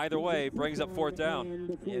 Either way, brings up 4th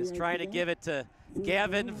down. He was trying to give it to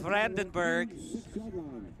Gavin Vandenberg.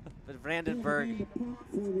 But Vandenberg,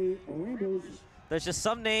 there's just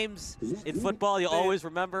some names in football you always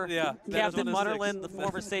remember. Yeah, Captain Mutterland, the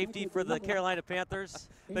former safety for the Carolina Panthers.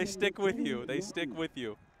 They stick with you. They stick with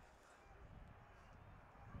you.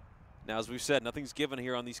 Now, as we've said, nothing's given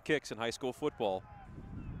here on these kicks in high school football.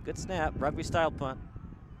 Good snap, rugby-style punt.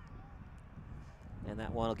 And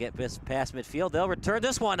that one will get past midfield. They'll return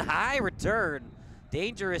this one, high return.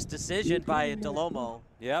 Dangerous decision by Delomo.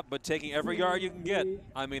 Yeah, but taking every yard you can get.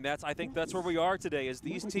 I mean, I think that's where we are today, is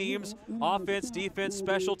these teams, offense, defense,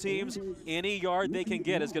 special teams, any yard they can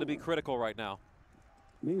get is going to be critical right now.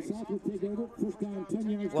 Well,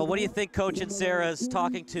 what do you think Coach Insera's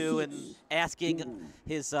talking to and asking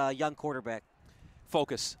his young quarterback?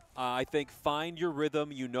 Focus. I think find your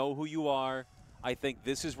rhythm. You know who you are. I think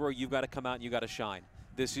this is where you've got to come out and you've got to shine.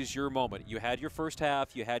 This is your moment. You had your first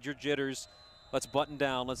half. You had your jitters. Let's button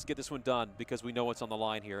down. Let's get this one done because we know what's on the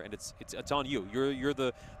line here, and it's on you. You're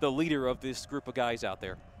the leader of this group of guys out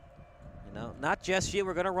there. You know, not just you.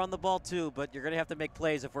 We're going to run the ball too, but you're going to have to make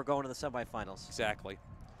plays if we're going to the semifinals. Exactly.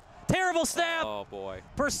 Terrible snap. Oh boy.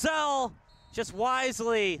 Purcell just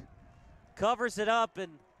wisely covers it up,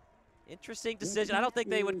 and interesting decision. I don't think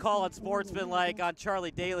they would call unsportsmanlike on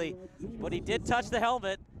Charlie Daly, but he did touch the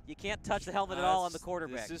helmet. You can't touch the helmet at all on the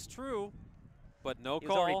quarterback. This is true, but no he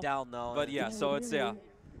call. was already down though. But yeah, so it's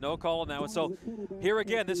no call on that one. So here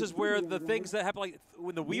again, this is where the things that happen, like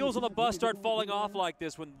when the wheels on the bus start falling off like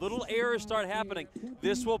this, when little errors start happening,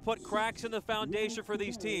 this will put cracks in the foundation for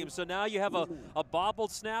these teams. So now you have a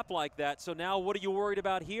bobbled snap like that. So now what are you worried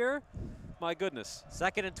about here? My goodness.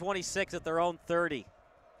 2nd and 26 at their own 30.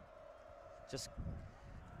 Just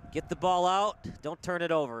get the ball out. Don't turn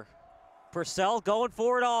it over. Purcell going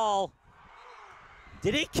for it all.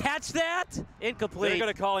 Did he catch that? Incomplete. They're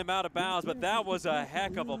going to call him out of bounds, but that was a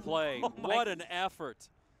heck of a play. What an effort.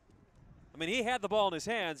 I mean, he had the ball in his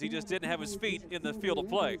hands. He just didn't have his feet in the field of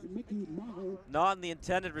play. Not in the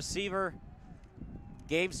intended receiver.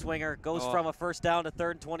 Game swinger goes from a first down to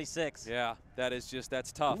 3rd and 26. Yeah,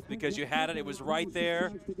 that's tough because you had it. It was right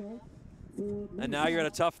there. And now you're at a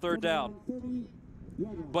tough 3rd down.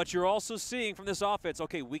 But you're also seeing from this offense,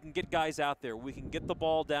 okay, we can get guys out there. We can get the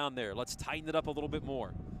ball down there. Let's tighten it up a little bit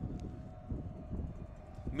more.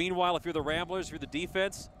 Meanwhile, if you're the Ramblers, if you're the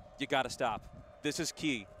defense, you got to stop. This is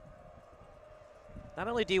key. Not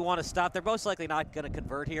only do you want to stop, they're most likely not going to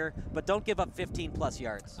convert here, but don't give up 15-plus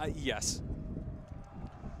yards. Yes.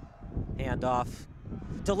 Handoff.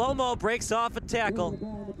 Delomo breaks off a tackle.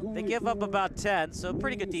 They give up about 10, so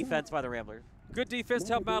pretty good defense by the Ramblers. Good defense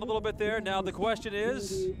to help them out a little bit there. Now the question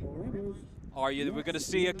is, we're going to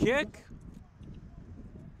see a kick?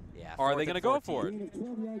 Yeah. Or are they going to go for it?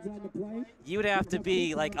 You'd have to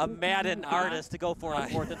be like a Madden artist to go for it on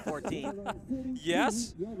 4th and 14.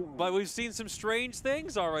 Yes, but we've seen some strange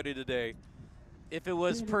things already today. If it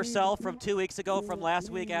was Purcell from 2 weeks ago, from last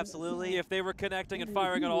week, absolutely. If they were connecting and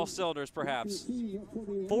firing on all cylinders, perhaps.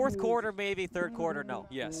 4th quarter, maybe. 3rd quarter, no.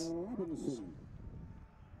 Yes.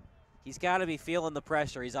 He's got to be feeling the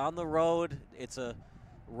pressure. He's on the road. It's a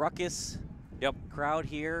ruckus crowd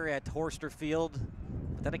here at Horster Field.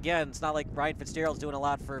 But then again, it's not like Ryan Fitzgerald's doing a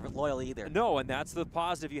lot for Loyola either. No, and that's the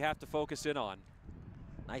positive you have to focus in on.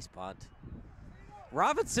 Nice punt.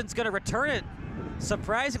 Robinson's going to return it,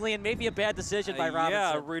 surprisingly, and maybe a bad decision by Robinson.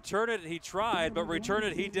 Yeah, return it he tried, but return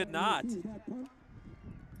it he did not.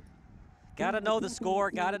 Got to know the score,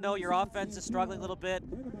 got to know your offense is struggling a little bit.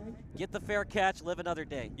 Get the fair catch, live another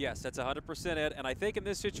day. Yes, that's 100% it. And I think in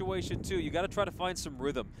this situation, too, you got to try to find some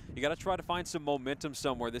rhythm. You got to try to find some momentum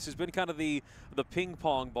somewhere. This has been kind of the ping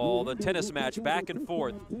pong ball, the tennis match, back and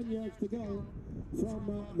forth.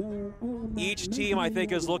 Each team, I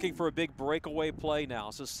think, is looking for a big breakaway play now.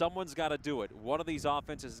 So someone's got to do it. One of these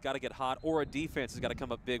offenses has got to get hot, or a defense has got to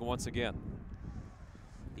come up big once again.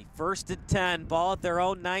 The 1st and 10, ball at their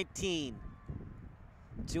own 19.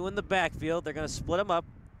 2 in the backfield. They're going to split them up.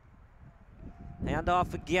 Hand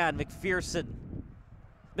off again, McPherson.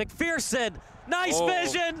 McPherson, nice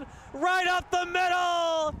vision, right up the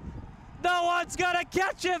middle. No one's gonna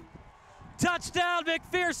catch him. Touchdown,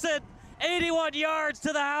 McPherson, 81 yards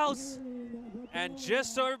to the house. And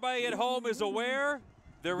just so everybody at home is aware,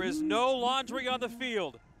 there is no laundry on the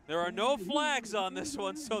field. There are no flags on this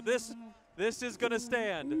one, so this is gonna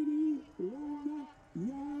stand.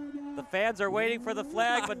 The fans are waiting for the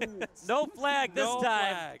flag, but no flag this time.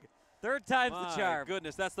 Flag. 3rd time's the charm.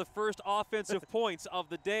 Goodness, that's the first offensive points of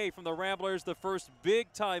the day from the Ramblers, the first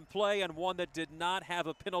big-time play, and one that did not have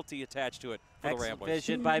a penalty attached to it for the Ramblers.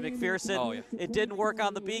 Vision by McPherson. Oh, yeah. It didn't work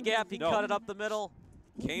on the B gap. He cut it up the middle.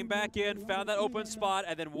 Came back in, found that open spot,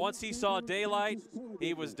 and then once he saw daylight,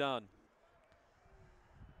 he was done.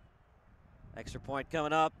 Extra point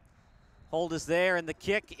coming up. Hold is there, and the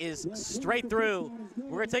kick is straight through.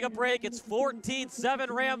 We're going to take a break. It's 14-7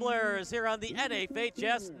 Ramblers here on the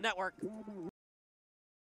NFHS Network.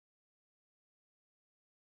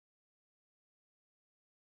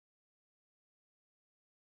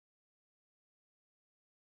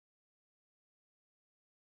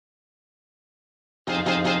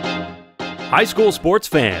 High school sports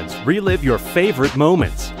fans, relive your favorite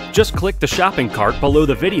moments. Just click the shopping cart below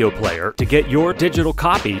the video player to get your digital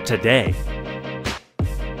copy today.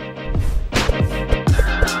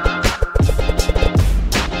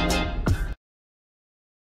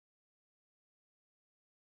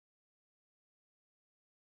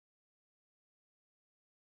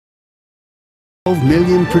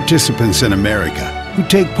 Million participants in America who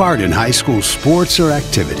take part in high school sports or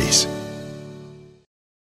activities.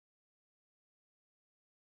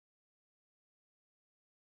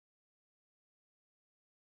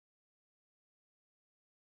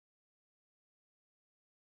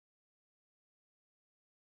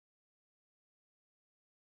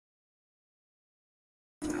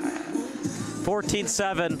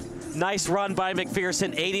 (14-7). Nice run by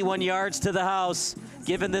McPherson, 81 yards to the house,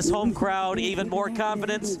 giving this home crowd even more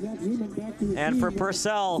confidence. And for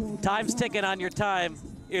Purcell, time's ticking on your time.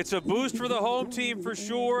 It's a boost for the home team for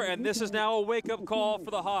sure, and this is now a wake-up call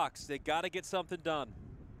for the Hawks. They got to get something done.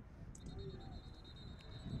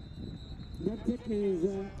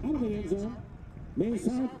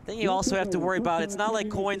 Thing you also have to worry about, it's not like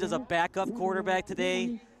Coynes is a backup quarterback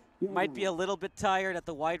today. Might be a little bit tired at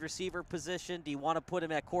the wide receiver position. Do you want to put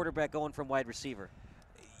him at quarterback going from wide receiver?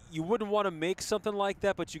 You wouldn't want to make something like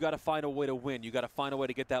that, but you got to find a way to win. You got to find a way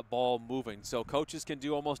to get that ball moving. So coaches can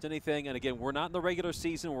do almost anything. And again, we're not in the regular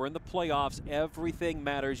season. We're in the playoffs. Everything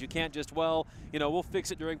matters. You can't just, well, you know, we'll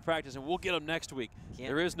fix it during practice and we'll get them next week.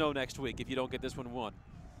 There is no next week if you don't get this one won.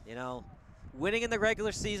 You know, winning in the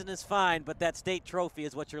regular season is fine, but that state trophy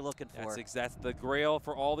is what you're looking for. That's the grail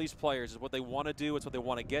for all these players. Is what they want to do. It's what they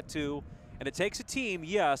want to get to. And it takes a team,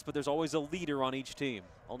 yes, but there's always a leader on each team.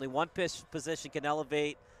 Only one position can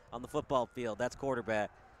elevate on the football field. That's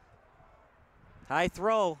quarterback. High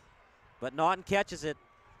throw, but Naughton catches it.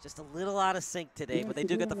 Just a little out of sync today, but they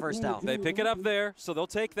do get the first down. They pick it up there, so they'll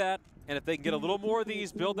take that. And if they can get a little more of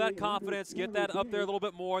these, build that confidence, get that up there a little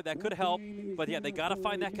bit more, that could help. But, yeah, they got to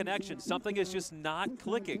find that connection. Something is just not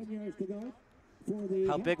clicking.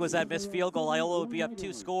 How big was that missed field goal? Loyola would be up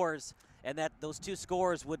 2 scores, and those 2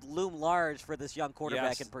 scores would loom large for this young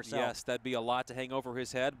quarterback in Purcell. Yes, that'd be a lot to hang over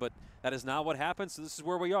his head, but that is not what happens. So this is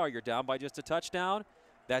where we are. You're down by just a touchdown.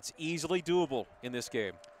 That's easily doable in this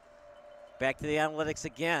game. Back to the analytics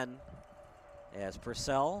again as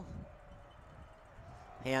Purcell.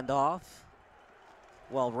 Handoff.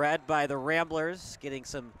 Well read by the Ramblers, getting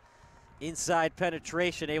some inside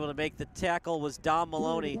penetration, able to make the tackle was Dom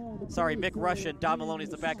Maloney. Sorry, Mick Russian. Dom Maloney's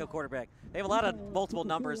the backup quarterback. They have a lot of multiple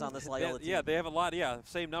numbers on this Loyola team. Yeah, they have a lot,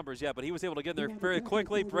 same numbers, but he was able to get there very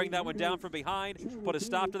quickly, bring that one down from behind, put a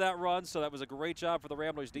stop to that run, so that was a great job for the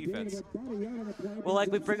Ramblers defense. Well,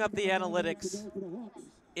 like we bring up the analytics,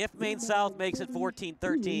 If Maine South makes it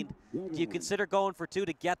 14-13, do you consider going for 2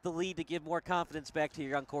 to get the lead to give more confidence back to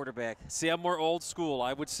your young quarterback? See, I'm more old school.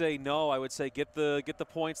 I would say no. I would say get the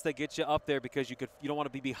points that get you up there because you don't want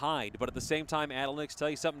to be behind. But at the same time, analytics tell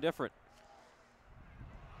you something different.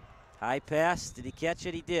 High pass. Did he catch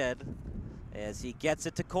it? He did. As he gets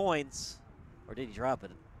it to Coins. Or did he drop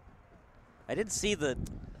it? I didn't see the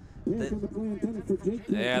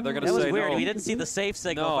yeah, they're going to say no. That was weird. We didn't see the safe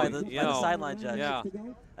signal by the sideline judge. Yeah.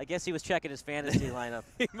 I guess he was checking his fantasy lineup.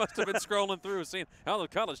 He must have been scrolling through, seeing how the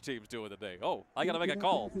college team's doing today. Oh, I got to make a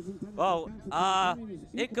call. Oh,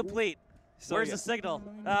 incomplete. So where's the signal?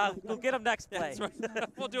 We'll get him next play. That's right.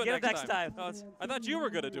 We'll do it get next time. No, I thought you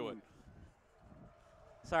were going to do it.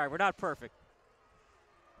 Sorry, we're not perfect.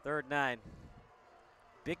 3rd 9.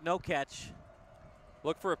 Big no catch.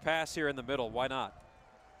 Look for a pass here in the middle. Why not?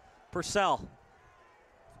 Purcell.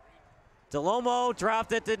 DeLomo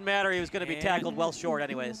dropped it. Didn't matter. He was going to be tackled well short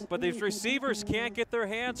anyways. But these receivers can't get their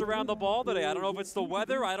hands around the ball today. I don't know if it's the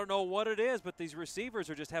weather. I don't know what it is, but these receivers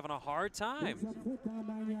are just having a hard time.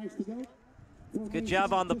 Good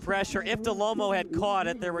job on the pressure. If DeLomo had caught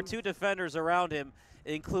it, there were 2 defenders around him,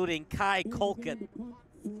 including Kai Colkin.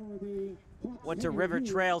 Went to River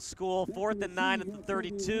Trail School. 4th and 9 at the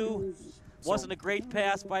 32. Wasn't a great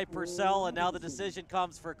pass by Purcell, and now the decision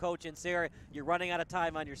comes for Coach Insera. You're running out of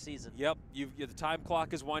time on your season. Yep, the time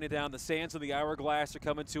clock is winding down. The sands of the hourglass are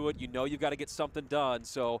coming to it. You know you've got to get something done,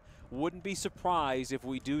 so wouldn't be surprised if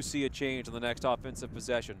we do see a change in the next offensive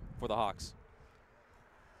possession for the Hawks.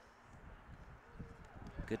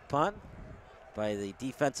 Good punt by the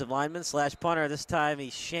defensive lineman / punter. This time he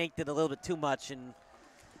shanked it a little bit too much and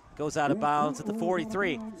goes out of bounds at the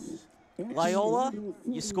 43. Loyola,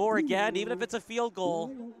 you score again, even if it's a field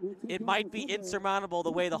goal, it might be insurmountable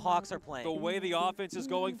the way the Hawks are playing. The way the offense is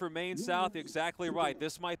going for Maine South, exactly right.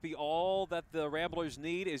 This might be all that the Ramblers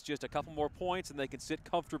need is just a couple more points and they can sit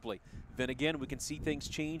comfortably. Then again, we can see things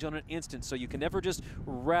change on an instant, so you can never just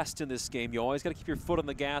rest in this game. You always got to keep your foot on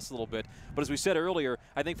the gas a little bit. But as we said earlier,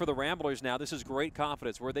 I think for the Ramblers now, this is great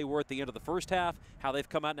confidence. Where they were at the end of the first half, how they've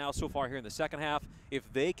come out now so far here in the second half. If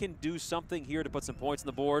they can do something here to put some points on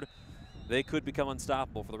the board, they could become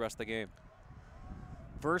unstoppable for the rest of the game.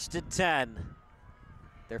 1st and 10.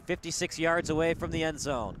 They're 56 yards away from the end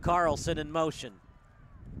zone. Carlson in motion.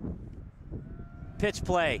 Pitch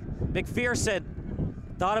play. McPherson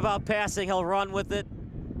thought about passing. He'll run with it.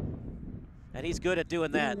 And he's good at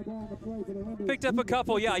doing that. Picked up a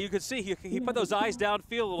couple. Yeah, you could see he put those eyes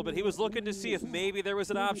downfield a little bit. He was looking to see if maybe there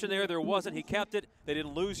was an option there. There wasn't. He kept it. They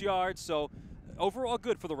didn't lose yards. So overall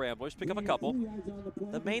good for the Ramblers. Pick up a couple.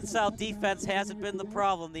 The Maine South defense hasn't been the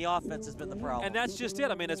problem. The offense has been the problem. And that's just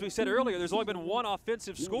it. I mean, as we said earlier, there's only been one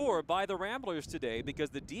offensive score by the Ramblers today because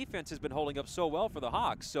the defense has been holding up so well for the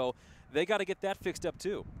Hawks. So they got to get that fixed up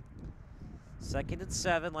too. 2nd and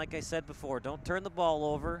 7, like I said before. Don't turn the ball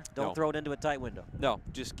over. Don't throw it into a tight window. No,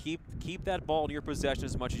 just keep that ball in your possession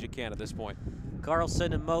as much as you can at this point.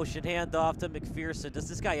 Carlson in motion, handoff to McPherson. Does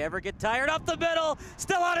this guy ever get tired? Up the middle,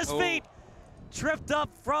 still on his feet. Tripped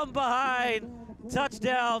up from behind.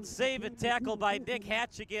 Touchdown, save and tackle by Nick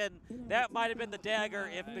Hatch again. That might have been the dagger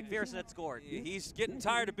if McPherson had scored. He's getting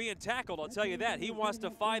tired of being tackled, I'll tell you that. He wants to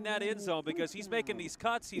find that end zone because he's making these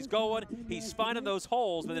cuts, he's going, he's finding those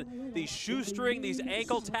holes, but then these shoestring, these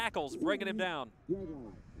ankle tackles bringing him down.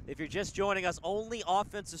 If you're just joining us, only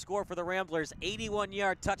offensive score for the Ramblers,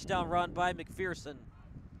 81-yard touchdown run by McPherson.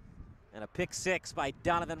 And a pick 6 by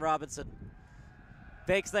Donovan Robinson.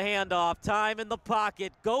 Fakes the handoff, time in the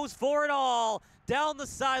pocket, goes for it all, down the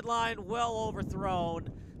sideline, well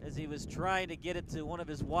overthrown as he was trying to get it to one of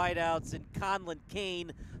his wideouts in Conlon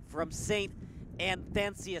Kane from St.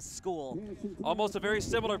 Anthasius School. Almost a very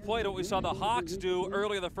similar play to what we saw the Hawks do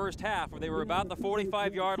earlier in the first half, where they were about the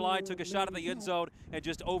 45-yard line, took a shot at the end zone, and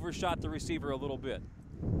just overshot the receiver a little bit.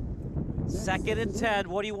 2nd and 10.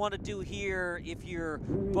 What do you want to do here if you're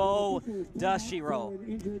Bo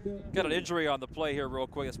Dashiro? Got an injury on the play here real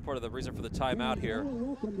quick. That's part of the reason for the timeout here.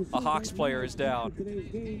 A Hawks player is down.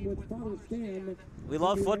 We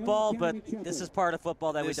love football, but this is part of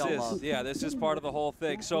football that we don't love. Yeah, this is part of the whole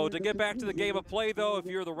thing. So to get back to the game of play, though, if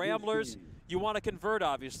you're the Ramblers, you want to convert,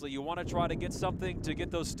 obviously. You want to try to get something to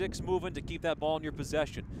get those sticks moving to keep that ball in your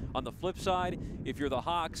possession. On the flip side, if you're the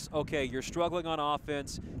Hawks, okay, you're struggling on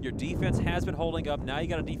offense. Your defense has been holding up. Now you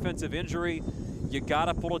got a defensive injury. You got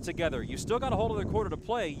to pull it together. You still got a hold of the quarter to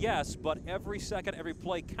play, yes, but every second, every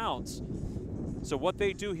play counts. So what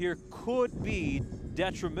they do here could be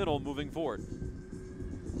detrimental moving forward.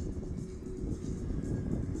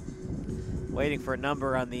 Waiting for a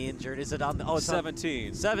number on the injured. Is it on the, oh, it's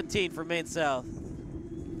 17. 17 for Maine South.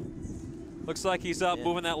 Looks Looks like he's up,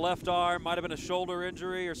 moving that left arm. Might have been a shoulder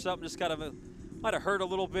injury or something, just kind of might have hurt a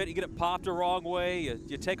little bit. You get it popped the wrong way,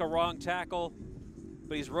 you take a wrong tackle,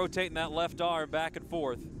 but he's rotating that left arm back and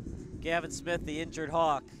forth. Gavin Smith, the injured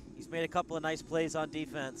Hawk. He's made a couple of nice plays on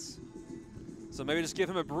defense. So maybe just give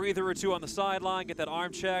him a breather or two on the sideline, get that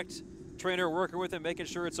arm checked. Trainer working with him, making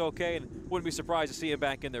sure it's okay, and wouldn't be surprised to see him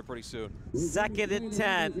back in there pretty soon. 2nd and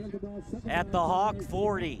 10 at the Hawk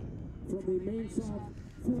 40.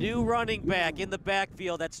 New running back in the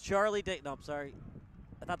backfield. That's Charlie Daly. No, I'm sorry.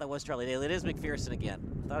 I thought that was Charlie Daly. It is McPherson again.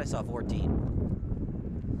 I thought I saw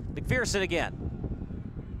 14. McPherson again.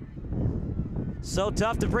 So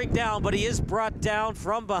tough to bring down, but he is brought down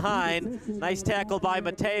from behind. Nice tackle by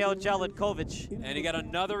Mateo Jelenkovic. And he got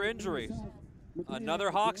another injury.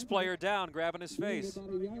 Another Hawks player down, grabbing his face.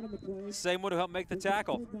 Same one who helped make the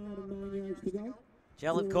tackle.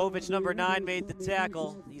 Jelenkovic, number 9, made the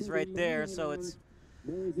tackle. He's right there, so it's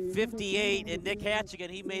 58, and Nick Hatchigan,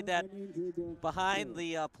 he made that behind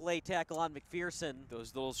the play tackle on McPherson.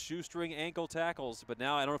 Those little shoestring ankle tackles, but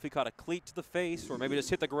now I don't know if he caught a cleat to the face or maybe just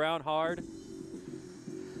hit the ground hard.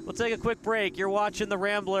 We'll take a quick break. You're watching the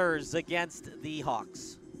Ramblers against the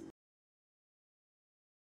Hawks.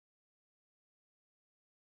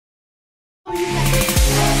 The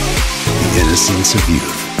innocence of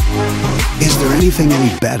youth. Is there anything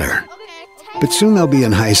any better? But soon they'll be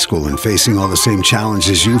in high school and facing all the same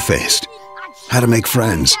challenges you faced. How to make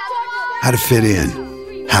friends, how to fit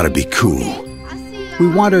in, how to be cool. We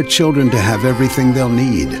want our children to have everything they'll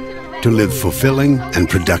need to live fulfilling and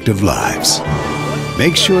productive lives.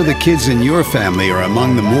 Make sure the kids in your family are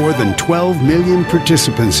among the more than 12 million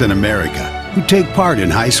participants in America who take part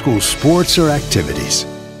in high school sports or activities.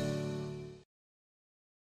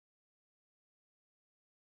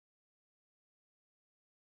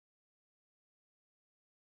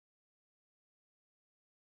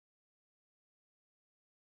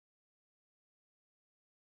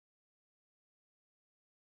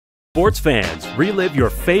 Sports fans, relive your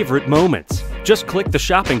favorite moments. Just click the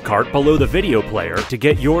shopping cart below the video player to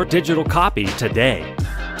get your digital copy today.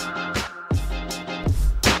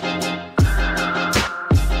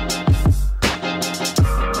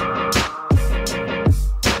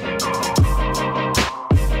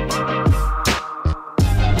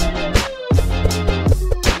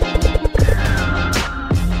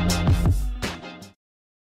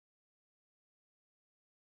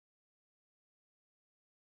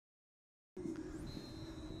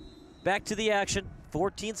 Back to the action,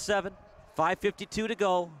 14-7, 5:52 to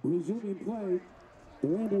go.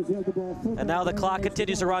 And now the clock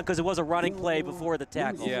continues to run because it was a running play before the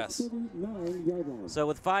tackle. Yes. So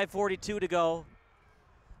with 5:42 to go,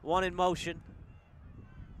 one in motion.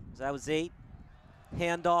 So that was 8.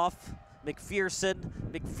 Handoff,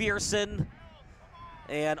 McPherson,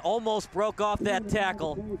 and almost broke off that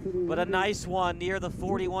tackle, but a nice one near the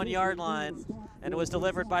 41-yard line, and it was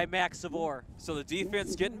delivered by Max Savor. So the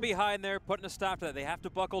defense getting behind there, putting a stop to that. They have to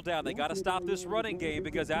buckle down. They got to stop this running game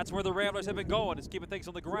because that's where the Ramblers have been going, is keeping things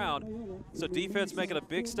on the ground. So defense making a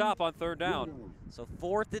big stop on 3rd down. So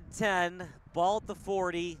 4th and 10, ball at the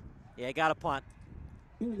 40. Yeah, got a punt.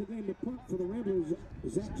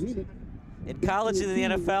 In college and in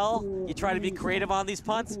the NFL, you try to be creative on these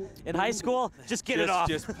punts. In high school, just get it off.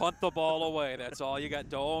 Just punt the ball away. That's all you got.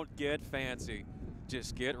 Don't get fancy.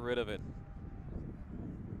 Just get rid of it.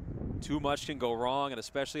 Too much can go wrong, and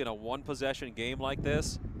especially in a one-possession game like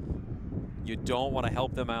this, you don't want to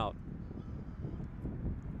help them out.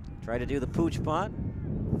 Try to do the pooch punt.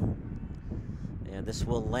 And this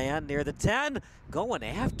will land near the 10. Going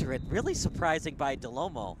after it. Really surprising by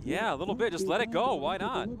DeLomo. Yeah, a little bit. Just let it go. Why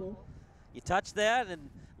not? You touch that, and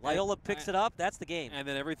Loyola picks it up. That's the game. And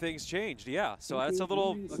then everything's changed, yeah. So that's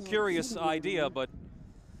a curious idea, but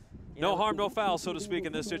no harm, no foul, so to speak,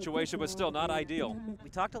 in this situation, but still not ideal. We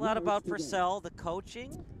talked a lot about Purcell, the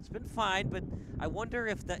coaching. It's been fine, but I wonder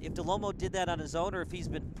if DeLomo did that on his own or if he's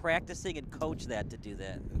been practicing and coached that to do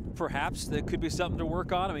that. Perhaps there could be something to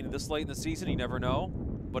work on. I mean, this late in the season, you never know.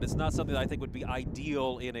 But it's not something that I think would be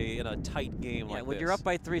ideal in a tight game like this. When you're up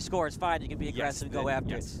by 3 scores, fine, you can be aggressive and go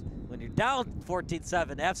after it. When you're down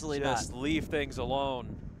 14-7, absolutely not. Just leave things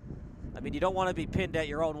alone. I mean, you don't want to be pinned at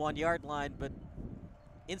your own 1-yard line, but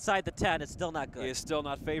inside the 10, it's still not good. It's still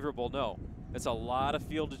not favorable, no. It's a lot of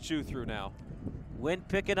field to chew through now. Wind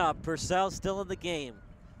picking up. Purcell still in the game.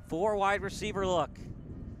 4 wide receiver look.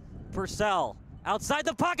 Purcell outside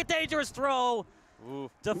the pocket, dangerous throw. Ooh.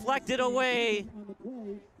 Deflected away.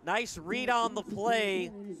 Nice read on the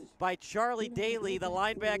play by Charlie Daly, the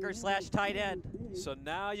linebacker / tight end. So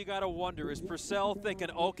now you got to wonder, is Purcell thinking,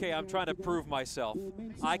 okay, I'm trying to prove myself.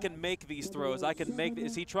 I can make these throws. I can make.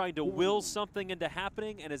 Is he trying to will something into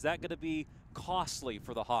happening, and is that going to be costly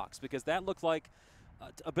for the Hawks? Because that looked like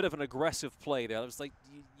a bit of an aggressive play there. It was like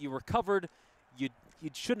you recovered. You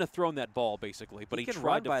shouldn't have thrown that ball, basically, but he can tried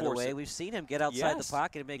run, to by force the way. it. We've seen him get outside the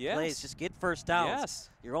pocket and make plays. Just get first downs. Yes.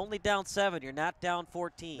 You're only down 7. You're not down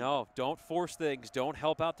 14. No, don't force things. Don't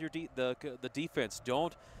help out the defense.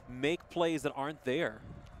 Don't make plays that aren't there.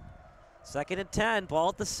 2nd and 10, ball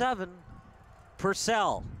at the 7.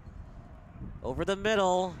 Purcell over the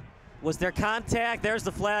middle. Was there contact? There's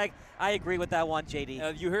the flag. I agree with that one,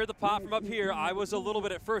 JD. You hear the pop from up here. I was a little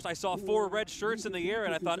bit at first. I saw 4 red shirts in the air,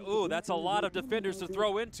 and I thought, ooh, that's a lot of defenders to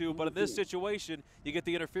throw into. But in this situation, you get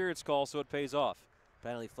the interference call, so it pays off.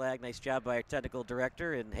 Penalty flag. Nice job by our technical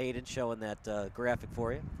director and Hayden showing that graphic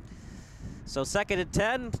for you. So 2nd and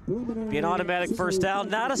 10, be an automatic first down.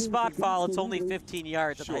 Not a spot foul. It's only 15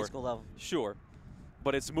 yards at the high school level. Sure.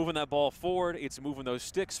 But it's moving that ball forward, it's moving those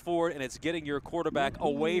sticks forward, and it's getting your quarterback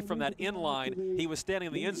away from that in line. He was standing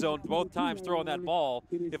in the end zone both times throwing that ball.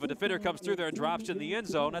 If a defender comes through there and drops in the end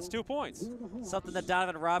zone, that's 2 points. Something that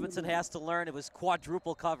Donovan Robinson has to learn. It was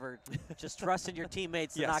quadruple covered. Just trusting your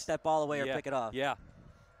teammates to knock that ball away or pick it off. Yeah.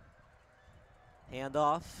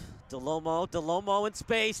 Handoff. Delomo in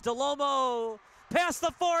space. Delomo past the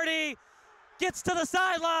 40. Gets to the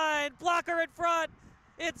sideline. Blocker in front.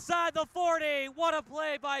 Inside the 40. What a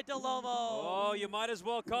play by Delomo. Oh, you might as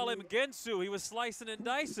well call him Gensu. He was slicing and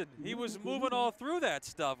dicing. He was moving all through that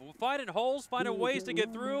stuff. Finding holes, finding ways to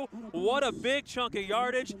get through. What a big chunk of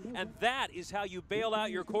yardage. And that is how you bail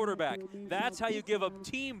out your quarterback. That's how you give a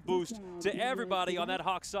team boost to everybody on that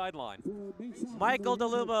Hawks sideline. Michael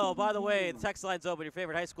Delumo, by the way, the text line's open. Your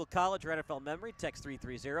favorite high school, college, or NFL memory. Text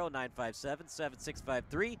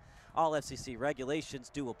 330-957-7653. All FCC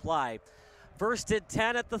regulations do apply. 1st and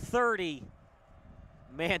 10 at the 30.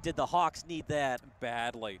 Man, did the Hawks need that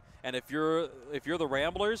badly. And if you're the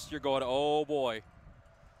Ramblers, you're going, oh boy.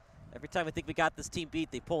 Every time I think we got this team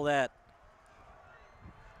beat, they pull that.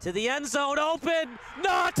 To the end zone, open,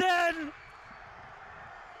 Naughton!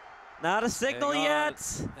 Not a signal yet.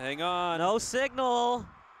 Hang on. No signal.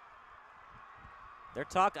 They're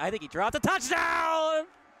talking. I think he dropped a touchdown.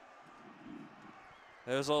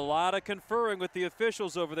 There's a lot of conferring with the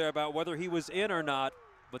officials over there about whether he was in or not,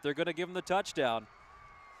 but they're going to give him the touchdown.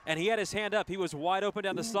 And he had his hand up. He was wide open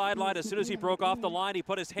down the sideline. As soon as he broke off the line, he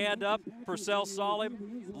put his hand up. Purcell saw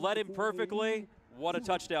him, led him perfectly. What a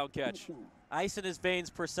touchdown catch. Ice in his veins,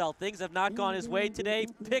 Purcell. Things have not gone his way today.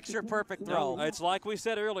 Picture perfect throw. No, it's like we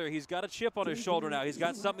said earlier. He's got a chip on his shoulder now. He's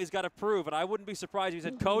got something he's got to prove. And I wouldn't be surprised if he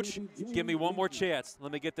said, Coach, give me one more chance.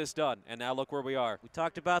 Let me get this done. And now look where we are. We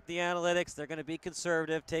talked about the analytics. They're going to be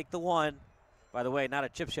conservative. Take the 1. By the way, not a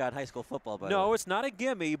chip shot in high school football. No, it's not a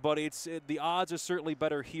gimme, but the odds are certainly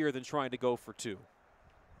better here than trying to go for 2.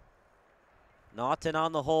 Naughton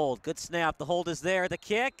on the hold. Good snap. The hold is there. The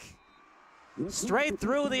kick. Straight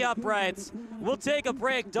through the uprights. We'll take a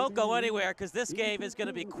break. Don't go anywhere because this game is going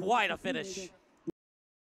to be quite a finish.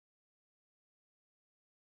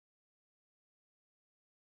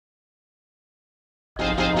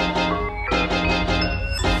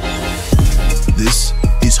 This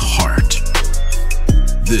is heart.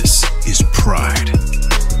 This is pride.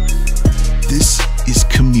 This is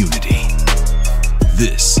community.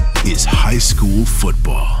 This is high school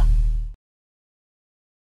football.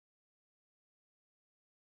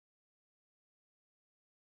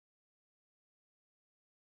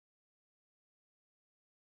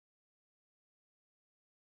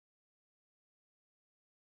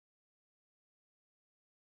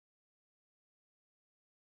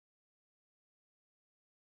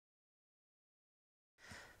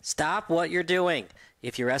 Stop what you're doing.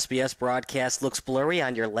 If your SBS broadcast looks blurry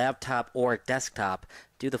on your laptop or desktop,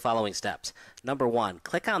 do the following steps. Number 1,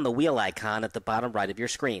 click on the wheel icon at the bottom right of your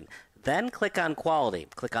screen. Then click on quality.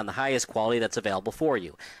 Click on the highest quality that's available for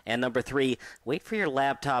you. And number 3, wait for your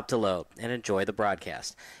laptop to load and enjoy the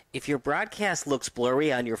broadcast. If your broadcast looks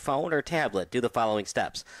blurry on your phone or tablet, do the following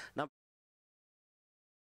steps.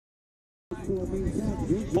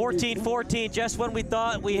 14-14, just when we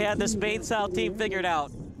thought we had this Maine South team figured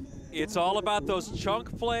out. It's all about those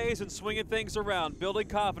chunk plays and swinging things around, building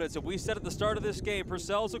confidence. And we said at the start of this game,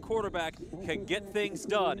 Purcell's a quarterback, can get things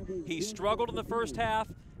done. He struggled in the first half.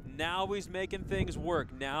 Now he's making things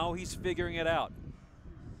work. Now he's figuring it out.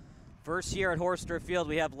 First year at Horster Field,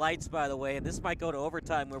 we have lights, by the way, and this might go to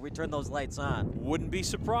overtime where we turn those lights on. Wouldn't be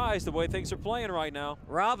surprised the way things are playing right now.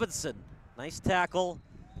 Robinson, nice tackle.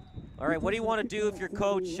 All right, what do you want to do if you're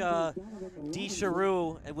Coach D.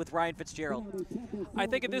 Charoux and with Ryan Fitzgerald? I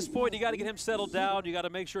think at this point you got to get him settled down. You got to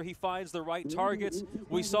make sure he finds the right targets.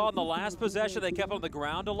 We saw in the last possession they kept it on the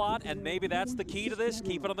ground a lot, and maybe that's the key to this.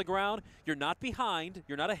 Keep it on the ground. You're not behind.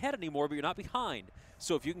 You're not ahead anymore, but you're not behind.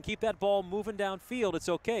 So if you can keep that ball moving downfield, it's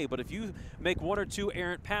okay. But if you make 1 or 2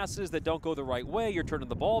 errant passes that don't go the right way, you're turning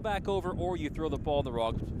the ball back over, or you throw the ball in the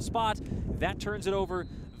wrong spot, that turns it over.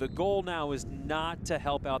 The goal now is not to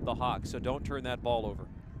help out the Hawks, so don't turn that ball over.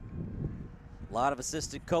 A lot of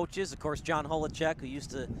assistant coaches. Of course, John Holacek, who used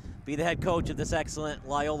to be the head coach of this excellent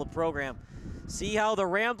Loyola program. See how the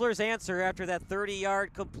Ramblers answer after that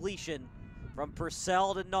 30-yard completion from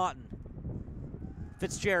Purcell to Naughton.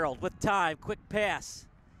 Fitzgerald with time, quick pass.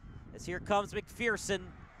 As here comes McPherson.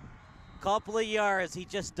 Couple of yards, he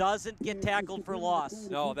just doesn't get tackled for loss.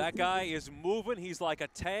 No, that guy is moving. He's like a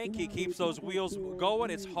tank. He keeps those wheels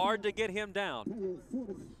going. It's hard to get him down.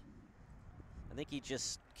 I think he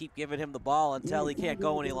just keep giving him the ball until he can't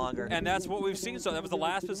go any longer. And that's what we've seen. So that was the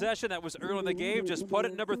last possession. That was early in the game. Just put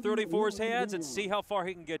it in number 34's hands and see how far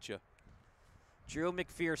he can get you. Drew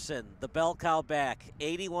McPherson, the bell cow back,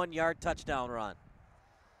 81-yard touchdown run.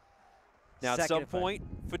 Now at some point,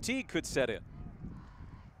 fatigue could set in.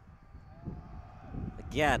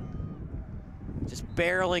 Again, just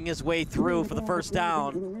barreling his way through for the first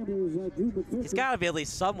down. He's got to be at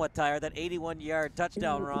least somewhat tired, that 81-yard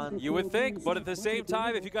touchdown run. You would think, but at the same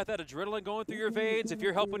time, if you got that adrenaline going through your veins, if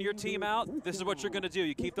you're helping your team out, this is what you're going to do.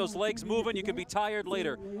 You keep those legs moving. You can be tired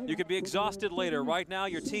later. You can be exhausted later. Right now,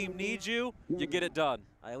 your team needs you. You get it done.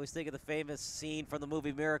 I always think of the famous scene from the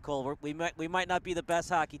movie Miracle, where we might not be the best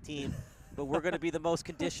hockey team, but we're going to be the most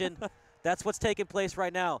conditioned. That's what's taking place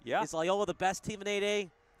right now. Yeah. Is Loyola the best team in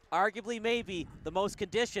 8A? Arguably, maybe. The most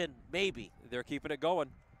conditioned, maybe. They're keeping it going.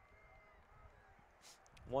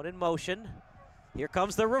 One in motion. Here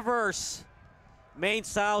comes the reverse. Maine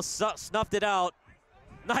South snuffed it out.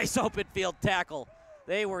 Nice open field tackle.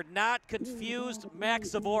 They were not confused. Max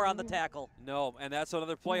Savor on the tackle. No, and that's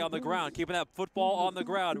another play on the ground, keeping that football on the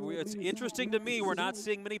ground. It's interesting to me we're not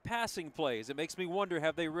seeing many passing plays. It makes me wonder,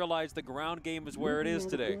 have they realized the ground game is where it is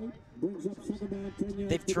today?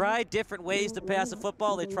 They've tried different ways to pass the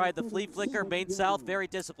football. They tried the flea flicker. Maine South, very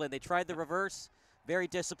disciplined. They tried the reverse, very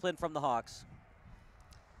disciplined from the Hawks.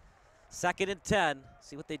 2nd and 10.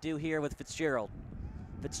 See what they do here with Fitzgerald.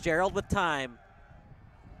 Fitzgerald with time.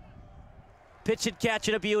 Pitch and catch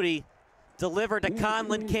and a beauty. Delivered to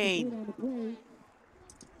Conlon Kane.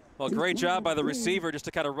 Well, great job by the receiver just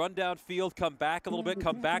to kind of run downfield, come back a little bit,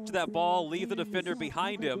 come back to that ball, leave the defender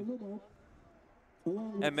behind him,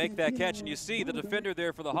 and make that catch. And you see the defender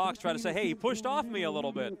there for the Hawks trying to say, hey, he pushed off me a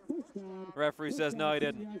little bit. Referee says, no, he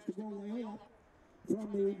didn't.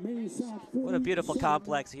 What a beautiful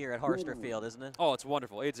complex here at Harster Field, isn't it? Oh, it's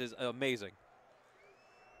wonderful. It's amazing.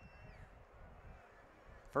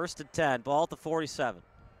 1st and 10, ball at the 47.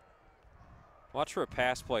 Watch for a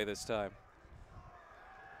pass play this time.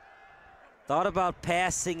 Thought about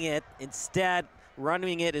passing it. Instead,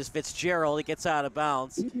 running it is Fitzgerald. He gets out of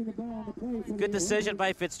bounds. Good decision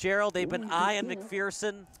by Fitzgerald. They've been eyeing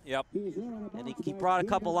McPherson. Yep. And he brought a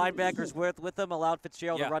couple linebackers with him, allowed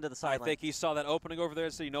Fitzgerald to run to the sideline. I think he saw that opening over there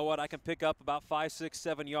and said, you know what, I can pick up about 5, 6,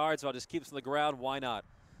 7 yards. I'll just keep this on the ground. Why not?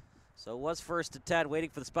 So it was 1st and 10, waiting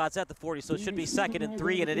for the spots at the 40, so it should be 2nd and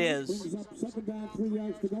 3, and it is. 2nd down, 3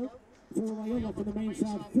 yards to go for Loyola for the Maine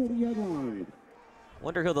South 40-yard line.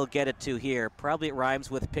 Wonder who they'll get it to here. Probably it rhymes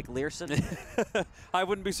with Pick Learson. I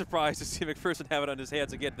wouldn't be surprised to see McPherson have it on his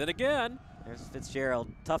hands again. Then again. There's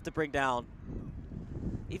Fitzgerald. Tough to bring down.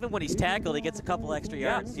 Even when he's tackled, he gets a couple extra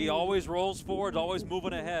yards. He always rolls forward, always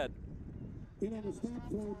moving ahead.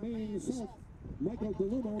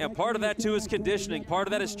 And part of that, too, is conditioning. Part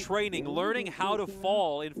of that is training. Learning how to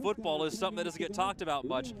fall in football is something that doesn't get talked about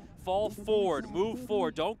much. Fall forward, move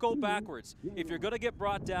forward. Don't go backwards. If you're going to get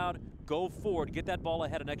brought down, go forward. Get that ball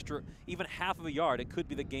ahead an extra, even half of a yard. It could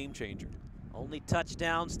be the game changer. Only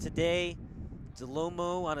touchdowns today.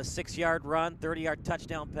 Delumu on a 6-yard run, 30-yard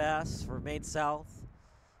touchdown pass for Maine South.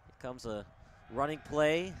 Here comes a running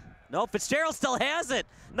play. No, Fitzgerald still has it.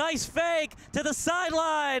 Nice fake to the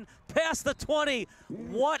sideline, past the 20.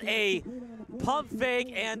 What a pump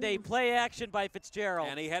fake and a play action by Fitzgerald.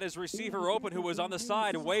 And he had his receiver open who was on the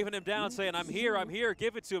side waving him down saying, I'm here,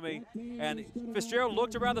 give it to me. And Fitzgerald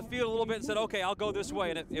looked around the field a little bit and said, okay, I'll go this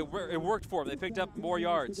way. And it worked for him. They picked up more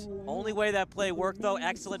yards. Only way that play worked, though,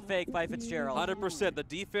 excellent fake by Fitzgerald. 100%. The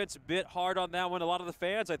defense bit hard on that one. A lot of the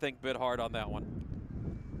fans, I think, bit hard on that one.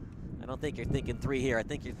 I don't think you're thinking 3 here. I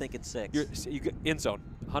think you're thinking 6. You end zone.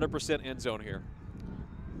 100% end zone here.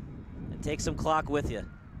 And take some clock with you.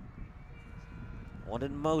 One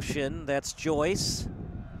in motion, that's Joyce.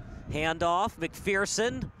 Handoff,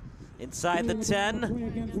 McPherson inside the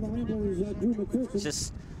 10.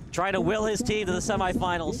 Just trying to will his team to the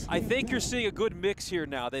semifinals. I think you're seeing a good mix here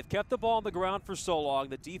now. They've kept the ball on the ground for so long.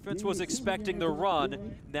 The defense was expecting the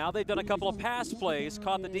run. Now they've done a couple of pass plays,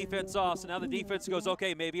 caught the defense off, so now the defense goes,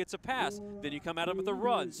 okay, maybe it's a pass. Then you come at them with a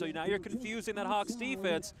run. So now you're confusing that Hawks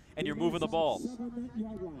defense, and you're moving the ball.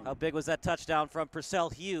 How big was that touchdown from Purcell?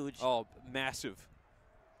 Huge. Oh, massive.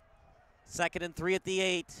 2nd and 3 at the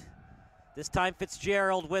 8. This time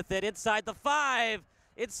Fitzgerald with it inside the 5.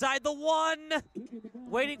 Inside the 1,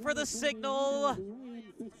 waiting for the signal.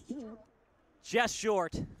 Just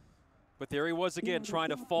short. But there he was again, trying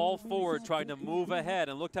to fall forward, trying to move ahead.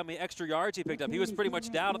 And looked how many extra yards he picked up. He was pretty much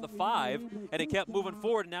down at the 5, and he kept moving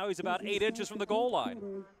forward. And now he's about 8 inches from the goal line.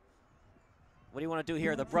 What do you want to do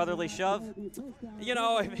here, the brotherly shove? You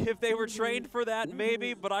know, if they were trained for that,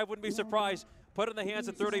 maybe, but I wouldn't be surprised. Put it in the hands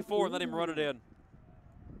of 34 and let him run it in.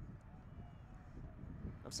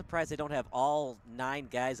 I'm surprised they don't have all 9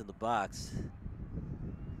 guys in the box.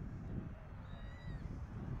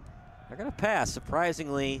 They're going to pass,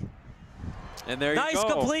 surprisingly. And there you go. Nice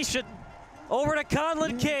completion. Over to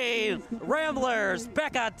Conlon Kane. Ramblers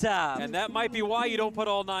back on top. And that might be why you don't put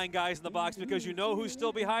all 9 guys in the box, because you know who's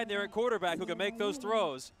still behind there at quarterback who can make those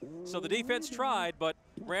throws. So the defense tried, but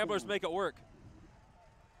Ramblers make it work.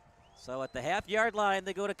 So at the half-yard line,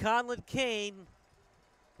 they go to Conlon Kane.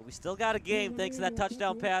 But we still got a game thanks to that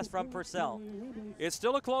touchdown pass from Purcell. It's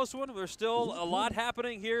still a close one. There's still a lot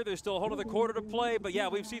happening here. There's still a whole other quarter to play. But, yeah,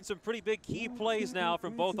 we've seen some pretty big key plays now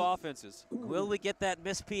from both offenses. Will we get that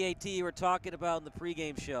missed PAT you were talking about in the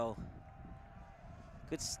pregame show?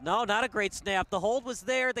 No, not a great snap. The hold was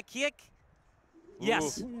there. The kick.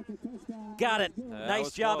 Yes. Got it.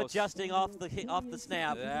 Nice job close. Adjusting off the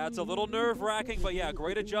snap. That's a little nerve-wracking, but, yeah,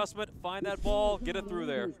 great adjustment. Find that ball, get it through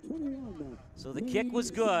there. So the kick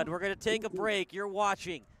was good. We're going to take a break. You're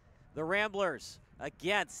watching the Ramblers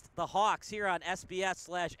against the Hawks here on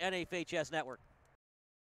SBS/NFHS Network.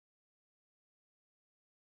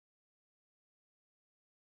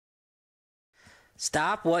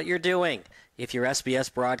 Stop what you're doing. If your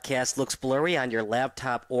SBS broadcast looks blurry on your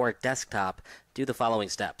laptop or desktop, do the following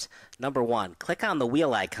steps. Number 1, click on the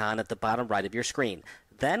wheel icon at the bottom right of your screen.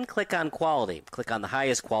 Then click on quality. Click on the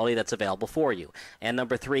highest quality that's available for you. And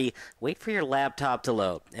number 3, wait for your laptop to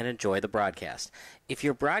load and enjoy the broadcast. If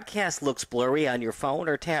your broadcast looks blurry on your phone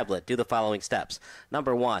or tablet, do the following steps.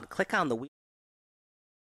 Number 1, click on the wheel.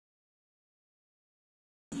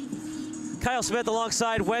 Kyle Smith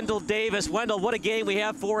alongside Wendell Davis. Wendell, what a game we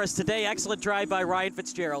have for us today. Excellent drive by Ryan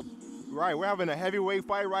Fitzgerald. Right, we're having a heavyweight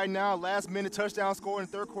fight right now. Last-minute touchdown score in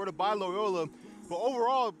the third quarter by Loyola. But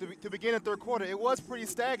overall, to begin the third quarter, it was pretty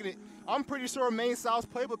stagnant. I'm pretty sure Maine South's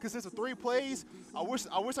playbook consists of 3 plays. I wish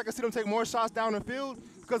I could see them take more shots down the field,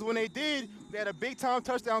 because when they did, they had a big-time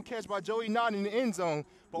touchdown catch by Joey Naughton in the end zone.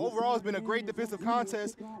 But overall, it's been a great defensive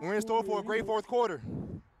contest, and we're in store for a great fourth quarter.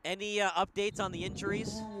 Any updates on the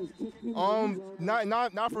injuries?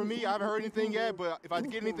 Not for me. I haven't heard anything yet, but if I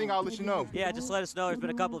get anything, I'll let you know. Yeah, just let us know. There's been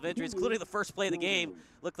a couple of injuries, including the first play of the game.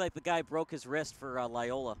 Looked like the guy broke his wrist for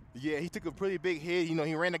Loyola. Yeah, he took a pretty big hit. You know,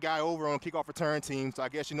 he ran the guy over on a kickoff return team. So I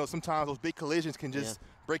guess, you know, sometimes those big collisions can just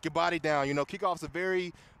break your body down. You know, kickoff's a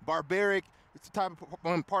very barbaric type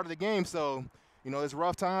of part of the game. So, you know, it's a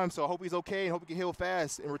rough time. So I hope he's okay and hope he can heal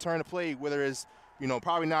fast and return to play, whether it's, you know,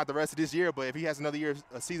 probably not the rest of this year, but if he has another year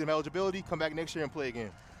of season of eligibility, come back next year and play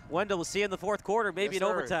again. Wendell, we'll see you in the fourth quarter, maybe in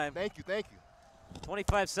overtime. Thank you, thank you.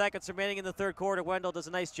 25 seconds remaining in the third quarter. Wendell does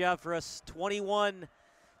a nice job for us. 21-14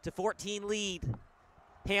 lead.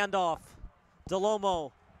 Handoff.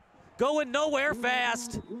 DeLomo going nowhere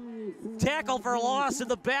fast. Tackle for loss in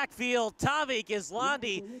the backfield. Tommy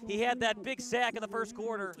Ghislandi, he had that big sack in the first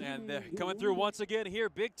quarter. And they're coming through once again here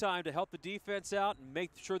big time to help the defense out and make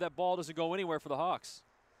sure that ball doesn't go anywhere for the Hawks.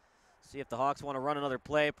 See if the Hawks want to run another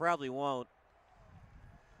play. Probably won't.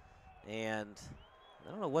 And I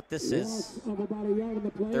don't know what this is.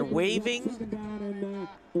 They're waving.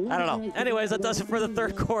 I don't know. Anyways, that does it for the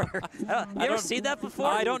third quarter. You ever seen that before?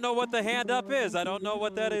 I don't know what the hand up is. I don't know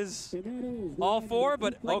what that is all for,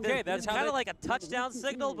 but like okay, that's kind of like a touchdown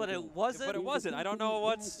signal, but it wasn't. But it wasn't. I don't know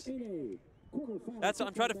what's.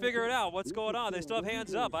 I'm trying to figure it out. What's going on? They still have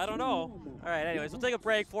hands up. I don't know. All right. Anyways, we'll take a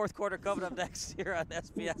break. Fourth quarter coming up next here on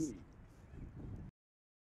SBS.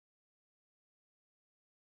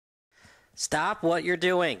 Stop what you're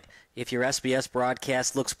doing. If your SBS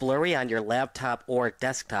broadcast looks blurry on your laptop or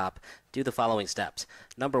desktop, do the following steps.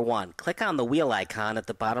 Number 1, click on the wheel icon at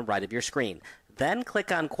the bottom right of your screen. Then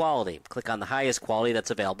click on quality. Click on the highest quality that's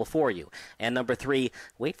available for you. And number 3,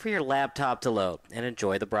 wait for your laptop to load and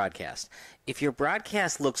enjoy the broadcast. If your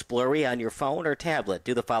broadcast looks blurry on your phone or tablet,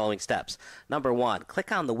 do the following steps. Number 1,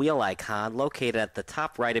 click on the wheel icon located at the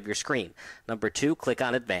top right of your screen. Number 2, click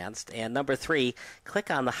on Advanced. And number 3, click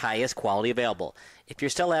on the highest quality available. If you're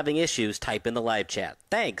still having issues, type in the live chat.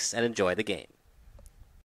 Thanks, and enjoy the game.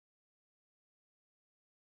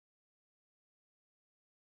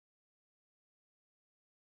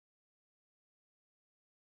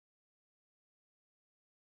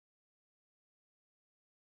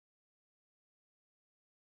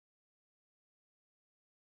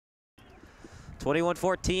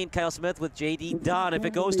 (21-14), Kyle Smith with J.D. Dunn. If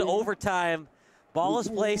it goes to overtime, ball is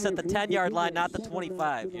placed at the 10-yard line, not the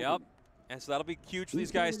 25. Yep. And so that'll be huge for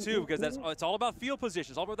these guys, too, because it's all about field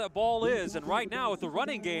position. It's all about where that ball is. And right now, with the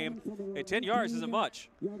running game, 10 yards isn't much.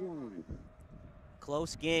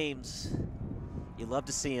 Close games. You love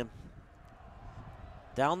to see them.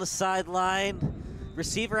 Down the sideline.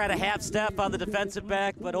 Receiver had a half step on the defensive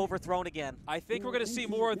back, but overthrown again. I think we're going to see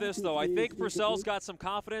more of this, though. I think Purcell's got some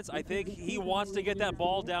confidence. I think he wants to get that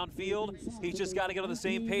ball downfield. He's just got to get on the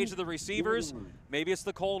same page with the receivers. Maybe it's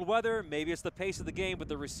the cold weather. Maybe it's the pace of the game. But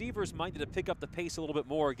the receivers might need to pick up the pace a little bit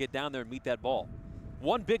more, get down there and meet that ball.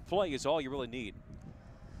 One big play is all you really need.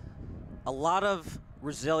 A lot of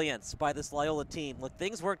resilience by this Loyola team. Look,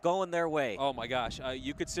 things weren't going their way. Oh my gosh,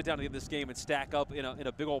 you could sit down at the end of this game and stack up in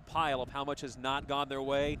a big old pile of how much has not gone their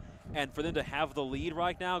way, and for them to have the lead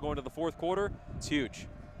right now going to the fourth quarter, it's huge.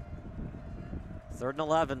 3rd and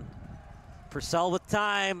 11. Purcell with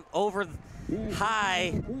time, over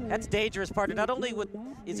high. That's dangerous part. Not only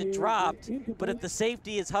is it dropped, but if the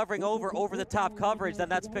safety is hovering over the top coverage, then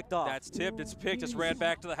that's picked off. That's tipped, it's picked, it's ran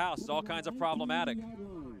back to the house. It's all kinds of problematic.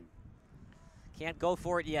 Can't go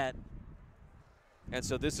for it yet. And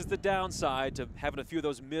so this is the downside to having a few of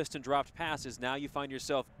those missed and dropped passes. Now you find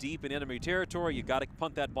yourself deep in enemy territory. You got to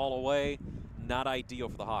punt that ball away. Not ideal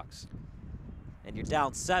for the Hawks. And you're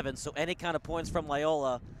down 7, so any kind of points from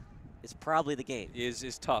Loyola is probably the game.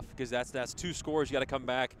 Is tough, because that's 2 scores. You got to come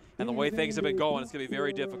back, and the way things have been going, it's going to be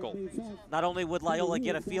very difficult. Not only would Loyola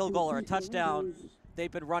get a field goal or a touchdown, they've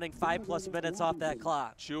been running 5+ minutes off that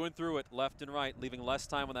clock. Chewing through it left and right, leaving less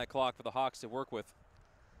time on that clock for the Hawks to work with.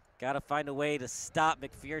 Got to find a way to stop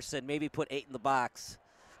McPherson, maybe put 8 in the box.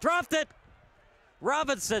 Dropped it!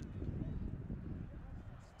 Robinson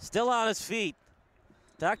still on his feet.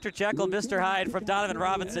 Dr. Jekyll, Mr. Hyde from Donovan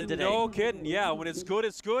Robinson today. No kidding, yeah. When it's good,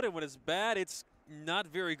 it's good, and when it's bad, it's not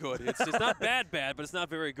very good. It's not bad, but it's not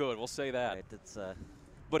very good. We'll say that. Right,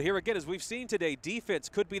 but here again, as we've seen today, defense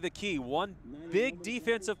could be the key. One big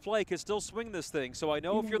defensive play could still swing this thing. So I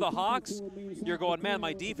know if you're the Hawks, you're going, man,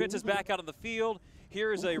 my defense is back out on the field.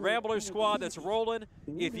 Here's a Rambler squad that's rolling.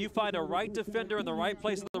 If you find a right defender in the right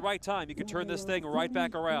place at the right time, you can turn this thing right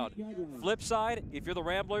back around. Flip side, if you're the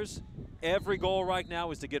Ramblers, every goal right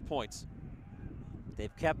now is to get points.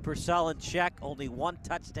 They've kept Purcell in check, only 1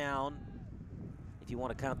 touchdown. If you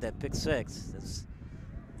want to count that pick 6, this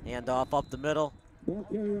handoff up the middle.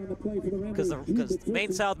 Because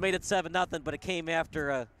Maine South made it 7-0, but it came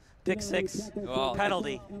after a pick 6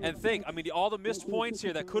 penalty. And think, I mean, all the missed points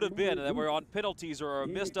here that could have been, that were on penalties or a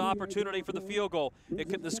missed opportunity for the field goal,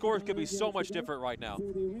 the score could be so much different right now.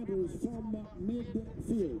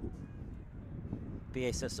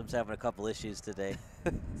 BA System's having a couple issues today.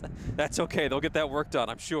 That's okay, they'll get that work done,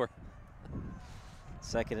 I'm sure.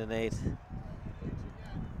 2nd and 8.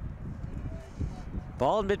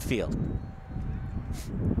 Ball in midfield.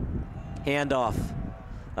 Handoff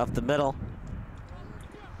up the middle.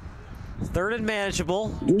 3rd and manageable.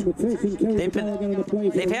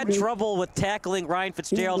 They've had trouble with tackling Ryan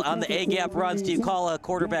Fitzgerald on the A-gap runs. Do you call a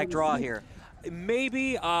quarterback draw here?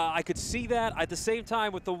 Maybe. I could see that. At the same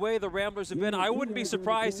time, with the way the Ramblers have been, I wouldn't be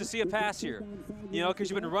surprised to see a pass here. You know, because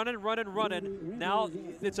you've been running. Now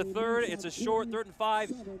it's a 3rd, it's a short 3rd and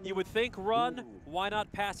 5. You would think run. Why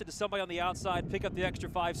not pass it to somebody on the outside, pick up the extra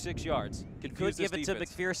 5-6 yards? Could give it to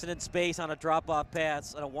McPherson in space on a drop-off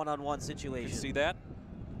pass in a one-on-one situation. You see that?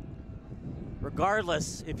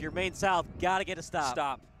 Regardless, if you're Maine South, got to get a stop.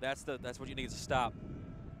 Stop. That's what you need is a stop.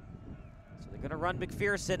 So they're going to run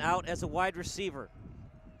McPherson out as a wide receiver.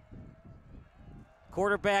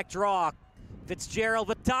 Quarterback draw. Fitzgerald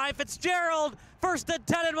with time. Fitzgerald, 1st and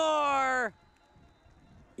 10 and more.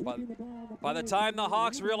 By the time the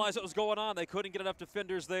Hawks realized what was going on, they couldn't get enough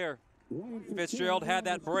defenders there. Fitzgerald had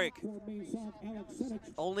that break.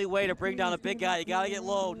 Only way to bring down a big guy, you got to get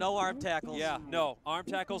low, no arm tackles. Yeah, no, arm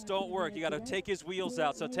tackles don't work. You got to take his wheels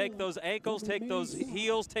out. So take those ankles, take those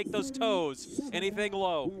heels, take those toes, anything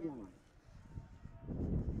low.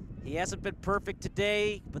 He hasn't been perfect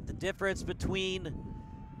today, but the difference between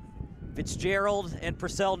Fitzgerald and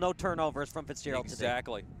Purcell, no turnovers from Fitzgerald today.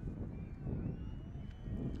 Exactly.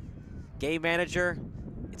 Game manager,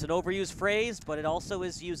 it's an overused phrase, but it also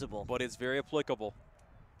is usable. But it's very applicable.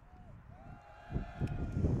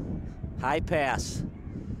 High pass,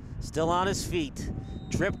 still on his feet.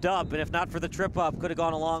 Tripped up, and if not for the trip up, could have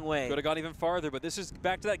gone a long way. Could have gone even farther, but this is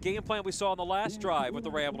back to that game plan we saw on the last drive with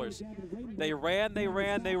the Ramblers. They ran,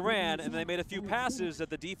 and they made a few passes that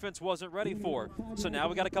the defense wasn't ready for. So now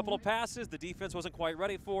we got a couple of passes the defense wasn't quite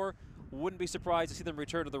ready for. Wouldn't be surprised to see them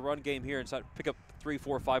return to the run game here and pick up 3,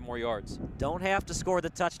 4, 5 more yards. Don't have to score the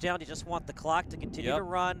touchdown. You just want the clock to continue to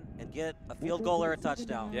run and get a field goal or a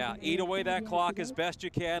touchdown. Yeah, eat away that clock as best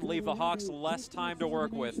you can. Leave the Hawks less time to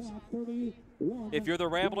work with. If you're the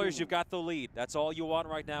Ramblers, you've got the lead. That's all you want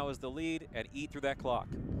right now is the lead, and eat through that clock.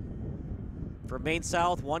 For Maine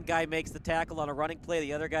South, one guy makes the tackle on a running play.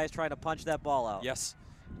 The other guy's trying to punch that ball out. Yes.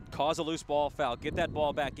 Cause a loose ball foul. Get that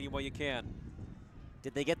ball back any way you can.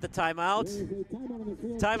 Did they get the timeout?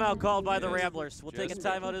 Timeout called by the Ramblers. We'll take a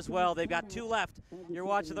timeout as well. They've got 2 left. You're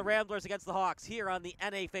watching the Ramblers against the Hawks here on the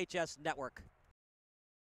NFHS Network.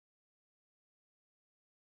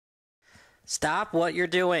 Stop what you're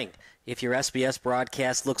doing. If your SBS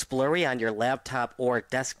broadcast looks blurry on your laptop or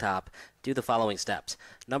desktop, do the following steps.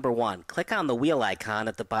 Number 1, click on the wheel icon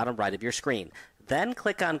at the bottom right of your screen. Then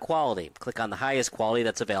click on quality. Click on the highest quality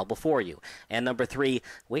that's available for you. And number 3,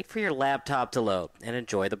 wait for your laptop to load and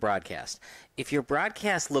enjoy the broadcast. If your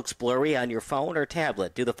broadcast looks blurry on your phone or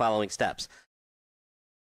tablet, do the following steps.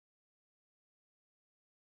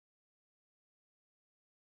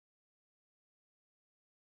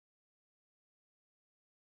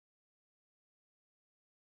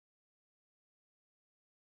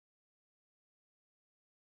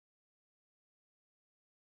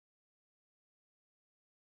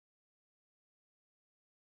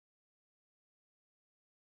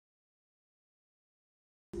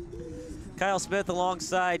 Kyle Smith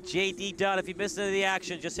alongside J.D. Dunn. If you missed any of the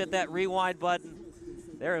action, just hit that rewind button.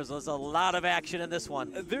 There was a lot of action in this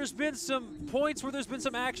one. There's been some points where there's been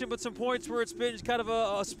some action, but some points where it's been kind of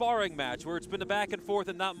a sparring match, where it's been a back and forth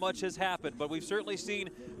and not much has happened. But we've certainly seen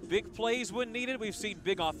big plays when needed. We've seen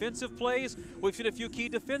big offensive plays. We've seen a few key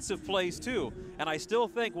defensive plays too. And I still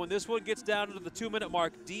think when this one gets down to the 2-minute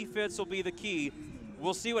mark, defense will be the key.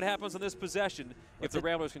 We'll see what happens on this possession if the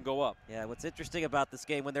Ramblers can go up. Yeah, what's interesting about this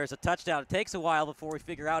game, when there's a touchdown, it takes a while before we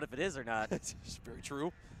figure out if it is or not. It's very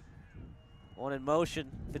true. One in motion.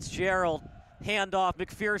 Fitzgerald, handoff,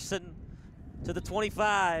 McPherson to the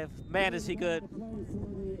 25. Man, is he good.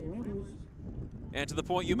 And to the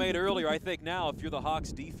point you made earlier, I think now if you're the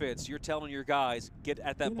Hawks defense, you're telling your guys, get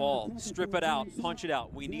at that ball, strip it out, punch it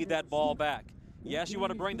out. We need that ball back. Yes, you want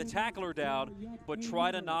to bring the tackler down, but try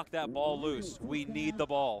to knock that ball loose. We need the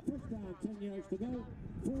ball.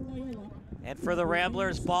 And for the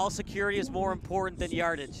Ramblers, ball security is more important than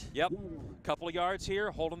yardage. Yep. Couple of yards here,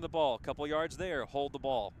 holding the ball. Couple of yards there, hold the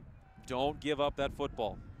ball. Don't give up that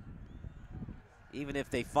football. Even if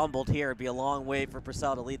they fumbled here, it'd be a long way for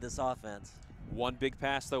Purcell to lead this offense. One big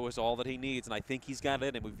pass, though, is all that he needs, and I think he's got it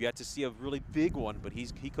in him. We've yet to see a really big one, but he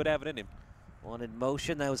could have it in him. One in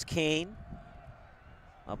motion, that was Kane.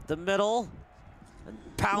 Up the middle, and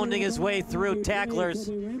pounding his way through tacklers.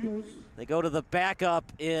 They go to the backup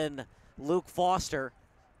in Luke Foster.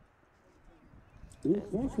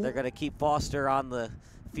 They're going to keep Foster on the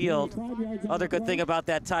field. Other good thing about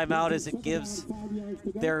that timeout is it gives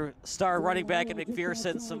their star running back in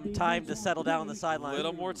McPherson some time to settle down on the sideline. A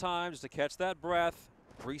little more time just to catch that breath,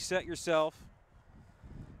 reset yourself.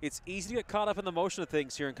 It's easy to get caught up in the motion of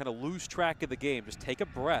things here and kind of lose track of the game. Just take a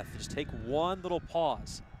breath. Just take one little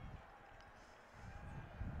pause.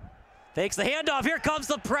 Takes the handoff. Here comes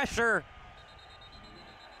the pressure.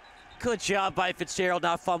 Good job by Fitzgerald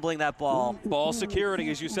not fumbling that ball. Ball security,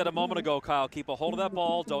 as you said a moment ago, Kyle. Keep a hold of that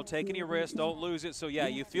ball. Don't take any risks. Don't lose it. So, yeah,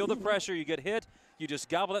 you feel the pressure. You get hit. You just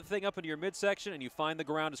gobble that thing up into your midsection, and you find the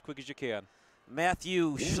ground as quick as you can.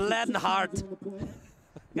 Matthew Schledenhart.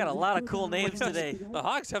 Got a lot of cool names today. The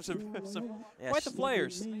Hawks have some quite the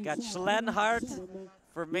players. Got Schledenhart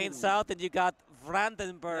for Maine South, and you got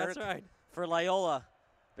Brandenburg for Loyola.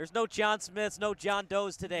 There's no John Smiths, no John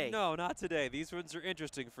Does today. No, not today. These ones are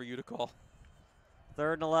interesting for you to call.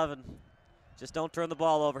 3rd and 11. Just don't turn the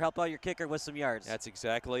ball over. Help out your kicker with some yards. That's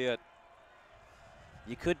exactly it.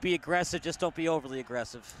 You could be aggressive, just don't be overly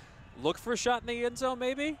aggressive. Look for a shot in the end zone,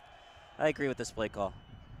 maybe? I agree with this play call.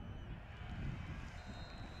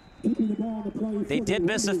 They did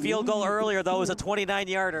miss a field goal earlier, though. It was a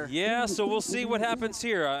 29-yarder. Yeah, so we'll see what happens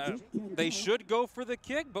here. They should go for the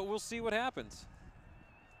kick, but we'll see what happens.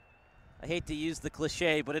 I hate to use the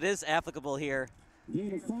cliche, but it is applicable here.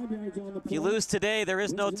 If you lose today, there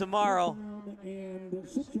is no tomorrow.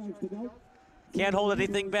 Can't hold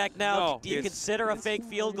anything back now. No, Do you consider a fake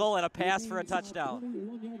field goal and a pass for a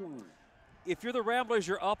touchdown? If you're the Ramblers,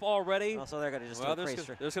 you're up already. Oh, so they're going to just well, do a they're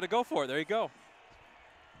racer. just going to go for it. There you go.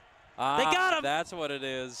 They got him. That's what it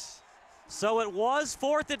is. So it was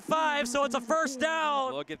 4th and 5, so it's a first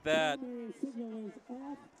down. Look at that.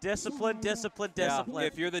 Discipline, discipline, discipline. Yeah,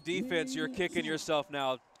 if you're the defense, you're kicking yourself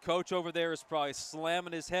now. Coach over there is probably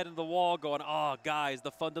slamming his head into the wall going, oh, guys, the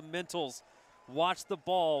fundamentals. Watch the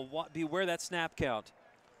ball. Beware that snap count.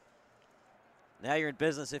 Now you're in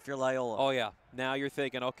business if you're Loyola. Oh, yeah. Now you're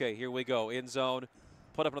thinking, okay, here we go. End zone.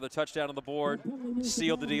 Put up another touchdown on the board.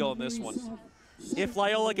 Seal the deal in this one. If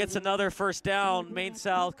Loyola gets another first down, Maine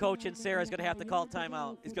South coach and Sarah is going to have to call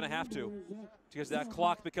timeout. He's going to have to because that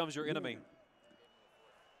clock becomes your enemy.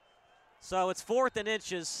 So it's 4th and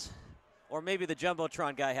inches, or maybe the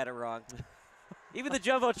Jumbotron guy had it wrong. Even the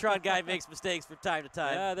Jumbotron guy makes mistakes from time to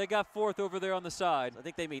time. Yeah, they got 4th over there on the side. I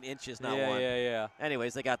think they mean inches, not yeah, one. Yeah.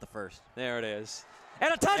 Anyways, they got the first. There it is.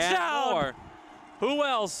 And a touchdown! And more. Who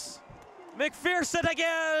else? McPherson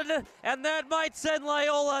again, and that might send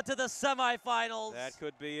Loyola to the semifinals. That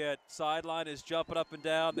could be it. Sideline is jumping up and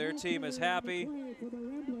down. Their team is happy.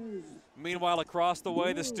 Meanwhile, across the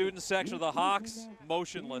way, the student section of the Hawks,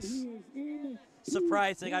 motionless.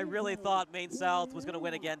 Surprising. I really thought Maine South was going to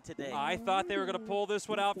win again today. I thought they were going to pull this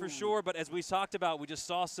one out for sure, but as we talked about, we just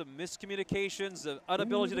saw some miscommunications, the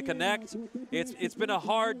inability to connect. It's been a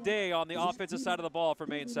hard day on the offensive side of the ball for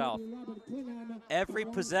Maine South. Every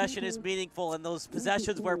possession is meaningful, and those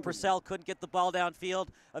possessions where Purcell couldn't get the ball downfield,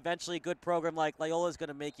 eventually a good program like Loyola is going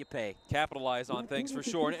to make you pay. Capitalize on things for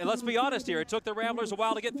sure. And let's be honest here, it took the Ramblers a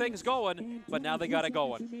while to get things going, but now they got it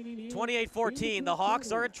going. 28-14, the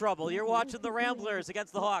Hawks are in trouble. You're watching the Ramblers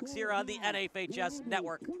against the Hawks here on the NFHS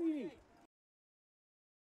Network.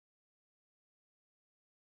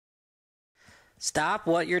 Stop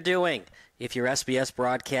what you're doing. If your SBS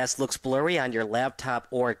broadcast looks blurry on your laptop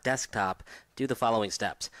or desktop, do the following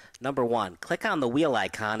steps. Number 1, click on the wheel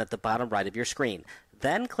icon at the bottom right of your screen.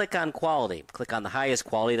 Then click on quality. Click on the highest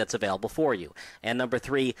quality that's available for you. And number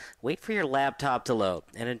 3, wait for your laptop to load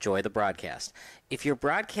and enjoy the broadcast. If your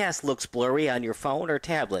broadcast looks blurry on your phone or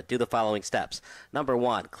tablet, do the following steps. Number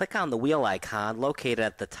 1, click on the wheel icon located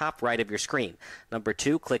at the top right of your screen. Number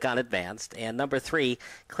 2, click on advanced. And number 3,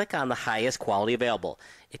 click on the highest quality available.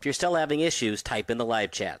 If you're still having issues, type in the live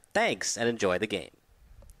chat. Thanks and enjoy the game.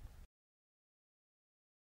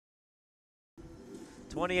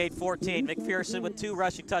 28-14, McPherson with 2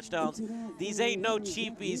 rushing touchdowns. These ain't no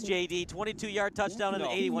cheapies, JD. 22-yard touchdown and an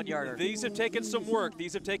 81-yarder. These have taken some work.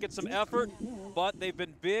 These have taken some effort, but they've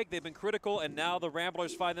been big, they've been critical, and now the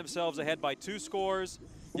Ramblers find themselves ahead by 2 scores.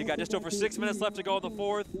 You got just over 6 minutes left to go in the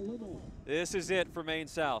 4th. This is it for Maine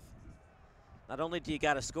South. Not only do you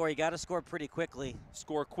got to score, you got to score pretty quickly.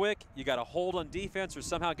 Score quick, you got to hold on defense or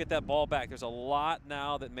somehow get that ball back. There's a lot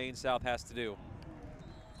now that Maine South has to do.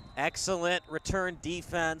 Excellent return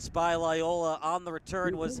defense by Loyola. On the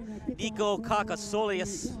return was Nico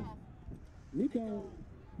Kakasolias.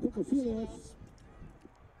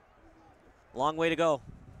 Long way to go.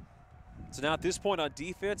 So now at this point on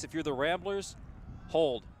defense, if you're the Ramblers,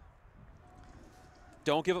 hold.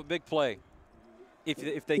 Don't give up a big play.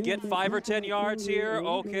 If they get 5 or 10 yards here,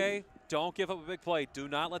 okay, don't give up a big play. Do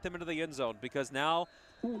not let them into the end zone because now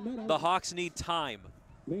the Hawks need time.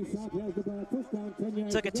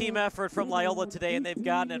 Took a team effort from Loyola today, and they've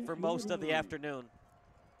gotten it for most of the afternoon.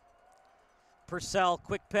 Purcell,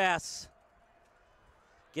 quick pass.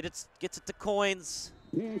 Gets it to Coins.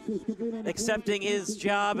 Accepting his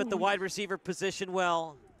job at the wide receiver position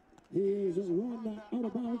well. He is run out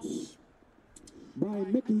of bounds by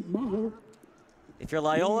Mickey Maher. If you're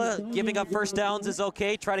Loyola, giving up first downs is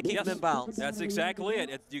okay. Try to keep them in bounds. That's exactly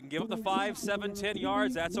it. You can give up the 5, 7, 10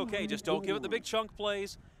 yards. That's okay. Just don't give up the big chunk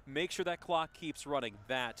plays. Make sure that clock keeps running.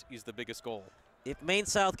 That is the biggest goal. If Maine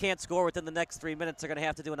South can't score within the next 3 minutes, they're going to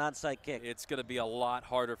have to do an onside kick. It's going to be a lot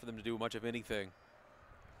harder for them to do much of anything.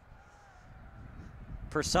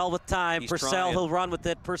 Purcell with time. Purcell, he'll run with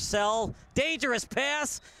it. Purcell, dangerous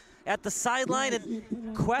pass at the sideline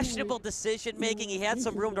and questionable decision-making. He had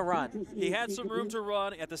some room to run. He had some room to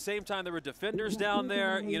run. At the same time, there were defenders down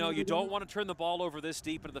there. You know, you don't want to turn the ball over this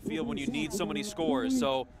deep into the field when you need so many scores.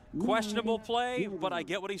 So, questionable play, but I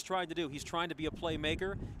get what he's trying to do. He's trying to be a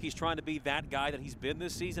playmaker. He's trying to be that guy that he's been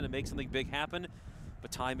this season and make something big happen.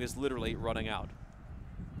 But time is literally running out.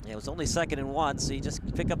 Yeah, it was only 2nd and 1, so you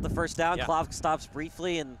just pick up the first down. Yeah. Clock stops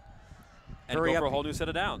briefly and go for a whole new set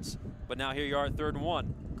of downs. But now here you are at 3rd and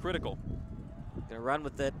 1. Critical. Gonna run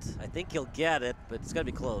with it. I think he'll get it, but it's gonna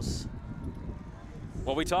be close.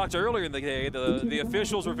 Well, we talked earlier in the day, the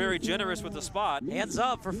officials were very generous with the spot. Hands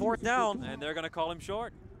up for 4th down. And they're gonna call him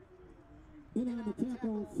short. Well,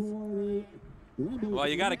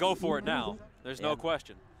 you gotta go for it now. There's no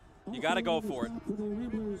question. You gotta go for it.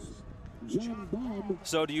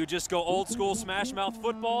 So do you just go old school smash mouth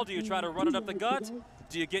football? Do you try to run it up the gut?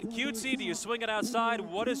 Do you get cutesy? Do you swing it outside?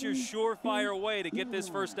 What is your surefire way to get this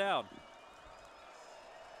first down?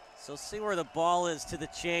 So see where the ball is to the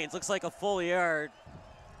chains. Looks like a full yard.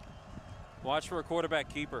 Watch for a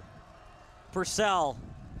quarterback keeper. Purcell.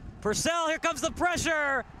 Purcell, here comes the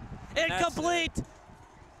pressure. Incomplete.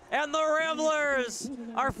 And the Ramblers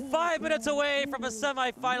are 5 minutes away from a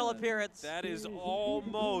semifinal appearance. That is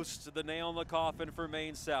almost the nail in the coffin for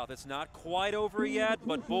Maine South. It's not quite over yet,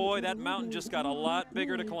 but boy, that mountain just got a lot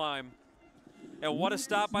bigger to climb. And what a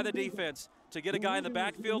stop by the defense. To get a guy in the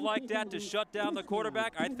backfield like that to shut down the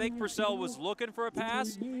quarterback. I think Purcell was looking for a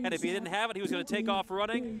pass, and if he didn't have it, he was going to take off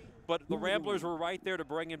running. But the Ramblers were right there to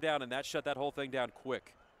bring him down, and that shut that whole thing down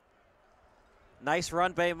quick. Nice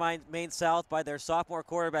run by Maine South by their sophomore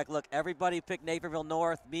quarterback. Look, everybody picked Naperville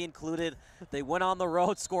North, me included. They went on the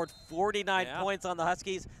road, scored 49 points on the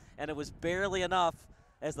Huskies, and it was barely enough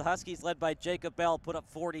as the Huskies, led by Jacob Bell, put up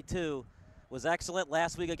 42. Was excellent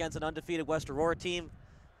last week against an undefeated West Aurora team.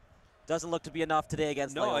 Doesn't look to be enough today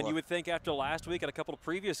against Loyola. And you would think after last week and a couple of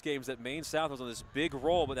previous games that Maine South was on this big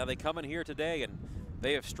roll, but now they come in here today and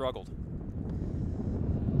they have struggled.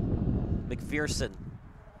 McPherson.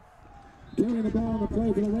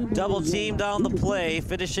 Double teamed on the play.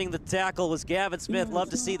 Finishing the tackle was Gavin Smith. Love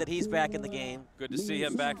to see that he's back in the game. Good to see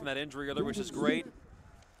him back from that injury earlier, which is great.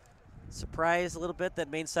 Surprised a little bit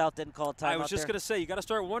that Maine South didn't call a timeout. I was just going to say, you got to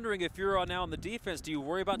start wondering if you're now on the defense, do you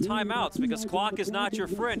worry about timeouts? Because clock is not your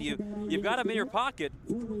friend. You've got him in your pocket,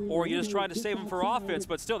 or you're just trying to save him for offense,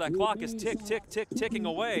 but still that clock is ticking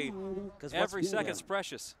away. Every second's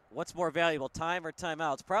precious. What's more valuable, time or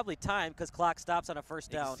timeouts? Probably time, because clock stops on a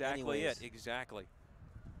first down anyways. Exactly.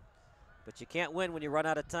 But you can't win when you run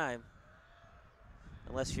out of time.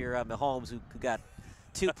 Unless you're Mahomes, who got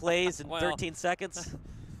 2 plays in 13 seconds.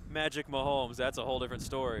 Magic Mahomes, that's a whole different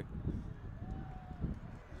story.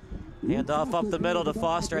 Handoff up the middle to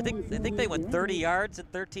Foster. I think they went 30 yards in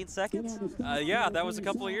 13 seconds. Yeah, that was a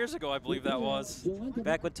couple of years ago, I believe that was.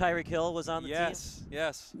 Back when Tyreek Hill was on the team.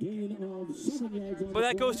 Yes. But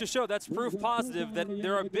that goes to show, that's proof positive that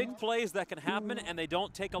there are big plays that can happen and they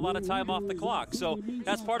don't take a lot of time off the clock. So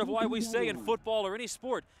that's part of why we say in football or any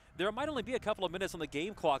sport, there might only be a couple of minutes on the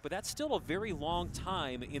game clock, but that's still a very long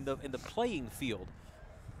time in the playing field.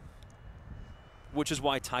 Which is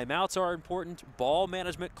why timeouts are important, ball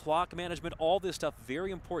management, clock management, all this stuff,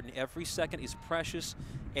 very important. Every second is precious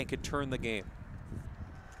and can turn the game.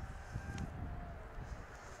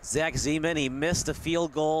 Zach Zeman, he missed a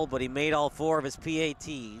field goal, but he made all 4 of his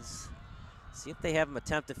PATs. See if they have him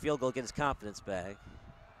attempt a field goal, get his confidence back.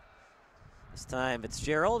 This time it's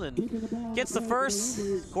Gerald, and gets the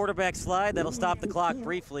first quarterback slide. That'll stop the clock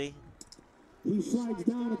briefly.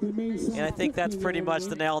 And I think that's pretty much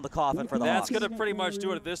the nail in the coffin for the Hawks. That's going to pretty much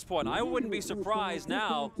do it at this point. I wouldn't be surprised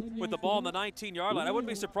now with the ball on the 19-yard line. I wouldn't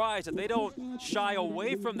be surprised if they don't shy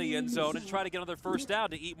away from the end zone and try to get another first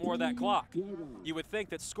down to eat more of that clock. You would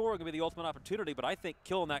think that scoring would be the ultimate opportunity, but I think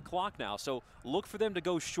killing that clock now. So look for them to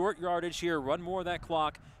go short yardage here, run more of that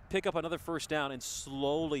clock, pick up another first down, and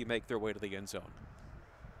slowly make their way to the end zone.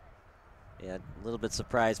 Yeah, a little bit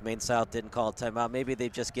surprised Maine South didn't call a timeout. Maybe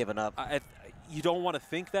they've just given up. You don't want to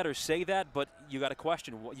think that or say that, but you got to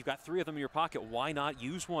question. You got 3 of them in your pocket. Why not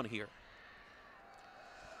use one here?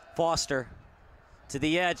 Foster to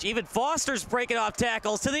the edge. Even Foster's breaking off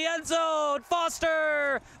tackles to the end zone.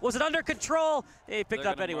 Foster! Was it under control? He picked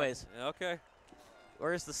up anyways. Okay.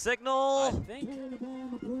 Where's the signal?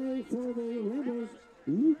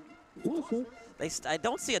 I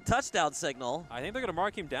don't see a touchdown signal. I think they're going to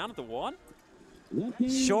mark him down at the 1.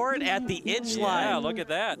 Short at the inch line. Yeah, look at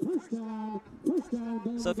that.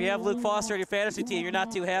 So if you have Luke Foster on your fantasy team, you're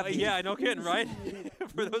not too happy. Yeah, no kidding, right?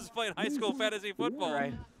 For those playing high school fantasy football.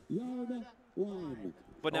 Right.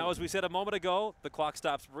 But now, as we said a moment ago, the clock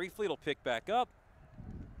stops briefly. It'll pick back up.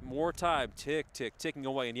 More time, ticking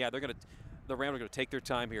away. And yeah, the Rams are going to take their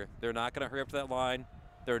time here. They're not going to hurry up to that line.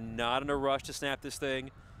 They're not in a rush to snap this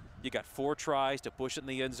thing. You got 4 tries to push it in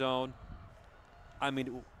the end zone. I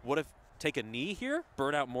mean, what if take a knee here,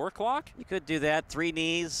 burn out more clock? You could do that. 3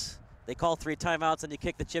 knees. They call 3 timeouts, and you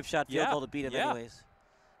kick the chip shot field goal to beat him anyways.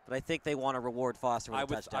 But I think they want to reward Foster with a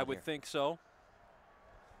touchdown I would think so.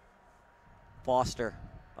 Foster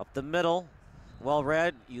up the middle. Well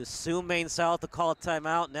read. You assume Maine South will call a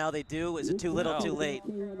timeout. Now they do. Is it too little, too late?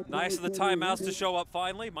 Nice of the timeouts to show up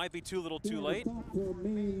finally. Might be too little, too late.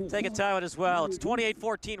 Take a timeout as well. It's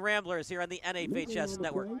 28-14 Ramblers here on the NHS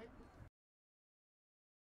Network.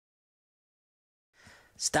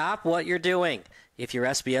 Stop what you're doing. If your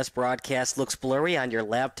SBS broadcast looks blurry on your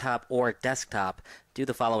laptop or desktop, do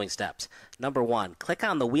the following steps. Number 1, click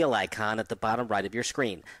on the wheel icon at the bottom right of your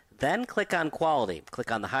screen. Then click on quality.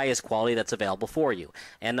 Click on the highest quality that's available for you.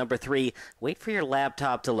 And number 3, wait for your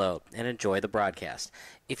laptop to load and enjoy the broadcast.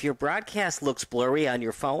 If your broadcast looks blurry on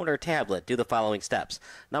your phone or tablet, do the following steps.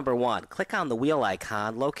 Number 1, click on the wheel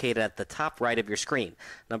icon located at the top right of your screen.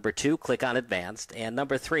 Number 2, click on advanced. And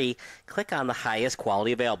number 3, click on the highest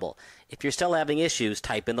quality available. If you're still having issues,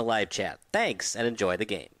 type in the live chat. Thanks and enjoy the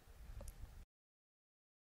game.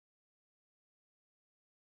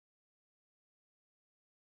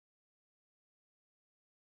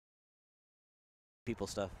 People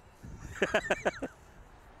stuff.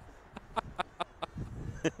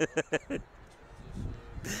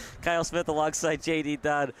 Kyle Smith alongside JD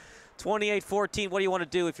Dodd. 28-14, what do you want to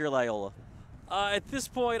do if you're Loyola? At this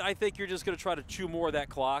point, I think you're just going to try to chew more of that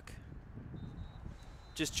clock.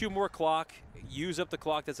 Just chew more clock. Use up the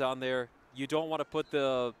clock that's on there. You don't want to put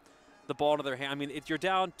the ball into their hand. I mean, if you're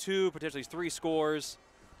down 2, potentially 3 scores,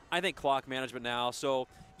 I think clock management now. So,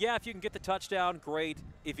 yeah, if you can get the touchdown, great.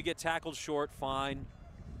 If you get tackled short, fine.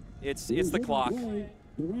 It's the clock.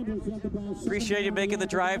 Appreciate you making the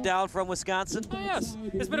drive down from Wisconsin. Oh, yes.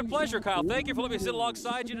 It's been a pleasure, Kyle. Thank you for letting me sit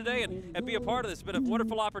alongside you today and be a part of this. It's been a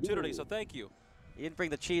wonderful opportunity, so thank you. You didn't bring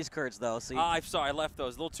the cheese curds, though. So I'm sorry. I left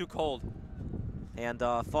those. A little too cold. And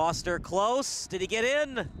Foster close. Did he get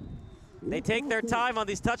in? They take their time on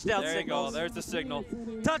these touchdown signals. There you go. There's the signal.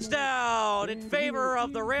 Touchdown in favor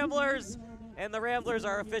of the Ramblers. And the Ramblers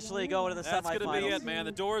are officially going to the semifinals. That's going to be it, man.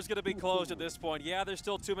 The door is going to be closed at this point. Yeah, there's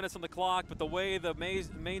still 2 minutes on the clock, but the way the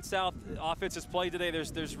Maine South offense has played today,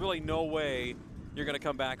 there's really no way you're going to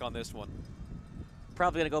come back on this one.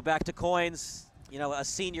 Probably going to go back to coins, you know, a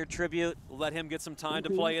senior tribute. Let him get some time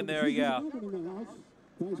to play in there, yeah.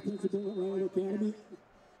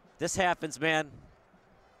 This happens, man.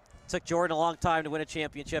 Took Jordan a long time to win a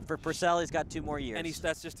championship. For Purcell, he's got 2 more years. And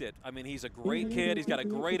that's just it. I mean, he's a great kid. He's got a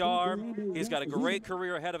great arm. He's got a great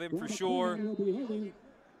career ahead of him for sure.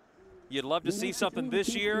 You'd love to see something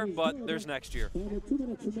this year, but there's next year.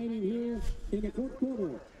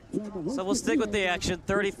 So we'll stick with the action,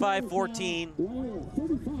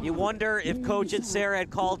 35-14. You wonder if Coach and Sarah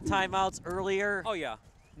had called timeouts earlier. Oh, yeah.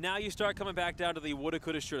 Now you start coming back down to the woulda,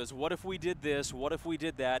 coulda, shouldas. What if we did this? What if we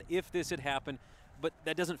did that? If this had happened. But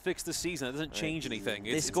that doesn't fix the season. It doesn't change anything.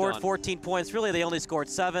 They scored 14 points. Really, they only scored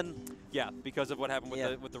 7. Yeah, because of what happened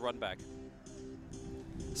with the run back.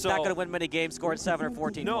 So not going to win many games, scored 7 or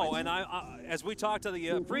 14 points. No, and as we talked to the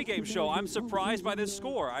pregame show, I'm surprised by this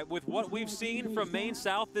score. With what we've seen from Maine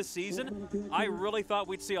South this season, I really thought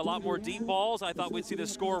we'd see a lot more deep balls. I thought we'd see the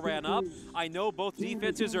score ran up. I know both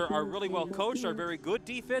defenses are really well coached, are very good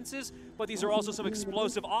defenses, but these are also some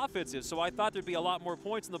explosive offenses. So I thought there'd be a lot more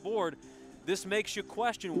points on the board. This makes you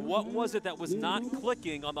question what was it that was not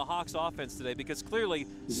clicking on the Hawks offense today, because clearly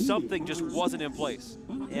something just wasn't in place.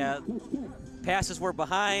 Yeah, passes were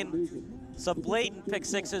behind, some blatant pick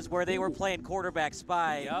sixes where they were playing quarterback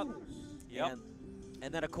spy. Yep.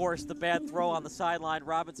 And then, of course, the bad throw on the sideline.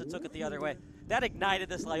 Robinson took it the other way. That ignited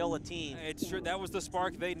this Loyola team. It's true. That was the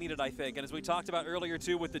spark they needed, I think. And as we talked about earlier,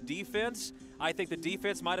 too, with the defense, I think the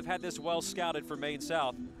defense might have had this well scouted for Maine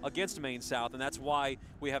South, against Maine South, and that's why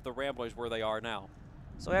we have the Ramblers where they are now.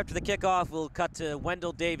 So after the kickoff, we'll cut to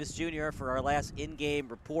Wendell Davis Jr. for our last in-game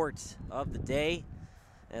report of the day.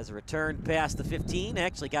 As a return past the 15,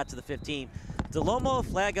 actually got to the 15. DeLomo,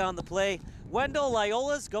 flag on the play. Wendell,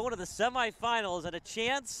 Loyola's going to the semifinals and a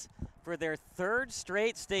chance for their 3rd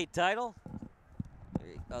straight state title.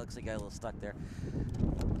 Oh, looks like I got a little stuck there.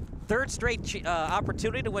 3rd straight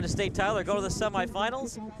opportunity to win a state title or go to the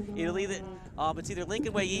semifinals. It's either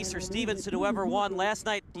Lincoln Way East or Stevenson, whoever won last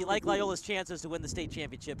night. Do you like Loyola's chances to win the state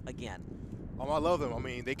championship again? I love them. I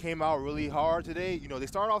mean, they came out really hard today. You know, they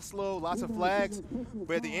started off slow, lots of flags,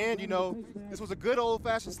 but at the end, you know, this was a good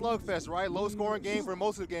old-fashioned slugfest, right? Low-scoring game for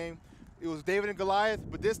most of the game. It was David and Goliath,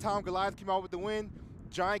 but this time Goliath came out with the win.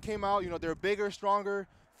 Giant came out, you know, they're bigger, stronger,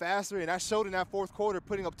 faster, and that showed in that 4th quarter,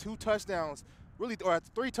 putting up 2 touchdowns, really, or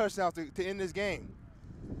 3 touchdowns to end this game.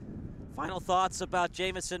 Final thoughts about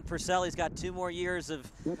Jamison Purcell. He's got 2 more years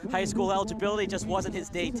of high school eligibility. Just wasn't his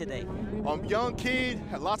day today. Young kid,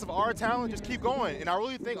 had lots of art talent, just keep going. And I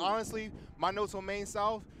really think, honestly, my notes on Maine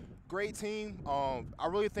South, great team. I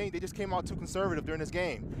really think they just came out too conservative during this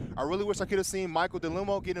game. I really wish I could have seen Michael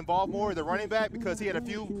DeLumo get involved more, the running back, because he had a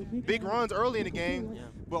few big runs early in the game. Yeah.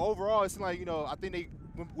 But overall, it's like, I think they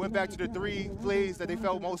went back to the 3 plays that they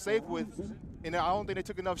felt most safe with, and I don't think they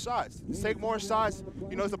took enough shots. Take more shots.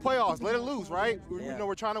 It's the playoffs. Let it loose, right? Yeah.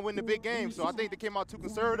 We're trying to win the big game. So I think they came out too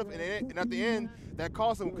conservative, and at the end, that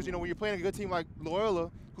cost them because, when you're playing a good team like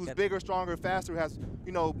Loyola, who's bigger, stronger, faster, has,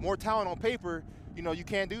 more talent on paper, you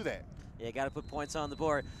can't do that. Yeah, got to put points on the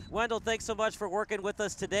board. Wendell, thanks so much for working with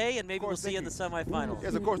us today, and maybe we'll see you in the semifinals.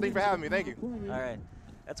 Yes, of course. Thank you for having me. Thank you. All right.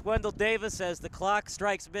 That's Wendell Davis as the clock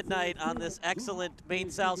strikes midnight on this excellent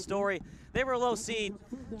Maine South story. They were a low seed,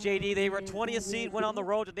 JD. They were a 20th seed, went on the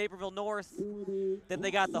road to Naperville North. Then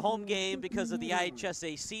they got the home game because of the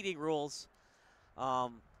IHSA seeding rules.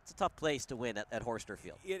 It's a tough place to win at Horster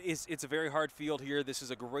Field. It's a very hard field here. This is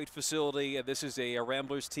a great facility. This is a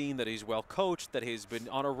Ramblers team that is well coached, that has been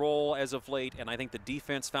on a roll as of late, and I think the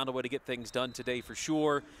defense found a way to get things done today for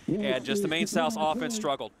sure. And just the Maine South offense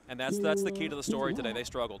struggled, and that's the key to the story today. They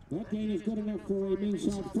struggled. That gain is good enough for a Maine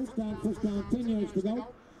South first down, 10 yards to go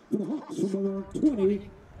for the Hawks from the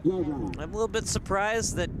 20-yard line. I'm a little bit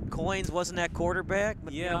surprised that Coynes wasn't at quarterback,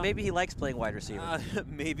 but maybe he likes playing wide receiver.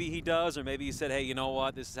 Maybe he does, or maybe he said, hey, you know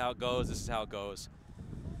what, this is how it goes, this is how it goes.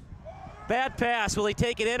 Bad pass. Will he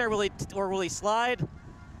take it in, or will he slide?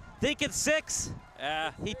 Think it's 6.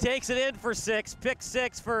 He takes it in for 6. Pick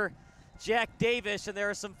 6 for Jack Davis, and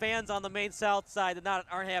there are some fans on the Maine South side that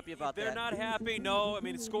aren't happy about that. They're not happy, no. I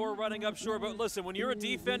mean, score running up short, but listen, when you're a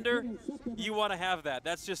defender, you want to have that.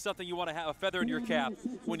 That's just something you want to have, a feather in your cap.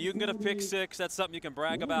 When you can get a pick 6, that's something you can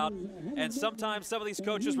brag about. And sometimes some of these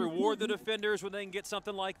coaches reward the defenders when they can get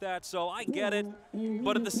something like that, so I get it.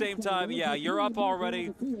 But at the same time, yeah, you're up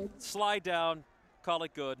already. Slide down, call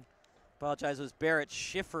it good. Apologize, it was Barrett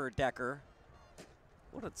Schifferdecker.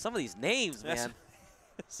 What are some of these names, man?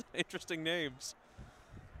 Interesting names.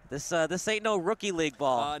 This ain't no rookie league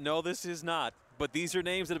ball. No, this is not. But these are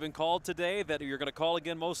names that have been called today that you're going to call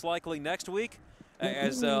again most likely next week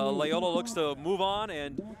as Loyola looks to move on.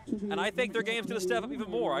 And I think their game's going to step up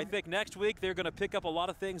even more. I think next week they're going to pick up a lot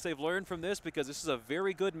of things they've learned from this because this is a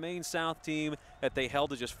very good Maine South team that they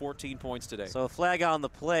held to just 14 points today. So a flag on the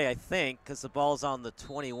play, I think, because the ball's on the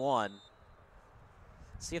 21.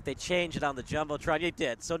 See if they change it on the Jumbotron. You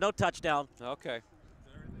did. So no touchdown. Okay.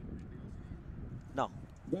 No.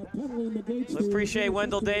 We appreciate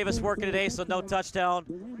Wendell Davis working today, so no touchdown.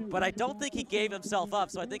 But I don't think he gave himself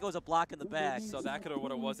up, so I think it was a block in the back. So that could have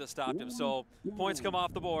what it was that stopped him. So points come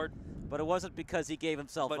off the board. But it wasn't because he gave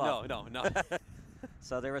himself up. No.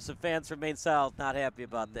 So there were some fans from Maine South not happy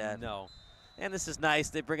about that. No. And this is nice.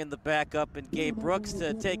 They bring in the backup and Gabe Brooks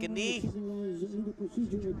to take a knee.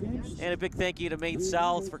 And a big thank you to Maine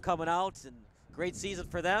South for coming out. And great season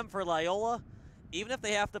for them, for Loyola. Even if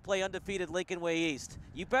they have to play undefeated Lincoln Way East,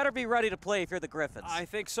 you better be ready to play if you're the Griffins. I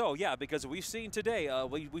think so, yeah, because we've seen today,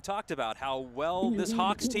 we talked about how well this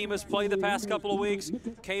Hawks team has played the past couple of weeks.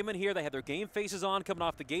 Came in here, they had their game faces on coming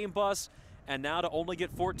off the game bus, and now to only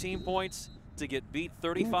get 14 points, to get beat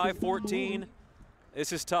 35-14,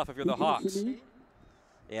 this is tough if you're the Hawks.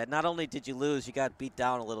 Yeah, not only did you lose, you got beat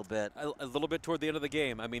down a little bit. A little bit toward the end of the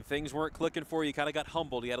game. I mean, things weren't clicking for you. You kind of got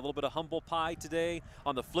humbled. You had a little bit of humble pie today.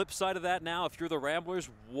 On the flip side of that now, if you're the Ramblers,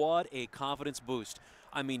 what a confidence boost.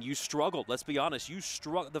 I mean, you struggled. Let's be honest. You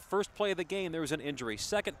struggled. The first play of the game, there was an injury.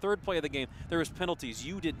 Second, third play of the game, there was penalties.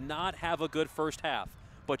 You did not have a good first half,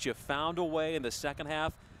 but you found a way in the second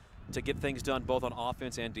half to get things done both on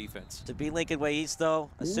offense and defense. To beat Lincoln Way East, though,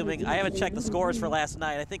 assuming I haven't checked the scores for last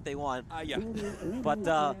night. I think they won. Yeah. But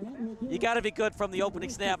you got to be good from the opening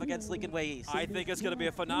snap against Lincoln Way East. I think it's going to be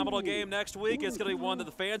a phenomenal game next week. It's going to be one that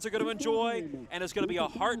the fans are going to enjoy, and it's going to be a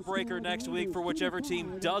heartbreaker next week for whichever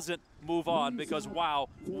team doesn't move on because, wow,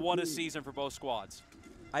 what a season for both squads.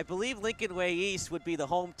 I believe Lincoln Way East would be the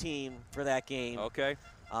home team for that game. Okay.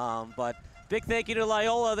 But big thank you to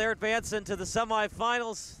Loyola. They're advancing to the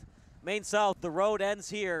semifinals. Maine South, the road ends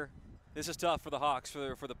here. This is tough for the Hawks,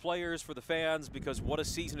 for the players, for the fans, because what a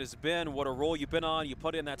season has been, what a role you've been on. You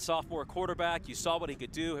put in that sophomore quarterback, you saw what he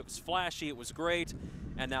could do. It was flashy, it was great,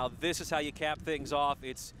 and now this is how you cap things off.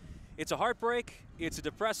 It's a heartbreak, it's a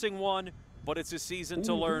depressing one, but it's a season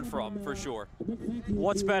to learn from, for sure.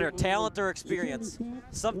 What's better, talent or experience?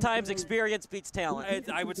 Sometimes experience beats talent.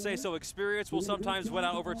 I would say so. Experience will sometimes win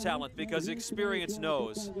out over talent because experience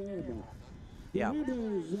knows. Yeah.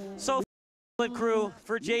 So, crew,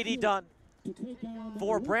 for J.D. Dunn,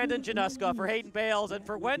 For Brandon Januska, for Hayden Bales, and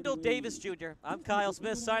for Wendell Davis Jr., I'm Kyle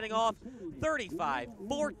Smith signing off.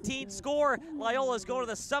 35-14 score. Loyola's going to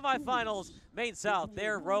the semifinals. Maine South,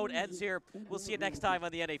 their road ends here. We'll see you next time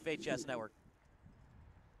on the NFHS Network.